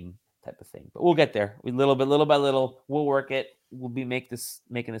a game type of thing. But we'll get there. Little by little, we'll work it. We'll be making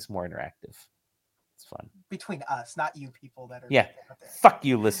this more interactive. It's fun. Between us, not you people that are. Yeah. Fuck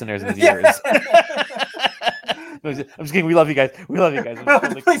you, listeners and viewers. I'm just kidding. We love you guys. We love you guys.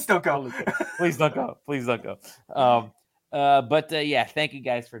 Please don't go. Please don't go. Please don't go. Yeah, thank you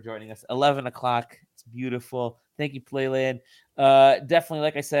guys for joining us. 11 o'clock. It's beautiful. Thank you, Playland. Definitely,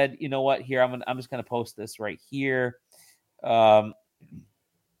 like I said, you know what? Here, I'm just gonna post this right here. I'm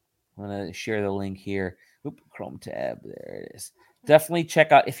gonna share the link here. Oop, Chrome tab. There it is. Definitely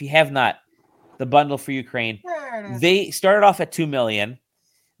check out if you have not the bundle for Ukraine. They started off at 2 million.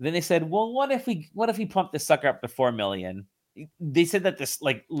 Then they said, well, what if we pump this sucker up to 4 million? They said that this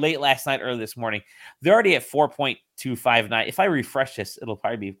like late last night, early this morning. They're already at 4.259. If I refresh this, it'll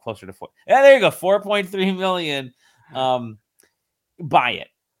probably be closer to 4. Yeah, there you go. 4.3 million. Buy it.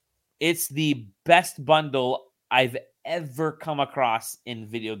 It's the best bundle I've ever come across in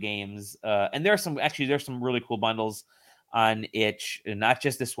video games. And there's some really cool bundles on itch, and not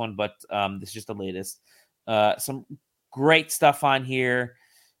just this one, but this is just the latest. Some great stuff on here.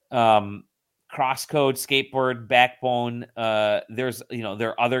 Crosscode, Skateboard, Backbone. There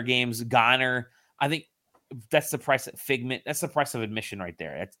are other games. Goner. I think that's the price of Figment. That's the price of admission right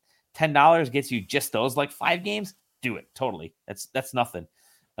there. It's $10 gets you just those like 5 games. Do it totally. That's nothing.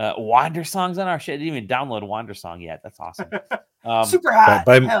 Wander Songs on our shit. I didn't even download Wander Song yet. That's awesome. Super hot.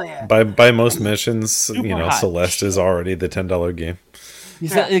 Hell yeah. By most missions, Super hot. Celeste is already the $10 game.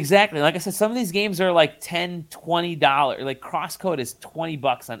 Yeah. Exactly. Like I said, some of these games are like $10, $20. Like Crosscode is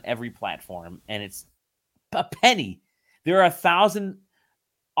 $20 on every platform, and it's a penny. There are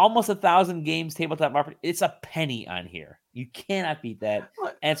almost 1,000 games tabletop market. It's a penny on here. You cannot beat that,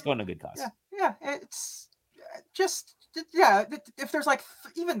 and it's going to good cause. Yeah. It's just if there's like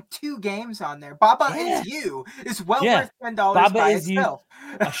even 2 games on there, Baba Is You is well worth $10 Baba by Is itself.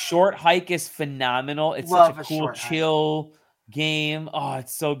 A Short Hike is phenomenal. It's such a cool, chill game. Oh,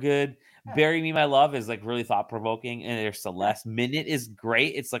 it's so good. Yeah. Bury Me My Love is like really thought-provoking, and there's Celeste. Minute is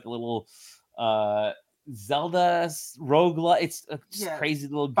great. It's like a little Zelda roguelike. It's just crazy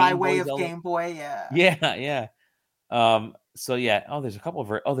little Game by Boy way of Zelda. Game Boy. Yeah. So yeah. Oh, there's a couple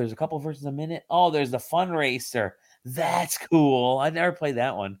versions of Minute. Oh, there's the Fun Racer. That's cool. I never played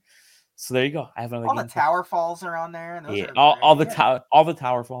that one. So there you go. I have another. All the Tower Falls are on there, and those are all the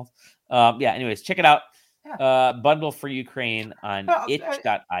Tower Falls. Anyways, check it out. Yeah. Bundle for Ukraine on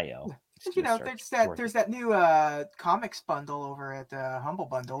itch.io. There's that new comics bundle over at Humble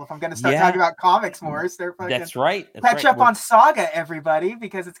Bundle. If I'm going to start talking about comics more, that's right. Catch up on Saga, everybody,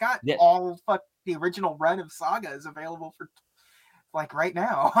 because it's got all the original run of Saga is available for like right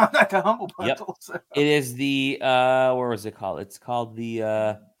now at the Humble Bundle. Yep. So. It is the where was it called? It's called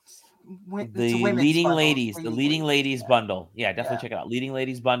the Leading Ladies bundle. Yeah, definitely check it out. Leading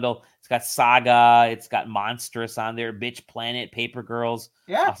Ladies bundle. It's got Saga. It's got Monstrous on there. Bitch Planet, Paper Girls.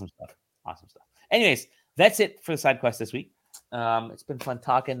 Yeah, awesome stuff. Anyways, that's it for the side quest this week. It's been fun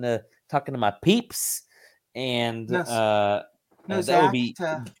talking to my peeps, and that will be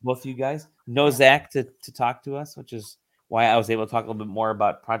both of you guys. No Zach to talk to us, which is why I was able to talk a little bit more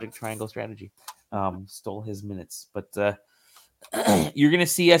about Project Triangle Strategy. Stole his minutes, but you're gonna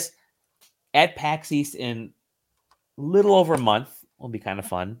see us at PAX East in a little over a month. Will be kind of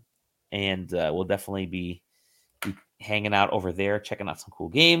fun, and we'll definitely be hanging out over there, checking out some cool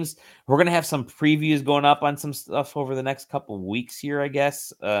games. We're gonna have some previews going up on some stuff over the next couple of weeks here, I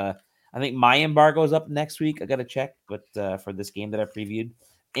guess. I think my embargo is up next week. I gotta check, but for this game that I previewed,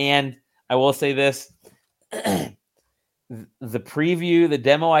 and I will say this: the preview, the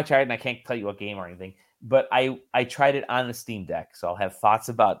demo I tried, and I can't tell you what game or anything, but I tried it on the Steam Deck, so I'll have thoughts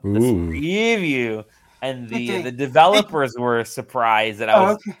about this preview. And the developers were surprised that I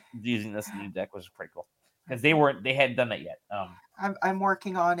was using the Steam Deck, which was pretty cool because they hadn't done that yet. I'm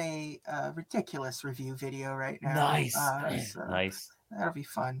working on a ridiculous review video right now. Nice. That'll be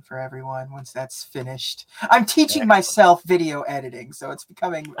fun for everyone once that's finished. I'm teaching myself video editing, so it's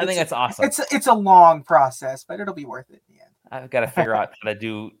becoming. I think that's awesome. It's a long process, but it'll be worth it in the end. I've got to figure out how to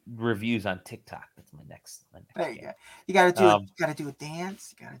do reviews on TikTok. That's my next. There you go. You got to do. You got to do a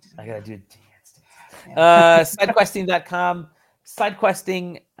dance. I got to do a dance. SideQuesting.com.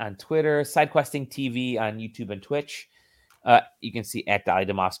 SideQuesting on Twitter. SideQuesting TV on YouTube and Twitch. You can see at Dolly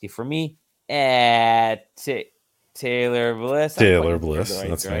Domofsky for me. At Taylor Bliss.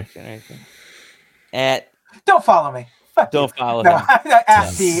 That's right. At don't follow me. Don't follow him.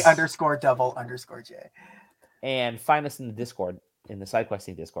 At the_double_J. And find us in the Discord, in the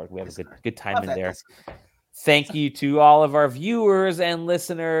SideQuesting Discord. We have a good time in there. Thank you to all of our viewers and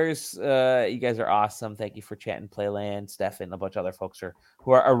listeners. You guys are awesome. Thank you for chatting, Playland, Stefan, and a bunch of other folks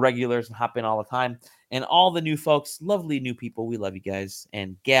who are our regulars and hop in all the time. And all the new folks, lovely new people. We love you guys,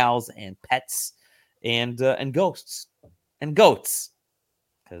 and gals, and pets, and ghosts, and goats,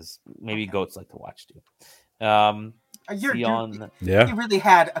 because maybe goats like to watch too. See you on. You really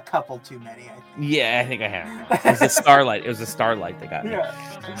had a couple too many, I think. Yeah, I think I have. It was a starlight. It was a starlight that got me.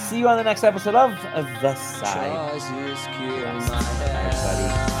 Yeah. See you on the next episode of The Side.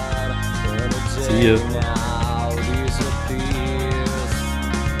 See you.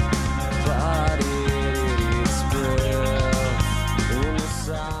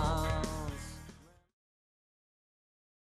 Inside.